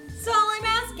you. That's all I'm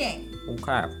asking.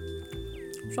 Okay.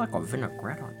 It's like a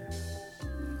vinaigrette on there.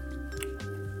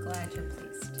 Glad you're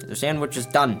pleased. The sandwich is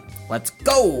done. Let's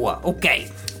go. Okay.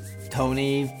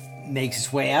 Tony makes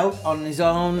his way out on his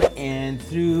own and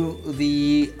through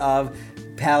the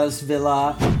palace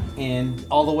villa and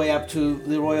all the way up to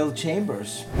the royal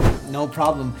chambers. No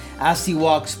problem. As he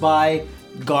walks by,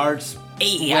 guards.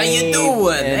 Hey, how you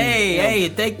doing? Hey,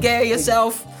 take care of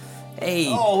yourself. Hey.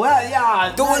 Oh, well,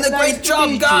 yeah. Doing a great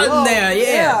job guarding there,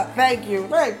 yeah. Thank you.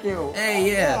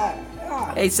 Hey,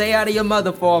 yeah. Hey, say hi to your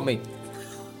mother for me.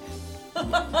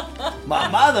 My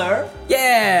mother?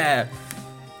 Yeah.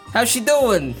 How's she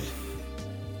doing?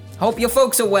 Hope your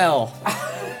folks are well.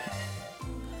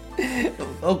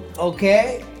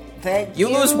 Okay. Thank you.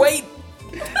 You lose weight?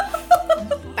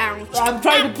 I'm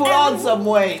trying to put on some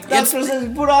weight. Doctor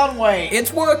says put on weight.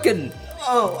 It's working.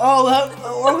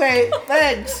 Okay,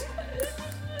 thanks.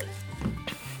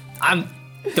 I'm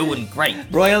doing great.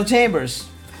 Royal chambers.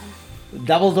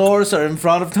 Double doors are in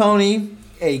front of Tony.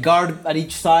 A guard at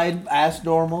each side as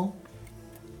normal.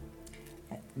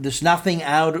 There's nothing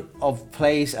out of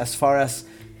place as far as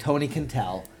Tony can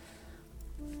tell.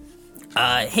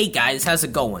 Hey guys, how's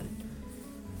it going?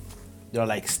 They're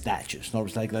like statues. No,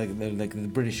 it's like they're like the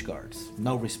British guards.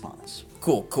 No response.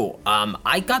 Cool.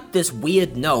 I got this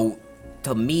weird note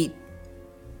to meet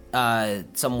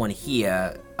someone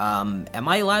here. Am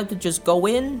I allowed to just go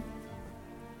in?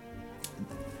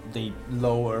 They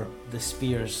lower the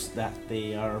spears that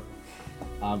they are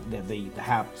that they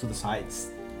have to the sides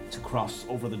to cross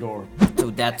over the door.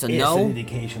 So that's a it's no? an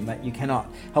indication that you cannot.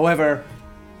 However,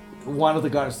 one of the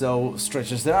guards though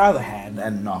stretches their other hand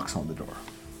and knocks on the door.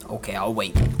 Okay, I'll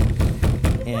wait.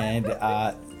 And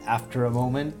after a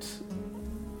moment,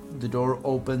 the door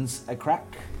opens a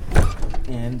crack,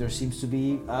 and there seems to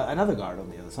be another guard on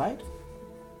the other side.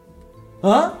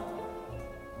 Huh?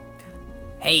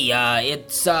 Hey,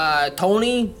 it's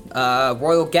Tony,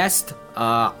 royal guest.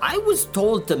 I was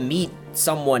told to meet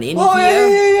someone in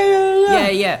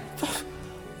here. Yeah.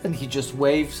 And he just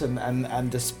waves,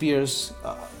 and the spears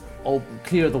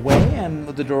clear the way, and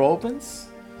the door opens.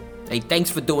 Hey, thanks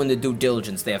for doing the due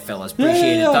diligence there, fellas.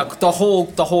 Appreciate it.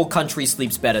 The whole country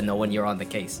sleeps better knowing you're on the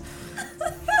case.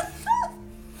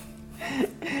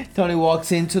 Tony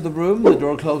walks into the room, the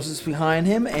door closes behind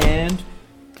him, and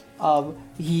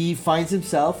he finds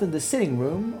himself in the sitting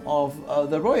room of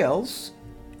the royals,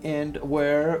 and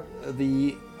where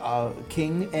the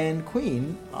king and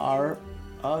queen are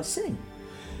sitting.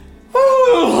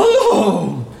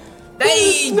 Oh!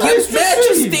 Hey, your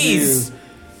majesties!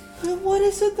 What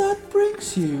is it that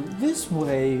brings you this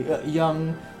way,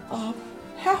 young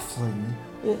halfling.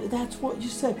 That's what you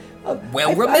said.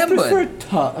 Well remembered. I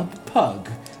prefer pug.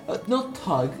 Not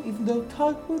tug, even though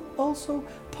tug would also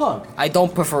pug. I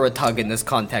don't prefer a tug in this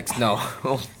context, no.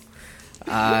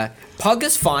 Pug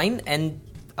is fine, and,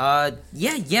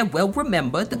 yeah, well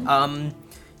remembered.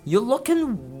 You're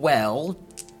looking well.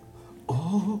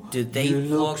 Oh, did they you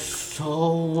look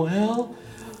so well?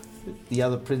 The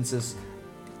other princess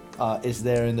is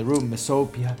there in the room,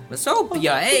 Metopia.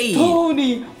 Metopia, hey!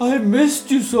 Tony, I missed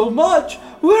you so much.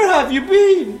 Where have you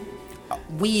been?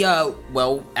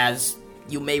 Well, as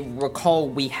you may recall,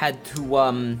 we had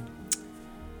to,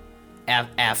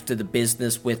 after the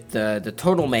business with the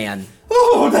Turtle Man.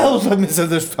 Oh, that was a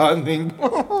misunderstanding.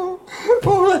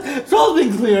 It's all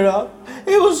been cleared up.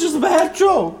 It was just a bad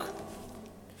joke.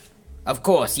 Of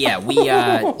course, yeah, we,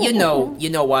 you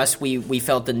know us, we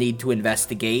felt the need to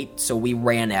investigate, so we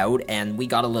ran out, and we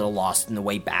got a little lost in the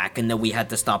way back, and then we had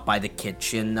to stop by the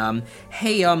kitchen.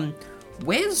 Hey,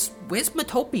 where's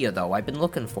Metopia, though? I've been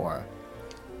looking for her.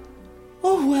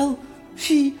 Oh, well,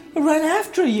 she ran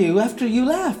after you left,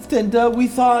 and, we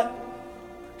thought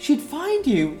she'd find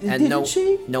you, didn't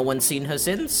she? No one's seen her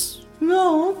since?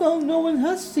 No one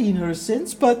has seen her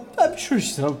since, but I'm sure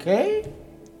she's okay.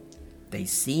 They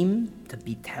seem to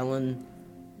be telling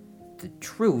the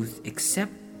truth,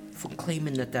 except for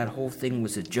claiming that whole thing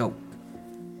was a joke.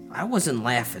 I wasn't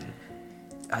laughing.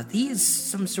 Are these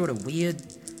some sort of weird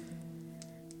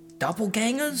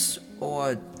doppelgangers?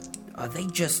 Or are they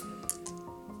just...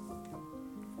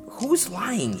 Who's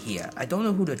lying here? I don't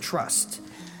know who to trust.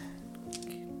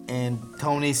 And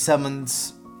Tony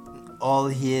summons all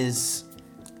his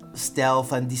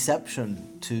stealth and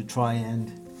deception to try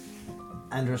and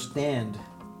understand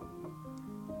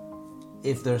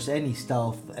if there's any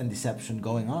stealth and deception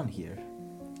going on here.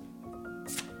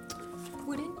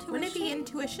 Wouldn't it be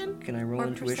intuition? Can I roll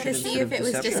intuition to see if it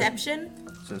was deception?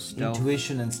 So stealth.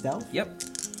 Intuition and stealth? Yep.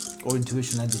 Or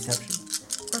intuition and deception?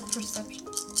 Or perception.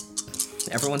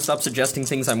 Everyone stop suggesting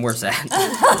things I'm worse at.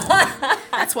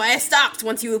 That's why I stopped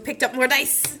once you picked up more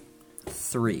dice.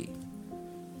 3.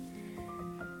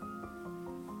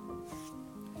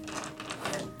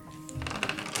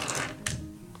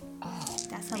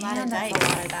 That's a lot of dice.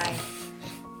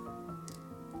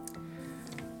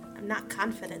 I'm not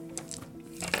confident.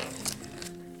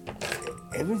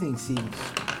 Everything seems,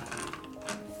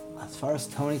 as far as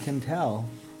Tony can tell,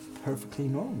 perfectly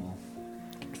normal.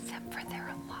 Except for they're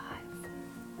alive.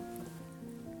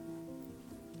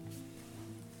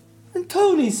 And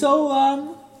Tony,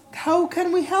 so, how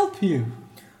can we help you?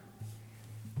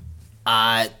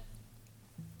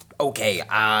 Okay,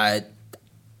 I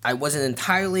wasn't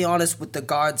entirely honest with the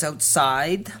guards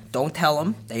outside. Don't tell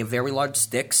them. They have very large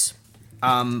sticks.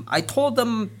 I told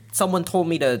them, someone told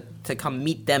me to come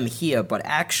meet them here, but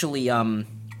actually, I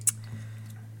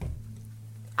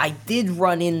did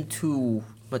run into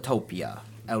Metopia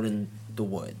out in the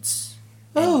woods.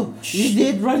 Oh, you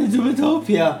did run into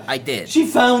Metopia. I did. She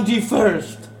found you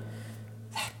first.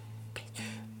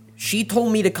 She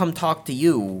told me to come talk to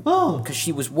you. Oh. Because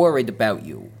she was worried about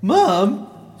you. Mom?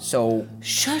 So...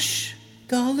 Shush,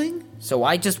 darling. So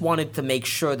I just wanted to make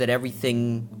sure that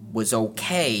everything was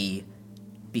okay,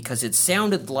 because it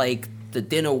sounded like the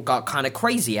dinner got kind of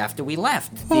crazy after we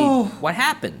left. What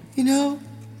happened? You know,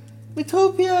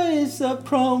 Metopia is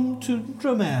prone to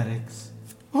dramatics.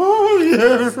 Oh,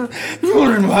 yes. You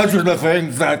would imagine the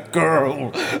things that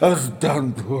girl has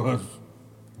done to us.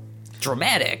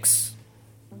 Dramatics?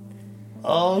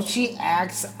 Oh, she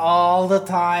acts all the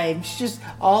time. She's just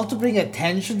all to bring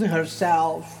attention to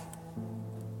herself.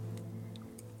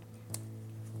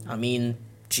 I mean,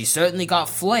 she certainly got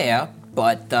flair,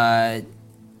 but,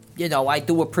 you know, I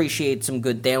do appreciate some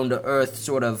good down-to-earth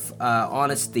sort of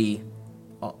honesty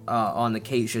on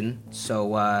occasion,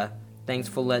 so thanks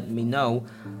for letting me know.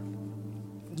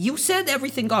 You said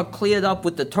everything got cleared up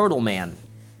with the Turtle Man.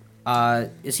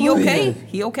 Is he okay? Yeah.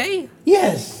 He okay?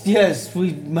 Yes,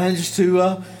 we managed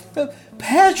to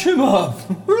patch him up.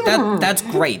 That's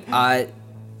great.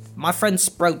 My friend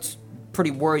Sprout's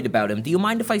pretty worried about him. Do you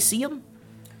mind if I see him?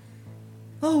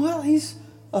 Oh, well, he's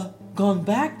gone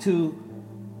back to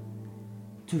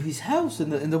his house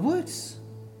in the woods.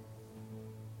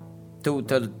 To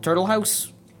the turtle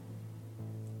house?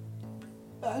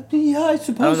 Yeah, I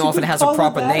suppose. I don't know if it has a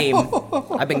proper that. name.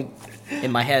 I've been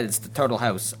in my head. It's the turtle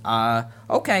house.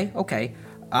 Okay.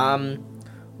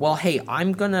 Well, hey,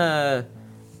 I'm gonna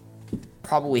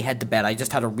probably head to bed. I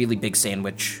just had a really big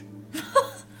sandwich.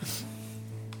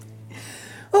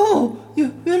 Oh,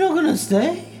 you're not gonna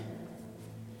stay?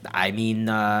 I mean,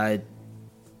 I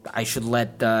should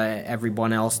let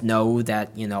everyone else know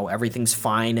that, you know, everything's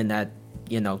fine and that,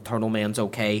 Turtle Man's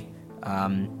okay.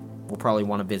 We'll probably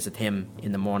want to visit him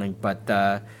in the morning. But,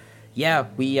 yeah,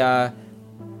 we had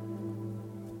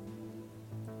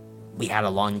a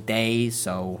long day,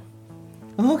 so...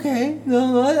 Okay,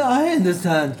 no, I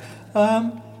understand.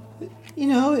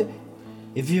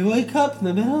 If you wake up in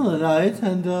the middle of the night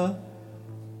and,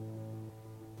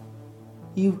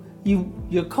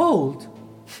 you're cold,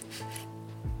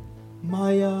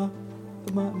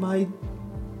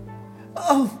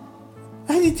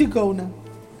 I need to go now.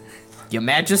 Your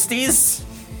Majesties?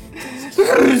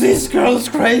 This girl's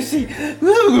crazy.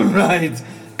 Good night.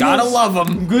 Gotta love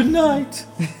him. Good night.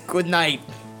 Good night.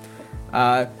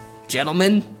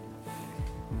 Gentlemen?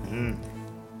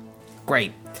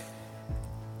 Great.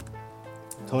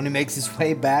 Tony makes his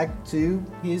way back to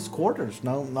his quarters.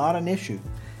 No, not an issue.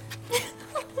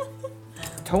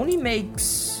 Tony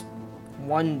makes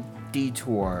one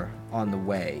detour on the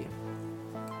way.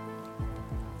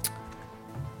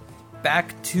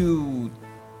 Back to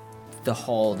the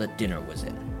hall that dinner was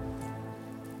in.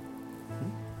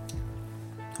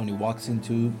 Tony walks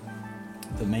into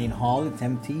the main hall. It's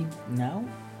empty now.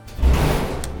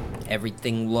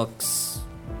 Everything looks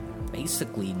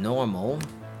basically normal.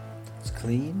 It's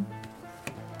clean.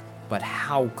 But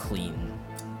how clean?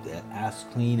 As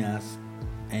clean as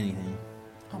anything.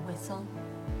 A whistle?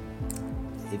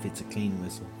 If it's a clean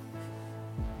whistle.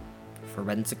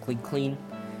 Forensically clean?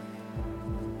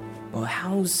 Well,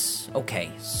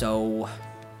 okay, so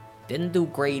didn't do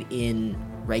great in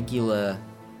regular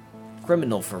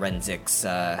criminal forensics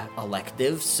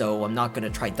elective, so I'm not gonna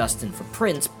try Dustin for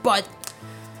Prince, but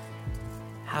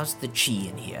how's the chi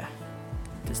in here?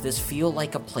 Does this feel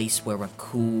like a place where a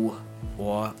coup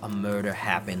or a murder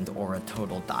happened or a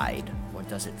turtle died? Or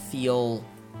does it feel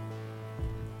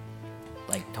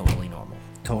like totally normal?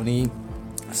 Tony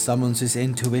summons his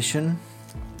intuition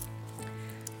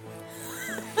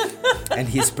and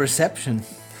his perception.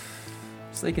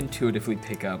 It's like intuitively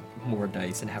pick up more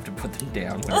dice and have to put them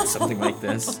down when it's something like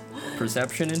this.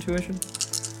 Perception, intuition?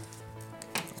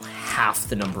 Half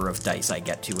the number of dice I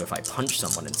get to if I punch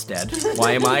someone instead.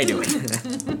 Why am I doing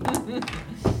it?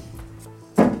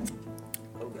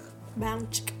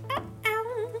 Bounce.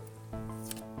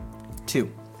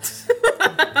 2.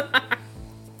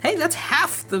 Hey, that's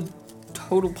half the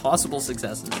total possible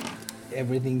successes.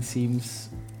 Everything seems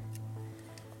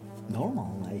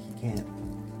normal. Like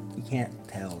you can't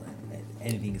tell that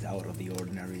anything's out of the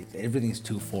ordinary. Everything's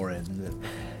too foreign.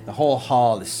 The whole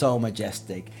hall is so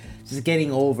majestic. Just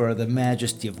getting over the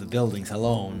majesty of the buildings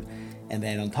alone, and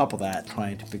then on top of that,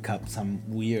 trying to pick up some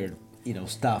weird,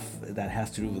 stuff that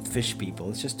has to do with fish people.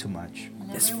 It's just too much.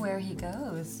 And everywhere he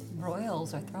goes,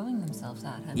 royals are throwing themselves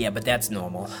at him. Yeah, but that's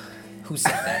normal. Who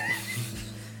said that?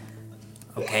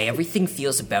 Okay, everything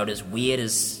feels about as weird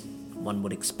as one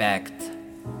would expect.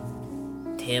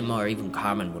 Tim or even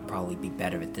Carmen would probably be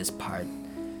better at this part.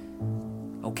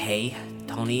 Okay,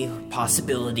 Tony,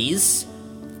 possibilities.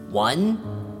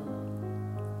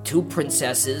 1, 2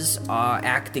 princesses are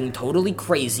acting totally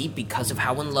crazy because of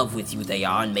how in love with you they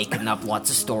are and making up lots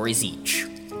of stories each.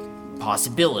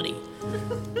 Possibility.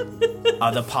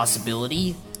 Other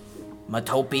possibility,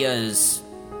 Metopia is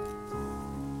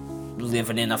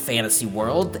living in a fantasy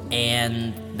world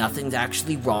and nothing's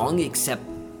actually wrong except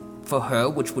for her,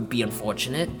 which would be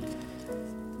unfortunate.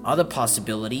 Other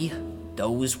possibility,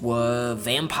 those were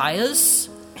vampires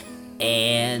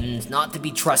and not to be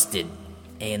trusted.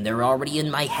 And they're already in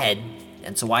my head,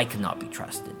 and so I cannot be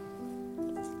trusted.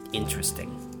 Interesting.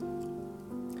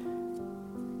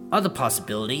 Other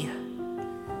possibility,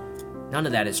 none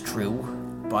of that is true,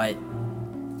 but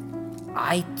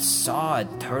I saw a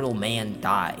turtle man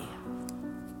die.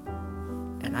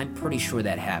 And I'm pretty sure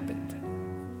that happened.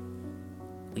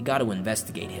 We gotta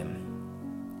investigate him.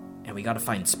 And we gotta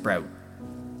find Sprout.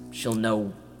 She'll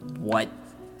know what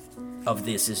of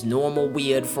this is normal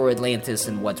weird for Atlantis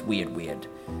and what's weird.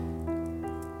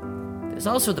 There's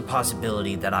also the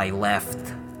possibility that I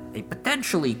left a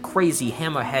potentially crazy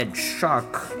hammerhead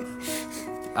shark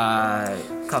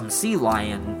come sea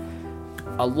lion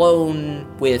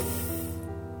alone with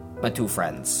my 2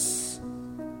 friends.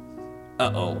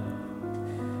 Uh-oh.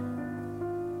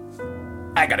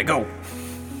 I gotta go.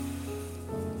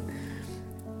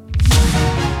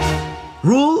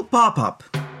 Rule pop-up.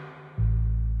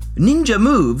 Ninja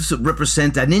moves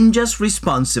represent a ninja's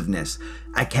responsiveness.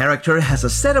 A character has a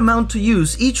set amount to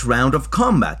use each round of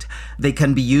combat. They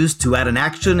can be used to add an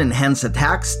action, enhance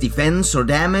attacks, defense, or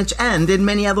damage, and in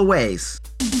many other ways.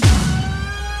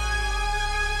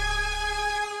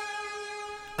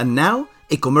 And now,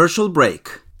 a commercial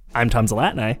break. I'm Tom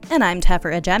Zalatni. And I'm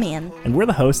Teffer Ajemian. And we're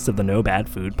the hosts of the No Bad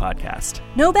Food podcast.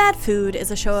 No Bad Food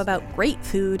is a show about great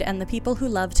food and the people who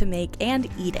love to make and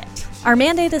eat it. Our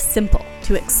mandate is simple: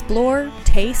 to explore,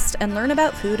 taste, and learn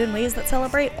about food in ways that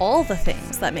celebrate all the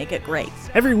things that make it great.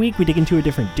 Every week we dig into a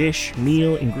different dish,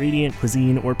 meal, ingredient,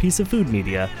 cuisine, or piece of food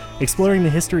media, exploring the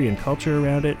history and culture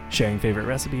around it, sharing favorite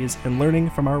recipes, and learning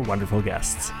from our wonderful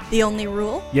guests. The only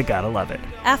rule? You gotta love it.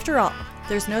 After all,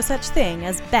 there's no such thing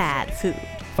as bad food.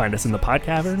 Find us in the Pod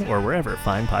Cavern or wherever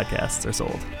fine podcasts are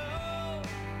sold.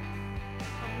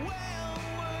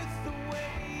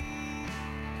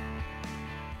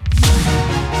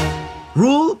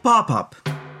 Rule pop-up.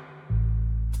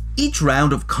 Each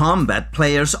round of combat,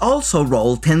 players also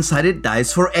roll 10-sided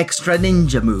dice for extra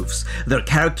ninja moves. Their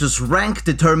character's rank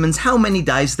determines how many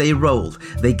dice they roll.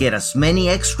 They get as many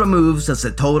extra moves as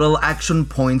the total action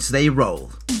points they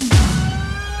roll.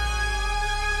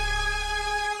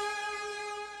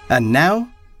 And now,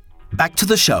 back to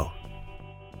the show.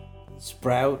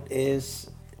 Sprout is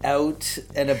out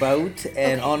and about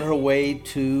and on her way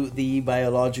to the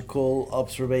Biological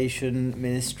Observation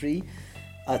Ministry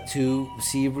to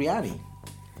see Brianni.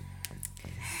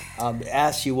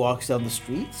 As she walks down the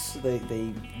streets,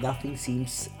 nothing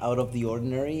seems out of the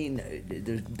ordinary.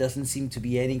 There doesn't seem to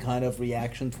be any kind of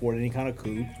reaction toward any kind of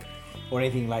coup or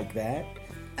anything like that.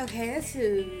 Okay,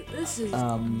 this is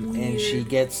and weird. she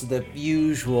gets the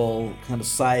usual kind of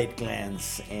side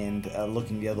glance and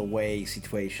looking the other way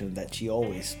situation that she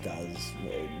always does.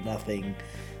 Nothing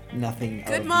out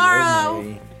Good of morrow, the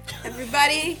ordinary.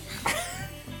 everybody.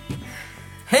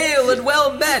 Hail and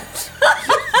well met!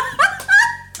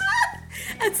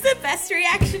 That's the best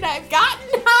reaction I've gotten.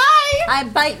 Hi! I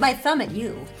bite my thumb at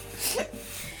you.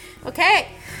 Okay.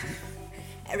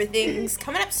 Everything's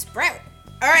coming up, Sprout.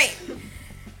 Alright.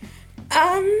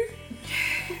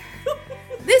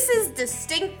 This is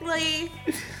distinctly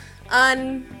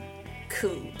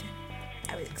uncooed.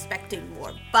 I was expecting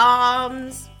more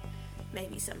bombs,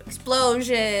 maybe some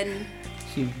explosion.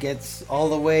 She gets all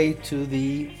the way to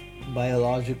the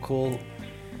Biological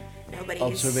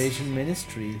Observation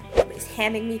Ministry. Nobody's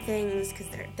handing me things because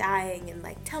they're dying and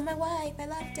like, tell my wife I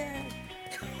loved her.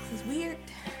 This is weird.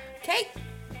 Okay.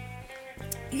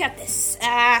 You got this.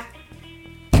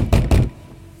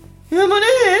 Come on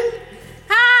in.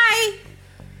 Hi.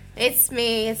 It's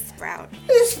me. It's Sprout.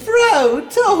 It's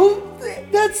Sprout. Oh,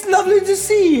 that's lovely to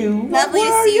see you. Lovely Where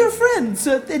to are see your you. friends?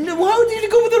 And how did you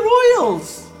go with the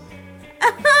Royals?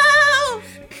 Oh,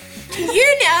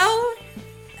 you know,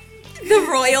 the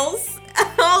Royals,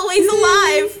 always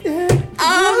alive.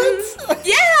 What?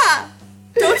 Yeah.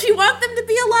 Don't you want them to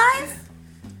be alive?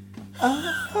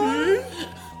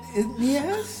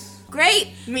 Yes.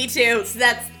 Great. Me too. So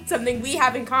that's something we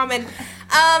have in common.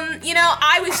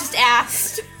 I was just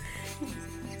asked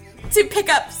to pick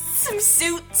up some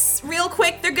suits real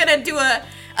quick. They're gonna do a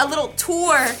little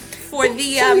tour for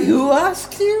the. Who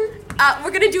asked you?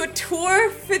 We're gonna do a tour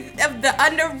of the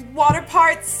underwater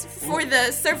parts for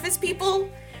the surface people,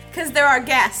 because they're our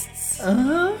guests.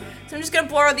 So I'm just gonna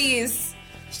borrow these.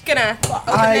 Just gonna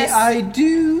open this. I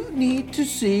do need to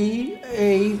see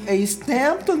a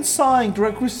stamped and signed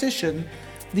requisition.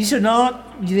 These are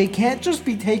not, they can't just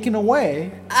be taken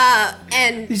away.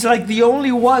 And These are like the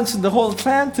only ones in the whole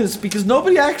Atlantis because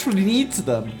nobody actually needs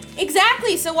them.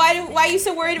 exactly. So why are you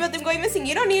so worried about them going missing?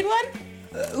 You don't need one.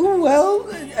 Well,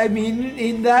 I mean,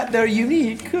 in that they're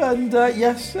unique, and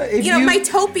yes, if You know,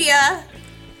 Metopia.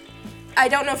 I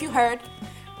don't know if you heard,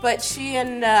 but she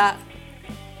and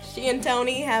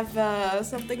Tony have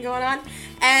something going on,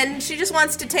 and she just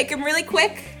wants to take him really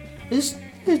quick.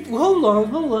 Hold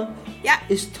on. Yeah.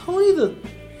 Is Tony the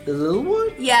little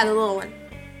one? Yeah, the little one.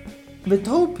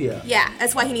 Metopia. Yeah,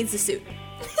 that's why he needs the suit.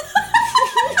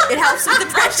 It helps with the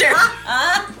pressure.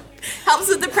 Helps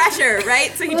with the pressure,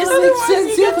 right? So he just That makes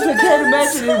sense, yeah, because I can't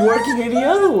imagine it working any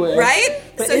other way. right?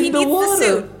 But So he in the needs water. the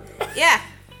suit. Yeah.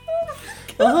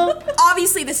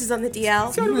 Obviously, this is on the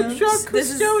DL. This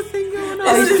is thing going on.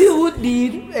 I still would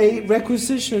need a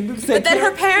requisition. But then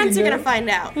her parents are gonna find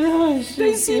out. Oh,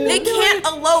 They can't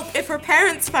elope if her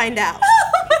parents find out.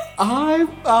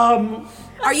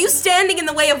 Are you standing in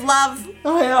the way of love?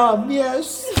 I am,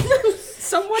 yes.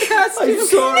 Someone has to. I'm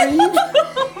sorry.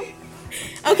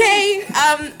 Okay,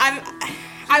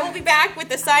 I will be back with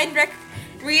the signed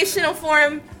recreational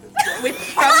form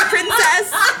from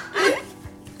Princess.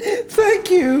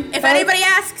 Thank you. If anybody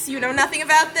asks, you know nothing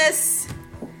about this.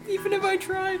 Even if I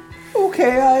tried.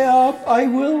 Okay, I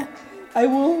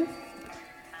will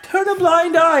turn a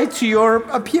blind eye to your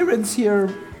appearance here,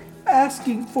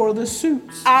 asking for the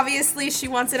suits. Obviously, she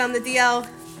wants it on the DL.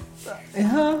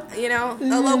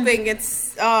 eloping.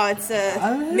 It's a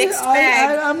mixed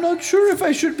bag. I'm not sure if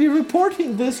I should be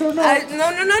reporting this or not.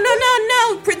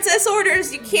 No. Princess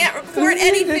orders. You can't report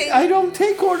anything. I don't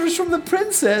take orders from the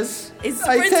princess. I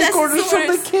take orders from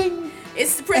the king.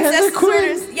 It's the princess's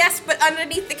orders. Yes, but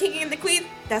underneath the king and the queen,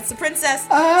 that's the princess. So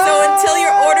until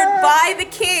you're ordered by the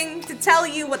king to tell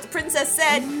you what the princess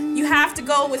said, you have to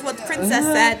go with what the princess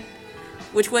said,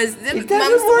 which was mum's the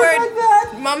word. Like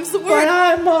that. Mum's the word. But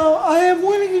I am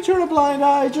willing to turn a blind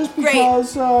eye just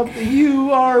because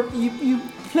you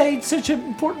played such an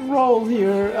important role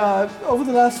here over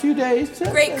the last few days.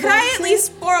 Great. Could I at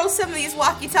least borrow some of these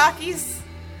walkie-talkies?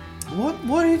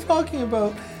 What are you talking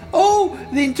about? Oh,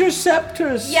 the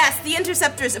interceptors. Yes, the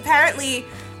interceptors. Apparently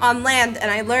on land, and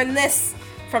I learned this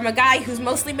from a guy who's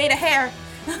mostly made of hair.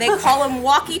 They call them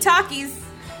walkie-talkies.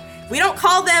 We don't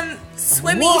call them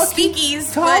swimmy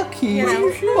speakies, but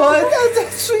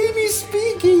that's swimmy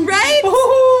speaky, right?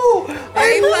 Oh,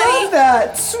 I love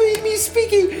that swimmy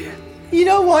speaky. You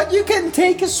know what? You can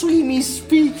take a swimmy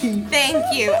speaky.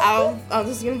 Thank you. I'm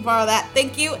just gonna borrow that.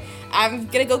 Thank you. I'm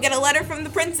gonna go get a letter from the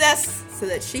princess so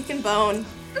that she can bone.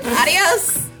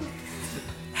 Adios.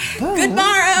 Good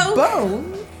morrow.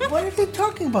 Bone? What are they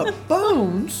talking about?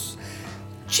 Bones?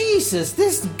 Jesus,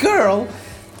 this girl.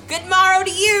 Good morrow to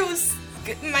you,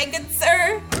 my good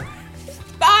sir.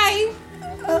 Bye.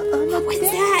 What was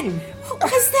that? What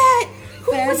was that?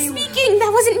 Who was speaking?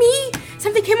 That wasn't me.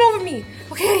 Something came over me.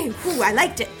 Okay. Ooh, I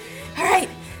liked it. All right.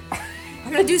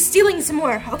 I'm gonna do stealing some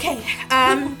more. Okay.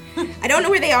 I don't know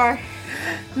where they are.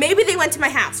 Maybe they went to my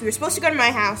house. We were supposed to go to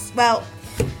my house. Well,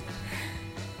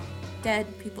 dead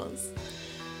people's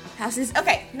houses.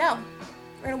 Okay, no.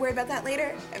 We're gonna worry about that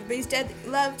later. Everybody's dead that you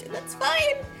loved, and that's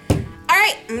fine.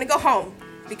 Alright, I'm gonna go home.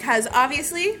 Because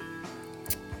obviously,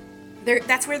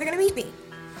 that's where they're gonna meet me.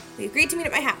 They agreed to meet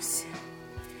at my house.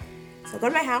 So I'll go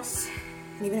to my house,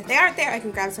 and even if they aren't there, I can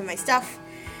grab some of my stuff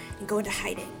and go into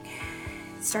hiding.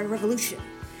 Start a revolution.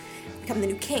 Become the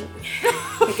new king.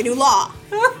 Make a new law.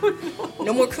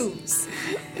 No more coups.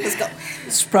 Let's go.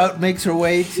 Sprout makes her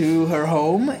way to her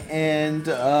home, and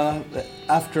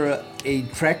after a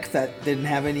trek that didn't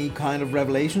have any kind of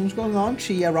revelations going on,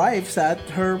 she arrives at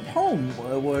her home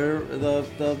where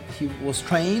he was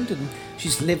trained, and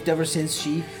she's lived ever since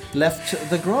she left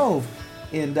the grove.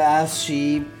 And as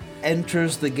she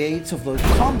enters the gates of the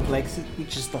complex,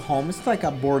 which is the home, it's like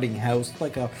a boarding house,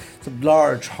 it's a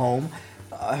large home.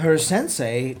 Her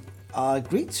sensei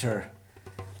greets her.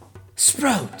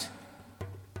 Sprout,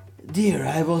 dear,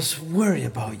 I was worried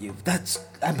about you.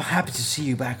 I'm happy to see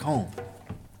you back home.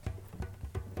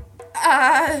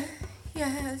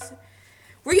 Yes.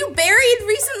 Were you buried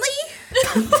recently?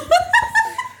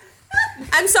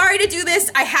 I'm sorry to do this.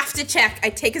 I have to check.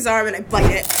 I take his arm and I bite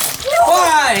it.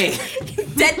 Why?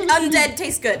 Undead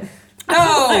tastes good.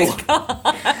 Oh my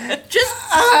God. Just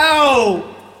ow!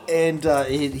 And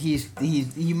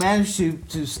he managed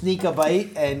to sneak a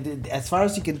bite, and as far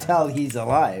as you can tell, he's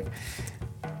alive.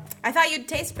 I thought you'd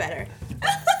taste better.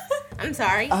 I'm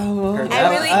sorry. Oh,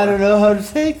 I don't know how to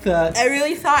take that. I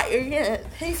really thought you were gonna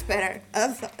taste better.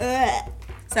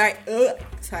 Sorry.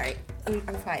 Sorry. I'm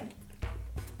fine.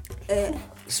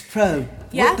 Sprout,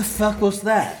 yeah? What the fuck was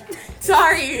that?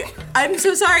 Sorry. I'm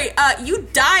so sorry. You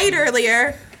died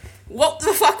earlier. What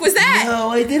the fuck was that? No,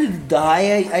 I didn't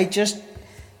die.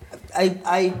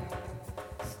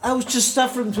 I was just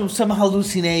suffering from some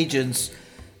hallucinations.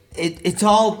 It's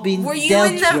all been Were you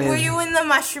dealt in the with. Were you in the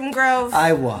mushroom grove?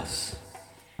 I was.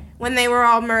 When they were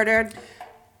all murdered.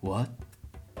 What?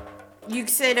 You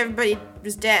said everybody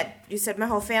was dead. You said my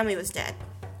whole family was dead.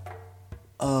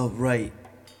 Oh, right.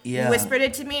 Yeah. You whispered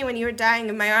it to me when you were dying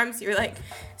in my arms. You were like,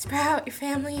 Sprout, your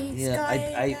family's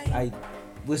dying. I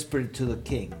whispered it to the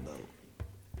king, though.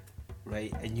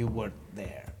 Right? And you weren't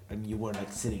there. And you were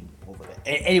like sitting over there.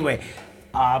 Anyway,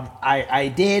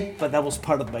 I did, but that was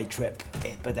part of my trip.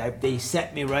 But they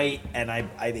set me right, and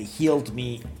they healed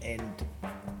me, and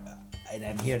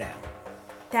I'm here now.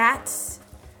 That's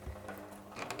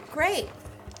great.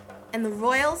 And the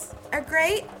royals are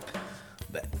great.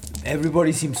 But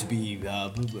everybody seems to be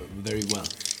very well.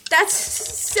 That's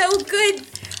so good.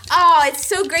 Oh, it's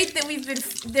so great that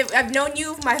I've known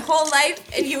you my whole life,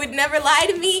 and you would never lie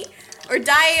to me or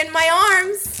die in my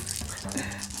arms.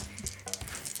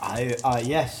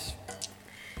 Yes.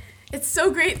 It's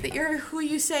so great that you're who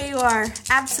you say you are.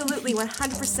 Absolutely,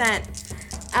 100%.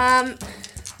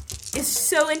 It's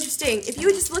so interesting. If you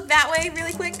would just look that way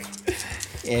really quick.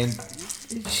 And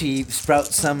Sprout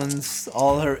summons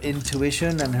all her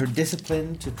intuition and her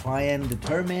discipline to try and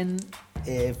determine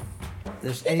if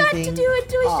there's You got anything to do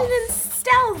intuition off. and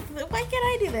stealth. Why can't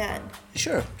I do that?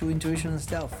 Sure, do intuition and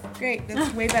stealth. Great,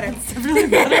 that's way better. Really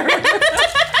better.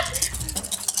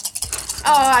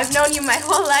 Oh, I've known you my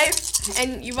whole life,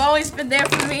 and you've always been there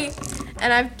for me,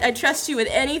 and I trust you with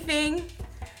anything.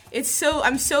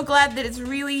 I'm so glad that it's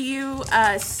really you.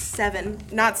 7,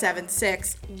 not 7,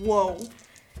 6. Whoa.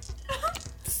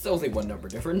 It's only one number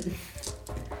different.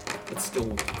 It's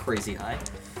still crazy high.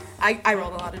 I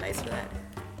rolled a lot of dice for that.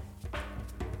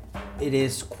 It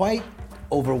is quite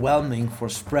overwhelming for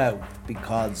Sprout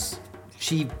because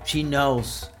she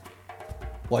knows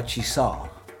what she saw,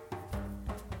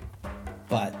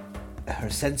 but her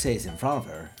sensei is in front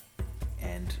of her,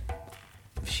 and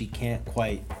she can't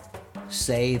quite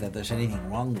say that there's anything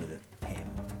wrong with him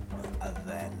other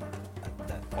than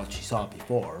what she saw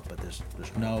before. But there's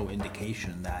no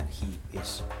indication that he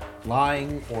is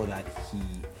lying or that he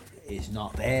is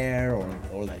not there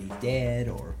or that he's dead,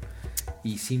 or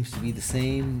he seems to be the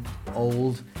same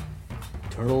old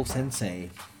turtle sensei.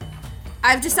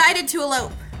 I've decided to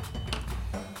elope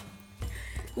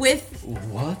with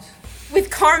What? with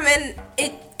Carmen.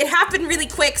 It happened really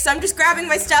quick, so I'm just grabbing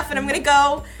my stuff and I'm gonna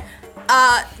go.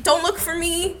 Don't look for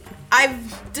me.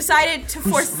 I've decided to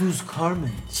force. Who's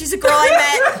Carmen? She's a girl I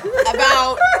met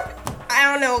about, I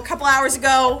don't know, a couple hours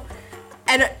ago,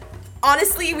 and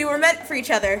honestly, we were meant for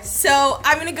each other. So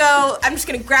I'm just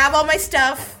gonna grab all my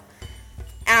stuff,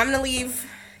 and I'm gonna leave,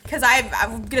 because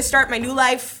I'm gonna start my new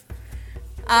life.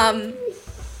 So I'm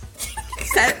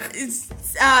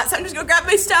just gonna grab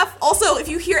my stuff. Also, if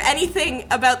you hear anything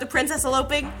about the princess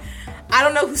eloping, I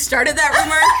don't know who started that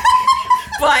rumor,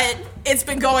 but it's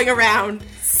been going around.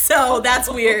 So that's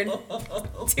weird. 2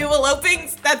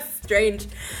 elopings? That's strange.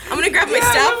 I'm gonna grab my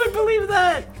stuff. I wouldn't believe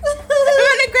that. I'm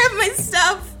gonna grab my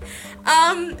stuff.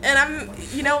 And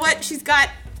you know what? She's got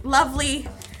lovely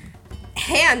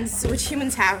hands, which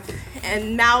humans have,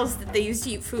 and mouths that they use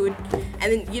to eat food.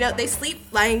 And then, they sleep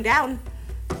lying down.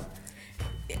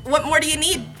 What more do you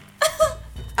need?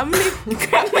 I'm gonna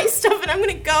grab my stuff and I'm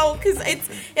gonna go, because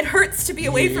it hurts to be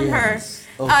away from her.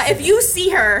 Okay. If you see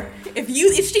her, if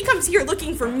she comes here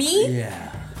looking for me,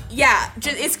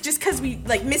 it's just because we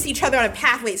miss each other on a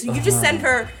pathway. So you just send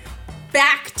her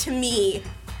back to me,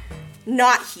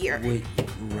 not here. Wait,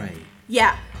 right.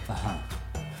 Yeah.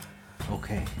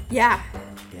 Okay. Yeah.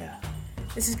 Yeah.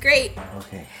 This is great.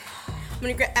 Okay.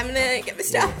 I'm gonna get my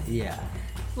stuff. Yeah.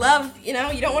 Love, you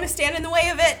don't want to stand in the way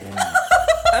of it.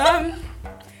 Yeah.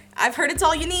 I've heard it's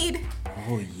all you need.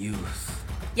 Oh, youth.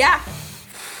 Yeah.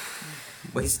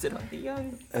 Wasted on the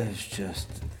young. It's just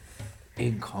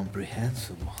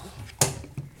incomprehensible.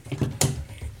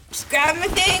 Just grab my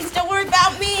things. Don't worry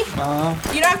about me.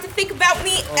 You don't have to think about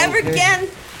me ever again.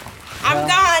 I'm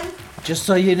gone. Just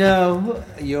so you know,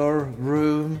 your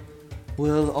room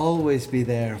will always be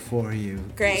there for you.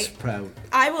 Great. Sprout.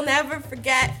 I will never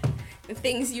forget the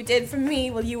things you did for me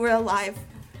while you were alive.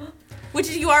 Which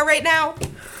you are right now.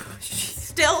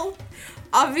 Still,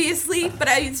 obviously, but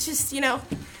it's just,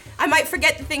 I might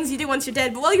forget the things you do once you're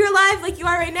dead, but while you're alive, like you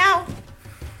are right now,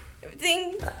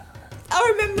 everything, I'll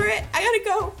remember it. I gotta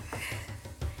go.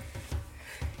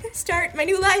 Start my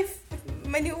new life with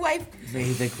my new wife.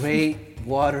 May the great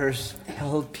waters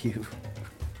help you.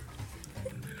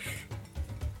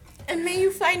 And may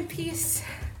you find peace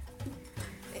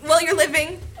while you're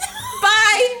living.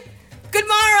 Bye! Good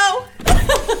morrow!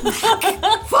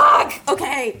 Fuck!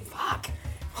 Okay, fuck.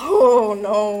 Oh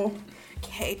no.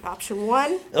 Okay, option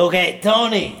 1. Okay,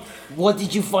 Tony, what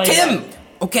did you find Tim! out?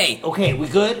 Okay. Okay, we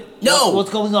good? No! What's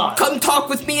going on? Come talk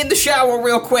with me in the shower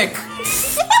real quick.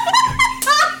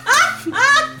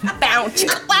 Bounce.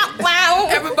 Wow.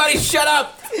 Everybody shut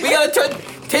up. We gotta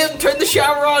turn the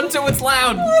shower on so it's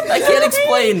loud. I can't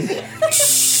explain.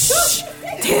 Shh.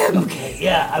 Tim. Okay,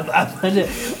 yeah, I'm under.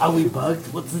 Are we bugged?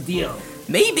 What's the deal?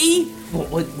 Maybe.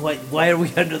 Why are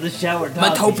we under the shower talking?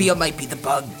 Metopia might be the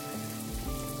bug.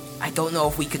 I don't know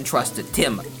if we can trust it.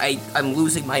 Tim, I'm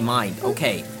losing my mind.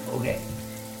 Okay. Okay.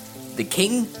 The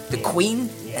king, the queen,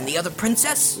 and the other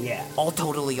princess? Yeah. All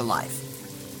totally alive.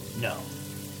 No.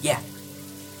 Yeah.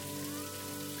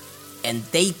 And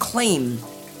they claim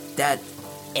that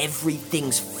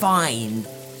everything's fine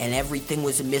and everything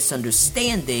was a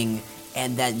misunderstanding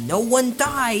and that no one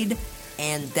died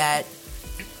and that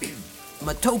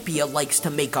Metopia likes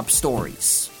to make up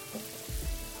stories.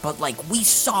 But we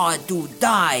saw a dude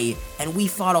die and we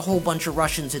fought a whole bunch of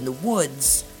Russians in the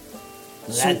woods.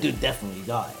 That dude definitely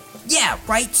died. Yeah,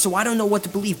 right? So I don't know what to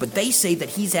believe, but they say that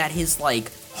he's at his,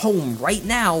 home right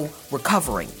now,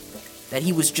 recovering. That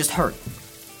he was just hurt.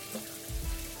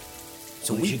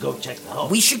 So we should go check the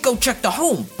home. We should go check the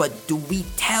home, but do we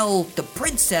tell the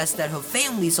princess that her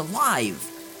family's alive?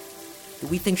 Do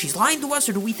we think she's lying to us,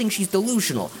 or do we think she's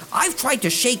delusional? I've tried to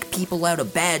shake people out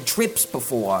of bad trips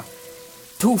before.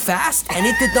 Too fast, and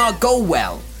it did not go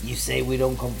well. You say we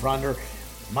don't confront her?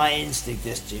 My instinct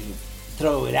is to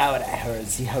throw it out at her and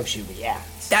see how she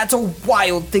reacts. That's a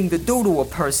wild thing to do to a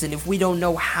person if we don't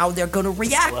know how they're gonna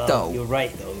react, though. You're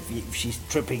right, though. If she's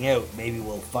tripping out, maybe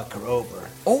we'll fuck her over.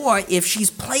 Or if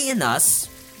she's playing us.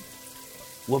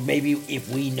 Well, maybe if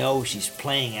we know she's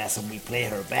playing us and we play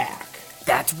her back.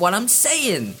 That's what I'm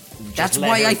saying. That's let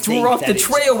why her I threw her think off the that it's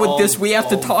trail with this. We have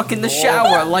to all talk in the normal.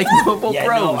 shower like normal Yeah,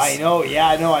 pros. no, I know. Yeah,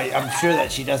 I know. I'm sure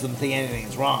that she doesn't think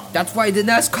anything's wrong. That's why I didn't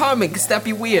ask Carmen, because that'd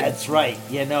be weird. That's right.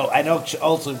 Yeah, no, I know.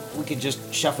 Also, we can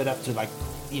just shove it up to, like,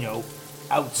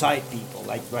 outside people,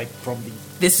 like from the...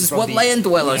 This is from what the, land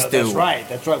dwellers do.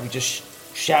 That's right. We just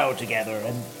shower together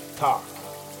and talk.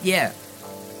 Yeah.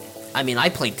 I mean, I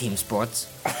played team sports.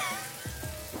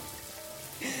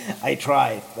 I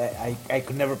tried. I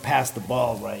could never pass the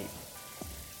ball right.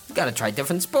 You gotta try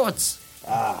different sports.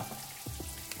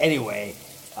 Anyway,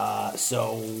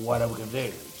 so what are we gonna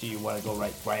do? Do you want to go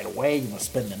right away? You want to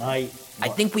spend the night? I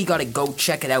think we gotta go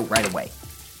check it out right away.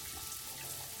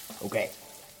 Okay.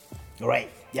 All right.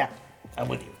 Yeah, I'm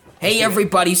with you. Hey,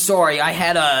 everybody, sorry, I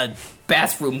had a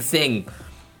bathroom thing.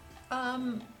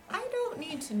 I don't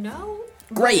need to know.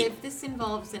 Great. But if this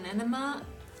involves an enema,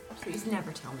 please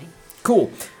never tell me.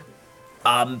 Cool.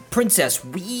 Princess,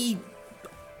 What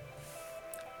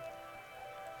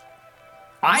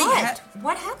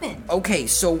happened? Okay,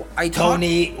 so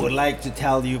Tony would like to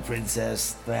tell you,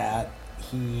 Princess, that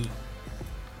he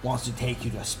wants to take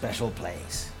you to a special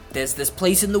place. There's this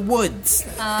place in the woods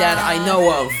that I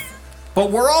know of. But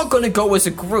we're all gonna go as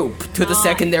a group to the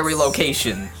secondary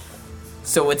location.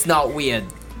 So it's not weird.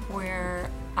 Where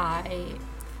I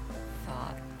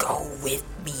thought... Go with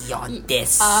me on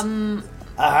this.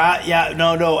 Yeah,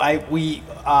 no,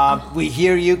 we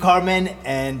hear you, Carmen,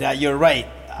 and you're right.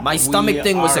 My stomach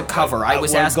thing was a cover. I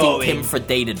was asking Kim for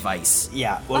date advice.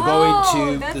 Yeah, we're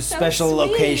going to the special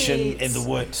location in the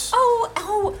woods.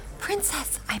 Oh,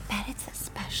 Princess, I bet it's a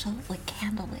special,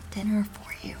 candlelit dinner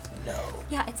for you. No.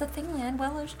 Yeah, it's a thing land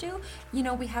dwellers do.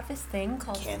 We have this thing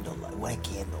called... Candlelight. What are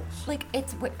candles?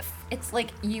 It's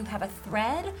like you have a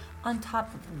thread on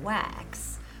top of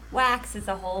wax. Wax is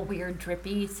a whole weird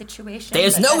drippy situation.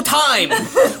 There's no time!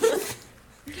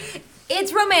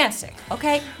 It's romantic,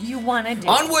 okay? You want to do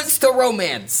Onwards to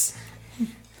romance!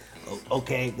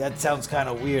 Okay, that sounds kind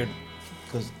of weird,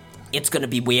 because... It's gonna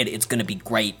be weird, it's gonna be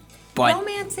great, but...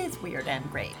 Romance is weird and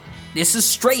great. This is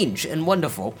strange and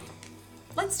wonderful.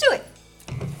 Let's do it.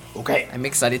 Okay. I'm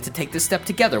excited to take this step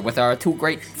together with our two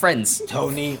great friends.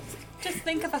 Tony... Just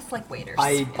think of us like waiters.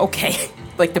 Okay,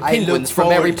 like the penguins from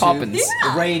Mary Poppins.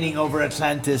 Reigning over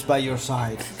Atlantis by your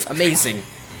side. Amazing.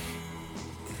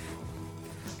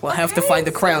 We'll have to find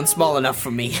a crown small enough for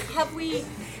me. Have we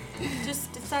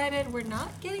just decided we're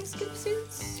not getting scoop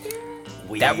suits here?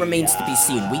 That remains to be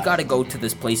seen. We gotta go to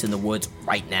this place in the woods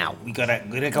right now. We gotta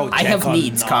go check I have on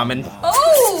needs, Carmen.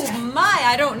 Oh my,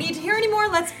 I don't need to hear anymore.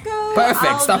 Let's go.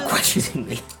 Perfect, stop questioning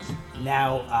me.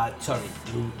 Now, sorry,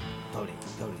 Tony,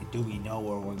 do we know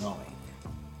where we're going?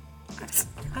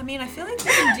 I mean, I feel like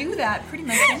we can do that pretty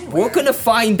much anywhere. We're gonna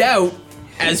find out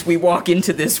as we walk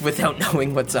into this without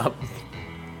knowing what's up.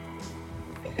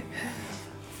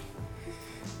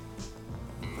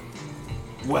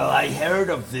 Well, I heard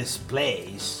of this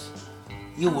place.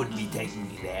 You wouldn't be taking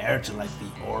me there to, the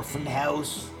orphan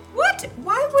house? What?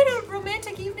 Why would a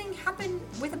romantic evening happen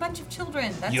with a bunch of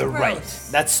children? That's You're gross. right.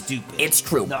 That's stupid. It's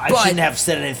true. No, I shouldn't have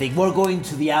said anything. We're going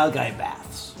to the algae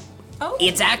baths. Oh.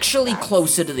 It's actually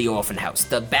closer to the orphan house.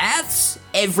 The baths,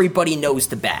 everybody knows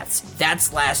the baths.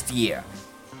 That's last year.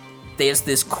 There's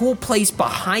this cool place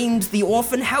behind the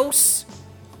orphan house.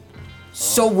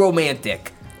 So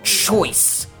romantic.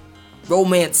 Choice.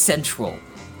 Romance Central.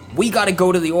 We gotta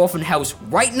go to the orphan house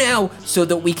right now so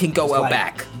that we can go out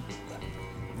back.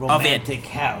 Romantic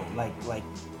how? Like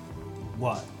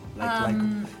what? Like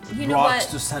you know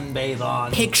rocks what? to sunbathe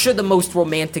on. Picture the most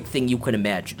romantic thing you can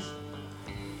imagine.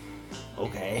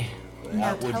 Okay.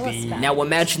 Now That would tell us be... that. Now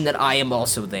imagine that I am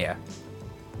also there.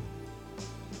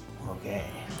 Okay.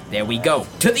 There we go.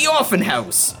 To the orphan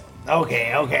house.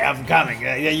 Okay, I'm coming.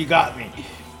 Yeah, you got me.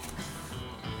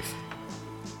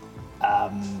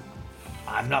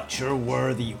 I'm not sure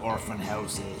where the orphan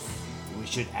house is. We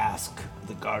should ask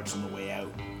the guards on the way out.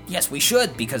 Yes, we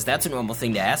should, because that's a normal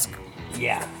thing to ask.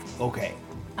 Yeah,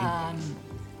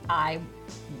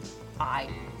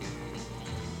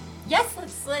 Yes,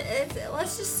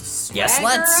 let's just swagger Yes,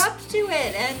 let's. up to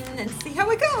it and see how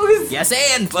it goes. Yes,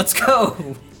 and let's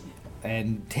go.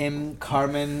 And Tim,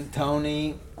 Carmen,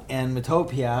 Tony, and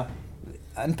Metopia,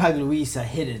 and Pagluisa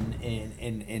hidden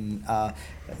in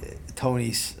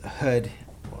Tony's hood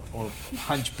or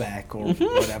hunchback or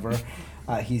whatever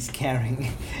he's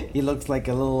carrying. He looks like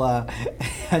a little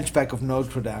hunchback of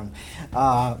Notre Dame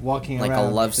walking like around.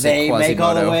 Like a lovesick They Quasimodo. make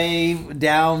all the way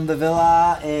down the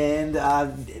villa and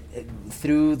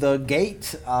through the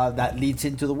gate that leads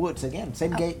into the woods. Again,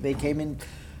 same gate they came in.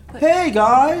 Hey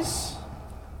guys!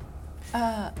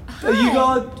 Hi. You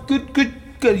got good.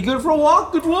 You going for a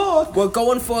walk? Good walk. We're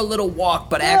going for a little walk,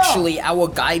 but actually our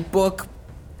guidebook,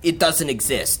 it doesn't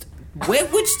exist.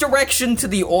 Which direction to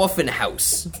the orphan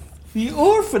house? The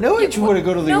orphan? Oh, you want to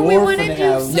go to the orphan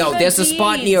house? No, there's a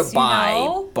spot deeds, nearby, you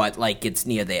know? but like it's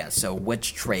near there. So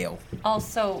which trail?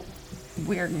 Also,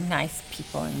 we're nice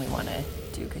people and we want to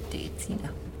do good deeds, you know.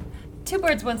 2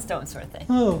 birds, 1 stone sort of thing.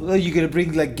 Oh, are you going to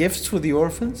bring like gifts for the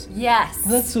orphans? Yes.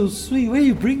 That's so sweet. What are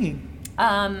you bringing?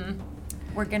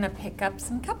 We're gonna pick up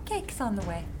some cupcakes on the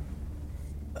way.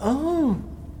 Oh,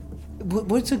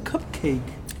 what's a cupcake?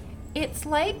 It's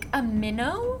like a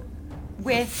minnow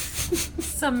with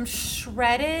some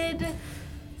shredded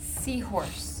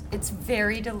seahorse. It's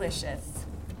very delicious.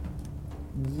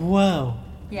 Wow.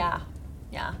 Yeah.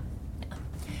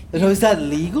 And is that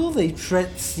legal? They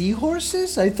shred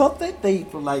seahorses? I thought that they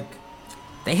were like...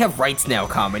 They have rights now,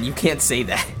 Carmen. You can't say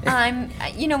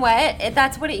that. You know what?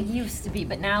 That's what it used to be,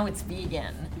 but now it's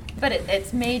vegan. But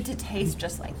it's made to taste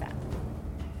just like that.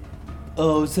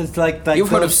 Oh, so it's like You've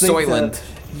heard of those things Soylent.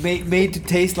 Made to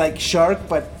taste like shark,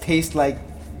 but taste like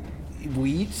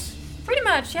weeds? Pretty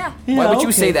much, yeah. Why would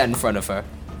you say that in front of her?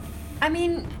 I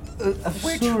mean, we're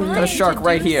sorry. trying Got a shark to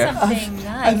right do here. something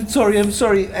nice. I'm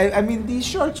sorry. I mean, these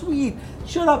sharks we eat.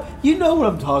 Shut up. You know what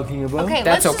I'm talking about. Okay,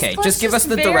 That's let's okay. let's Just give us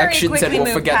the very directions and quickly we'll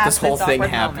move forget this past whole thing awkward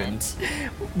happened.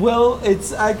 moment. Well,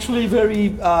 it's actually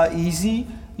very easy.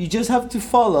 You just have to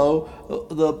follow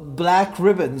the black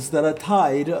ribbons that are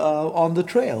tied on the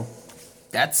trail.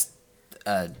 That's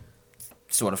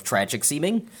sort of tragic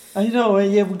seeming. I know,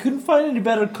 yeah, we couldn't find any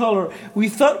better color. We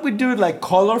thought we'd do it like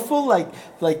colorful, like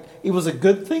it was a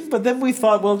good thing, but then we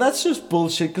thought, well, that's just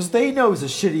bullshit, because they know it's a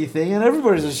shitty thing, and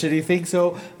everybody's a shitty thing,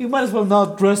 so we might as well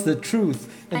not dress the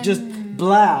truth, and just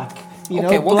black. You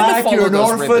Okay, know, we're gonna black, follow you're an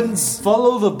those orphan, ribbons.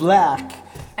 follow the black.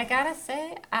 I gotta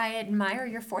say, I admire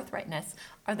your forthrightness.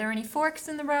 Are there any forks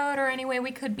in the road or any way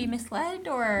we could be misled,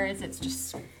 or is it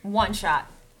just one shot?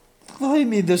 Well, I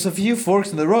mean, there's a few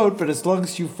forks in the road, but as long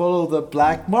as you follow the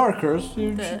black markers,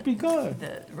 you should be good.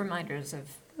 The reminders of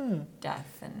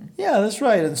death and... Yeah, that's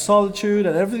right, and solitude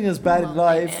and everything that's bad in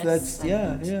life, that's,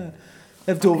 yeah. You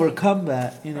have to overcome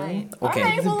that, you know? Right. Okay,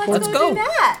 Alright, well, let's go. do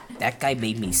that. That guy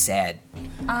made me sad.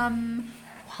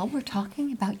 While we're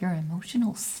talking about your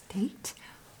emotional state,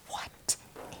 what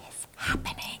is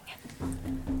happening?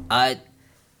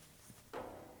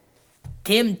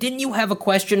 Tim, didn't you have a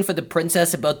question for the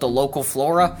princess about the local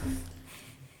flora?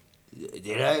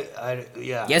 Did I?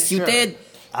 Yeah. Yes, you sure. did.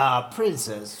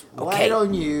 Princess, why Okay.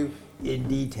 don't you, in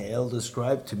detail,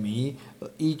 describe to me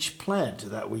each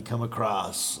plant that we come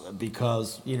across?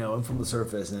 Because, you know, I'm from the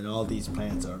surface, and all these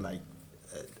plants are, like,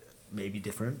 maybe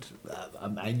different.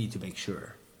 I need to make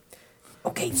sure.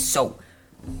 Okay, so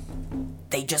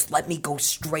they just let me go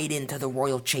straight into the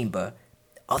royal chamber.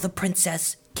 Other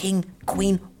princess, king,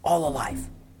 queen, all alive.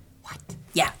 What?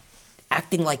 Yeah.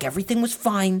 Acting like everything was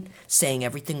fine, saying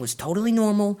everything was totally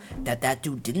normal, that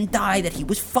dude didn't die, that he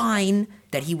was fine,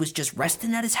 that he was just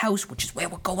resting at his house, which is where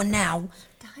we're going now.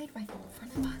 Died right in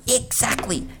front of us.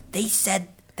 Exactly. They said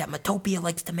that Metopia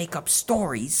likes to make up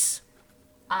stories.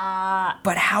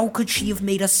 But how could she have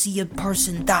made us see a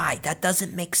person die? That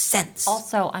doesn't make sense.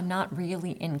 Also, I'm not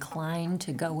really inclined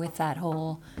to go with that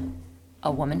whole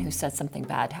a woman who said something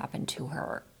bad happened to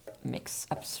her mix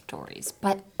up stories.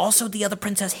 But also, the other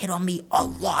princess hit on me a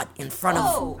lot in front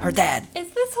of her dad. Is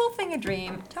this whole thing a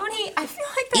dream? Tony, I feel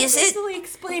like that's Is it? easily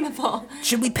explainable.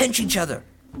 Should we pinch each other?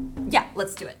 Yeah,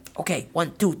 let's do it. Okay,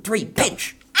 1, 2, 3,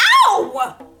 pinch.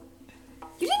 Ow!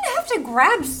 You didn't have to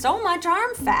grab so much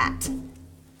arm fat.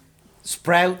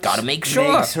 Sprout Gotta make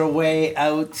sure. makes her way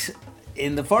out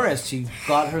in the forest. She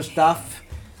got her stuff.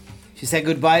 She said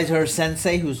goodbye to her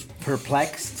sensei, who's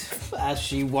perplexed as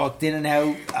she walked in and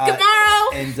out. Tomorrow!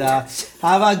 And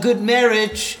have a good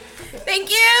marriage.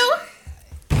 Thank you!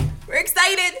 We're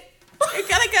excited. We're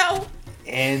gonna go.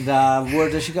 And where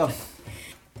does she go?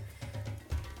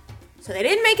 So they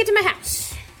didn't make it to my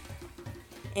house.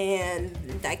 And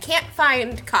I can't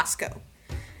find Costco.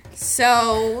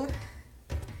 So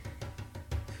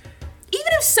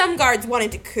even some guards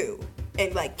wanted to coup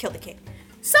and, like, kill the king.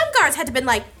 Some guards had to been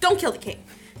like, don't kill the king.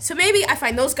 So maybe I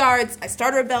find those guards, I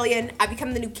start a rebellion, I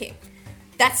become the new king.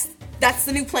 That's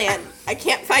the new plan. I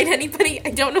can't find anybody.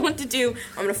 I don't know what to do.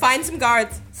 I'm gonna find some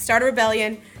guards, start a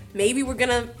rebellion. Maybe we're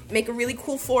gonna make a really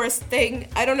cool forest thing.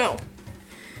 I don't know.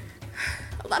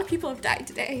 A lot of people have died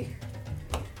today.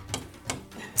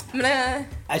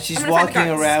 As she's walking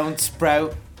around,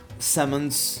 Sprout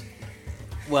summons,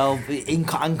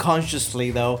 unconsciously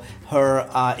though,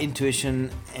 her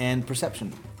intuition and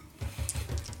perception.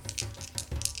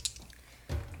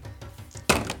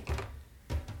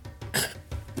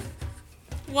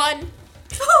 One.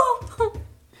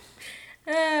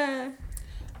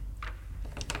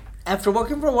 After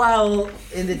walking for a while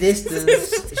in the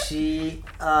distance, she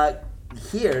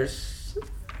hears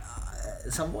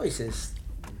some voices.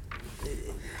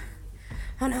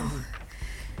 Oh no.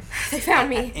 They found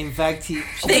me. In fact,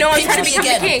 they know I'm trying to become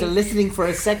the king. After listening for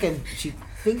a second, she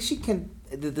thinks she can.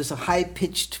 There's a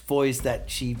high-pitched voice that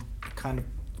she kind of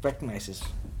recognizes.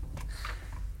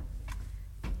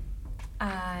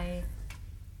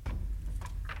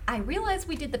 I realize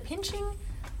we did the pinching,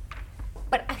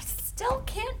 but I still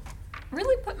can't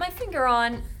really put my finger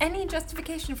on any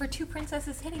justification for two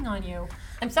princesses hitting on you.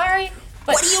 I'm sorry,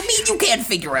 but... What do you mean you can't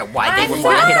figure out why they would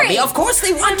want to hit on me? Of course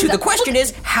they want to. The question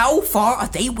is, how far are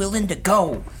they willing to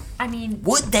go? I mean...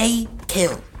 Would they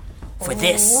kill for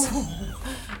this?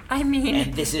 I mean...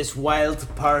 And this is wild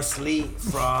parsley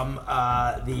from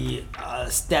the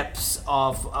steppes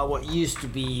of what used to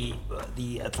be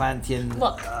the Atlantean...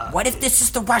 Look, what if this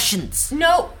is the Russians?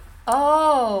 No.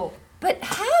 Oh, but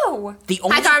how?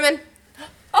 Hi, Carmen.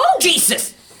 Oh!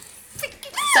 Jesus!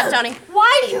 What's up, Tony?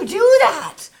 Why do you do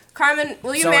that? Carmen,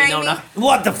 will you marry me?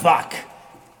 What the fuck?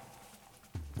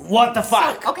 What the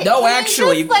fuck? Okay, no,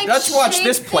 actually, just, like, let's watch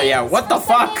this play out. What the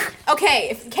fuck?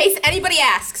 Okay, in case anybody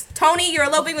asks, Tony, you're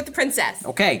eloping with the princess.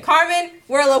 Okay. Carmen,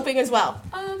 we're eloping as well.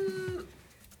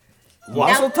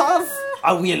 What?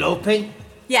 Are we eloping?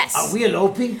 Yes. Are we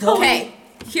eloping, Tony? Okay,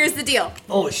 here's the deal.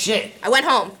 Oh, shit. I went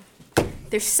home.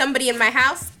 There's somebody in my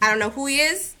house. I don't know who he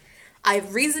is. I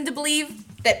have reason to believe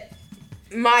that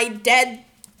my dead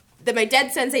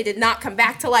sensei did not come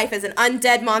back to life as an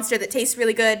undead monster that tastes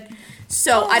really good.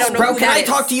 So I don't know who Can that I is.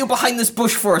 talk to you behind this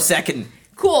bush for a second?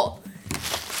 Cool.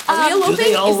 Are we eloping? Do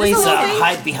they always is this eloping?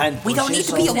 hide behind bushes? We don't need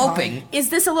to be eloping. Is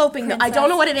this eloping? I don't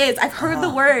know what it is. I've heard the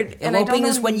word. And Eloping I don't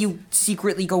is know. when you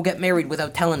secretly go get married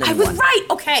without telling I anyone. was right.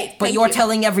 Okay. But thank you're you.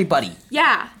 telling everybody.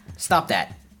 Yeah. Stop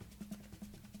that.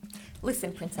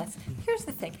 Listen, princess, here's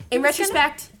the thing. In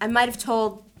retrospect, I might have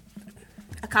told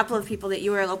a couple of people that you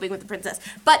were eloping with the princess,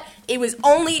 but it was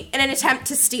only in an attempt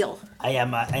to steal. I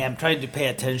am trying to pay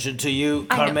attention to you,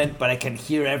 Carmen, but I can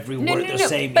hear every word they're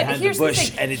saying but behind the here's the bush,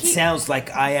 thing. and it sounds like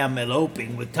I am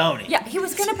eloping with Tony. Yeah, he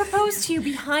was gonna propose to you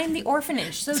behind the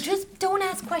orphanage, so just don't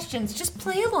ask questions. Just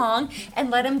play along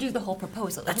and let him do the whole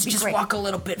proposal. Let's That'd be just great. walk a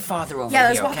little bit farther over Yeah,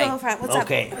 let's here, walk okay? a little far. What's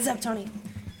Okay. up? What's up, Tony?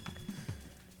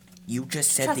 You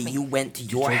just said Trust that me. you went to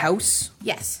your house?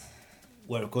 Yes.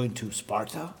 We're going to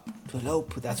Sparta to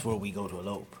elope. That's where we go to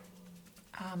elope.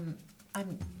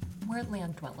 We're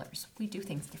land dwellers. We do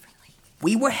things differently.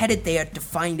 We were headed there to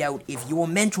find out if your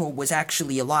mentor was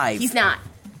actually alive. He's not.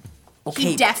 Okay.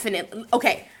 He definitely.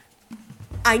 Okay.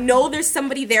 I know there's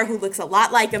somebody there who looks a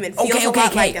lot like him and feels a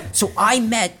lot like him. So I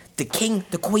met the king,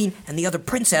 the queen, and the other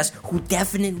princess who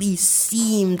definitely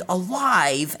seemed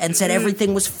alive and said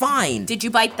everything was fine. Did you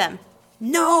bite them?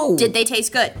 No. Did they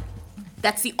taste good?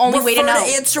 That's the only way to Refer know.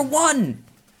 to answer one.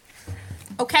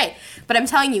 Okay, but I'm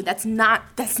telling you, that's not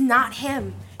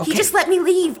him. Okay. He just let me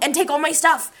leave and take all my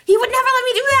stuff. He would never let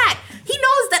me do that. He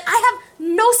knows that I have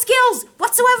no skills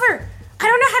whatsoever. I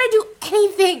don't know how to do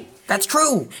anything. That's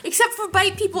true. Except for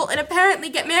bite people and apparently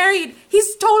get married.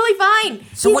 He's totally fine.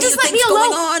 So He what do just you let me think's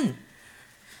going alone. on?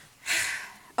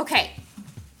 Okay,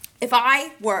 if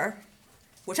I were,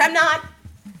 which I'm not,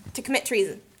 to commit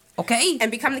treason Okay. and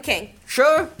become the king,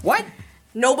 Sure. What?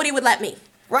 nobody would let me.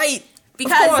 Right.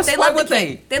 Because of course. they Why love the would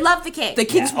king. They love the king. The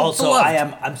king's Also,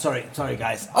 beloved. I'm sorry,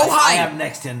 guys. Oh, hi. I am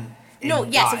next in No,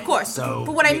 yes, line, of course. So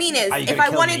but what I mean is, are you if gonna I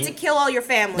kill wanted me? to kill all your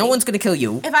family, No one's gonna kill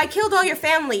you. if I killed all your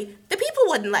family, the people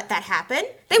wouldn't let that happen.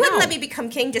 They wouldn't No. let me become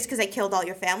king just because I killed all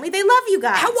your family. They love you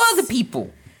guys. How are the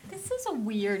people? This is a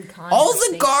weird conversation. All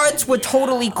the guards were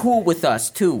totally cool with us,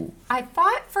 too. I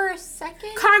thought for a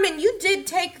second. Carmen, you did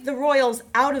take the royals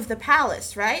out of the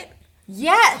palace, right?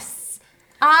 Yes,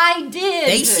 I did.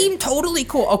 They seem totally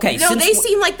cool. Okay, No, since they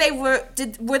seem like they were.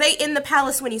 Were they in the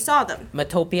palace when you saw them?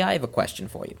 Metopia, I have a question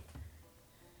for you.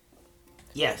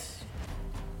 Yes.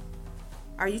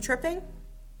 Are you tripping?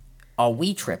 Are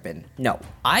we tripping? No.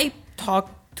 I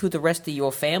talked to the rest of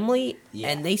your family,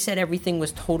 and they said everything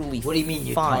was totally fine. What do you mean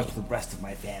you talked to the rest of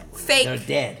my family? Fake. They're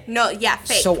dead. No, yeah,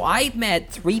 fake. So I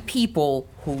met 3 people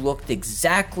who looked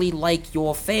exactly like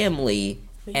your family,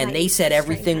 and they said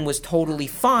everything was totally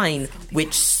fine,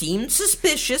 which seemed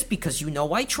suspicious because you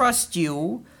know I trust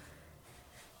you.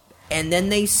 And then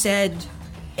they said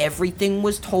everything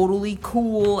was totally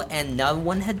cool and no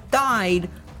one had died,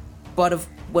 but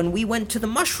when we went to the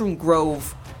Mushroom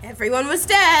Grove, everyone was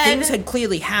dead. Things had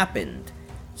clearly happened.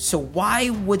 So why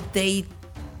would they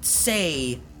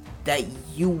say that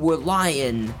you were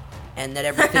lying and that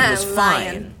everything was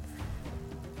fine?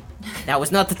 Now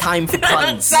was not the time for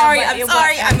puns. I'm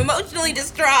sorry. I'm emotionally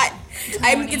distraught.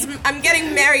 I'm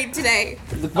getting married today.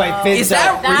 Look, my fins Is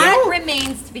that That real?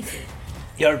 remains to be seen.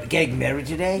 You're getting married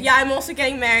today? Yeah, I'm also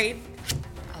getting married.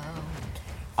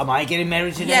 Am I getting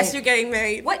married today? Yes, you're getting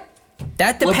married. What?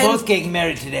 That depends. We're both getting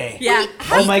married today. Yeah.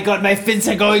 Oh my god, my fins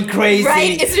are going crazy.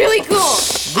 Right? It's really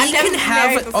cool. We can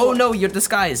have. Oh no, you're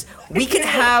disguised. We can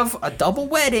have a double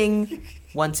wedding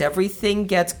once everything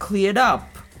gets cleared up.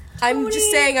 I'm just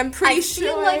saying, I'm pretty I sure.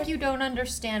 feel like you don't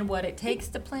understand what it takes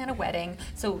to plan a wedding,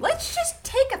 so let's just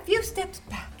take a few steps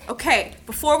back. Okay,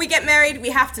 before we get married, we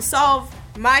have to solve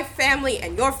my family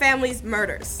and your family's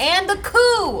murders. And the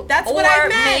coup! That's what I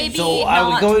meant! Maybe So are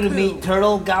we not going to coup. meet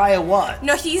Turtle Guy or what?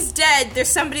 No, he's dead. There's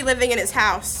somebody living in his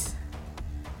house.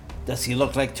 Does he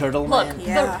look like Turtle Look, Man?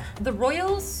 Yeah. the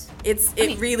royals...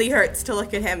 It really hurts to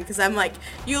look at him because I'm like,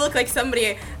 you look like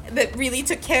somebody that really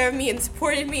took care of me and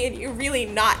supported me, and you're really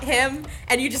not him,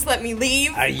 and you just let me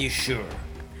leave. Are you sure?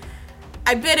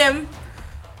 I bit him,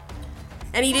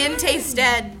 and he didn't taste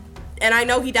dead, and I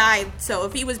know he died. So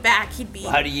if he was back, he'd be.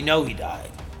 How do you know he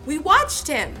died? We watched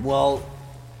him. Well,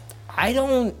 I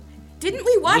don't. Didn't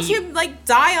we watch him like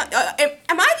die?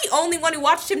 Am I the only one who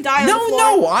watched him die on the floor?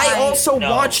 No, I also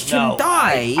watched him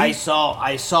die. I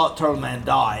saw Turtle Man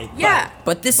die. Yeah.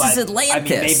 But this is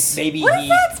Atlantis. I mean, maybe What he. is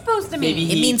that supposed to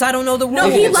mean? It means I don't know the rules. No,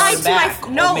 he Maybe lied it's to my back,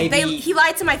 or no. maybe- He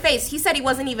lied to my face. He said he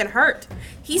wasn't even hurt.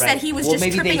 He said he was Well, just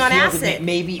maybe they tripping on healed him. acid.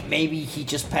 Maybe he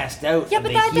just passed out. Yeah, and but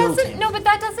they that healed doesn't. him. No, but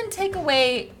that doesn't take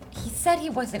away. He said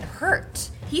he wasn't hurt.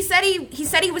 He said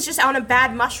he was just on a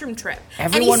bad mushroom trip.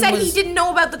 Everyone and he said was- he didn't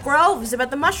know about the groves,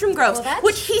 about the mushroom groves, Well, that's-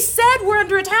 which he said were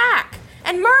under attack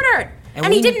and murdered. And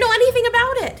And he we- didn't know anything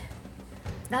about it.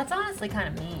 That's honestly kind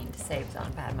of mean to say it was on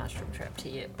a bad mushroom trip to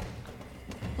you.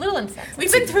 Little insensitive.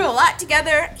 We've been through a lot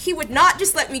together. He would not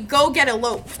just let me go get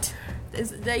eloped.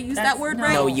 Did I use that word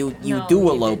right? No, you No, do you did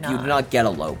elope. You not. do not get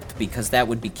eloped because that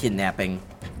would be kidnapping.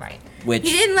 Right. Which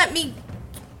He didn't let me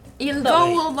Elope.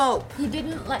 go elope. He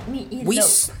didn't let me elope. we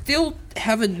still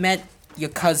haven't met your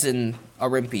cousin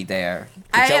Arimpi there.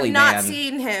 The I have Jelly not Man.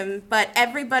 seen him, but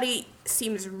everybody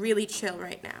seems really chill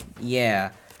right now.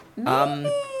 Yeah.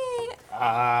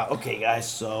 Okay, guys.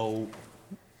 So,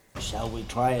 shall we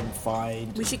try and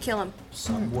find We should kill him.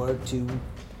 somewhere to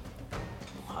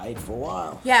hide for a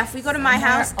while? Yeah, if we go to my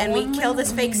house and we only kill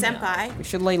this fake we know. senpai, We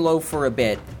should lay low for a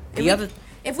bit.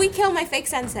 if we kill my fake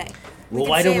sensei, Well, can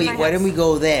why stay don't at we? my Why don't house. we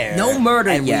go there? No murder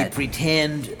and yet. we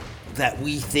pretend that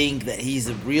we think that he's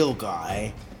a real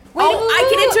guy. Wait, Oh, I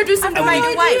can introduce him to I my have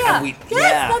new an wife. idea. And we- Yes,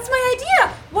 yeah. that's my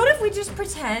idea. What if we just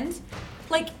pretend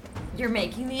like you're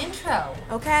making the intro?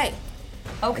 Okay.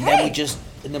 Okay. And then we just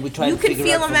and then we try You to can figure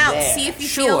feel out him from out, there. see if he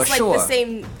Sure, feels like sure.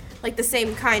 the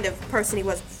same kind of person he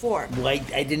was before. Well, I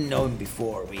didn't know him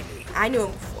before, really. I knew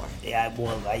him before. Yeah,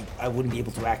 well, I wouldn't be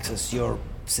able to access your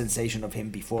sensation of him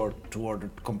before to order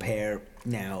compare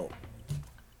now.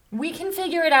 We can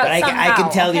figure it out But somehow. I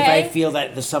can tell you if okay? I feel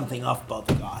that there's something off about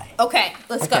the guy. Okay,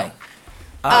 let's Okay.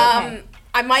 go.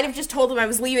 I might have just told him I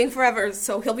was leaving forever,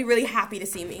 so he'll be really happy to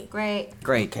see me. Great.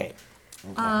 Great. Okay.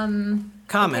 Common.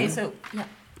 Okay, so yeah.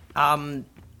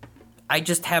 I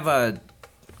just have got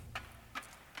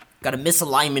a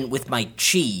misalignment with my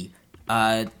chi.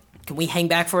 Can we hang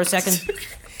back for a second?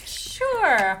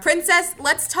 Sure. Princess,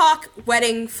 let's talk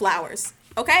wedding flowers.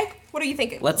 Okay? What are you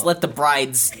thinking? Let's let the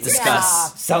brides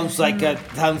discuss. Sounds like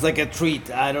a treat.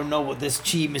 I don't know what this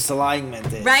chi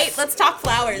misalignment is. Right? Let's talk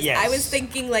flowers. Yes. I was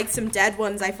thinking like some dead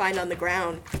ones I find on the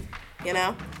ground. You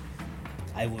know?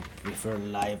 I would prefer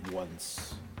live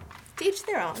ones. To each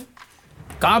their own.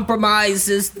 Compromise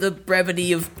is the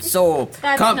brevity of soul.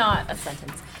 That's not a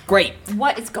sentence. Great.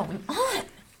 What is going on?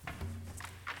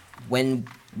 When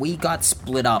we got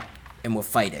split up and were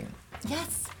fighting,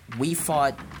 Yes. we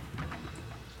fought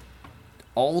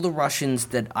all the Russians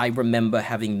that I remember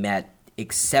having met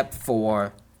except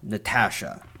for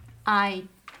Natasha. I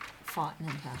fought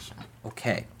Natasha.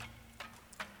 Okay.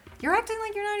 You're acting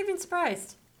like you're not even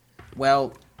surprised.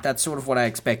 Well, that's sort of what I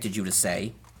expected you to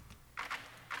say.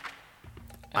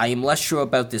 I am less sure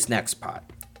about this next part.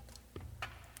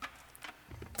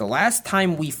 The last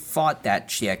time we fought that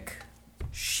chick,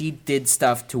 she did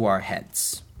stuff to our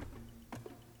heads.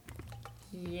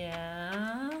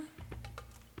 Yeah?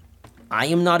 I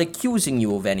am not accusing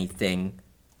you of anything,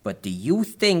 but do you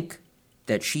think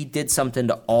that she did something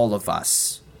to all of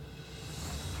us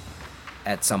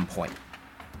at some point?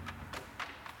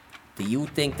 Do you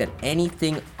think that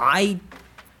anything I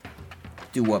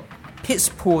do a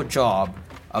piss-poor job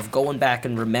of going back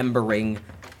and remembering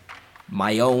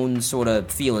my own sort of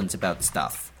feelings about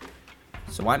stuff?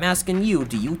 So I'm asking you,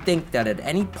 do you think that at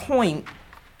any point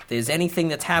there's anything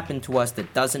that's happened to us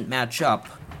that doesn't match up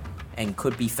and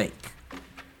could be fake?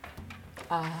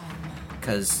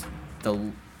 Because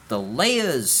the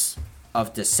layers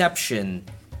of deception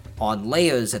on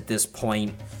layers at this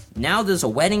point. Now there's a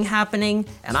wedding happening,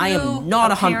 and I am not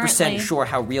 100% sure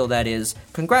how real that is.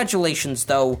 Congratulations,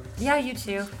 though. Yeah, you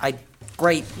too.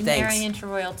 Great, you thanks. Marrying into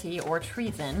royalty or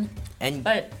treason.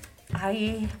 But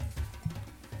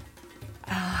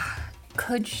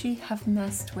could she have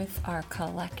messed with our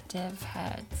collective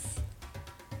heads?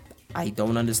 I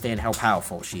don't understand how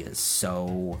powerful she is,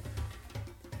 so...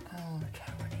 Oh,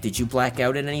 Tony. Did you black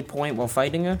out at any point while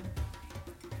fighting her?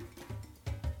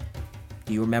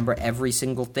 Do you remember every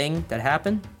single thing that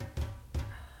happened?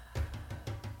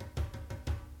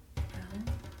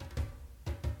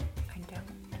 I don't.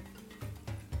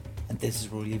 And this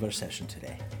is where we leave our session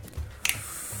today.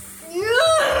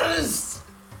 Yes!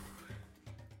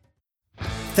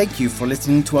 Thank you for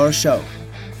listening to our show.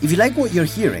 If you like what you're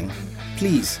hearing,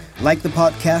 please like the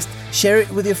podcast, share it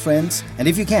with your friends, and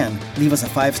if you can, leave us a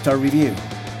 5-star review.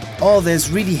 All this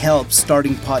really helps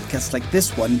starting podcasts like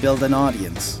this one build an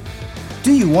audience.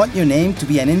 Do you want your name to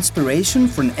be an inspiration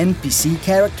for an NPC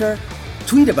character?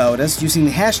 Tweet about us using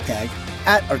the hashtag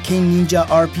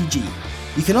 @ArcaneNinjaRPG.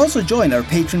 You can also join our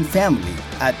Patreon family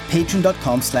at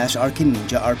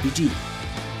patreon.com/ArcaneNinjaRPG.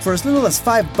 For as little as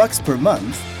 $5 per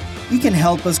month, you can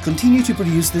help us continue to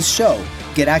produce this show,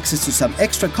 get access to some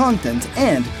extra content,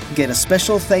 and get a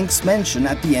special thanks mention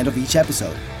at the end of each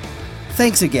episode.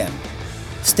 Thanks again.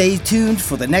 Stay tuned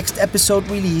for the next episode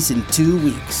release in 2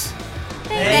 weeks.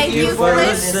 Thank you for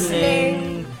listening.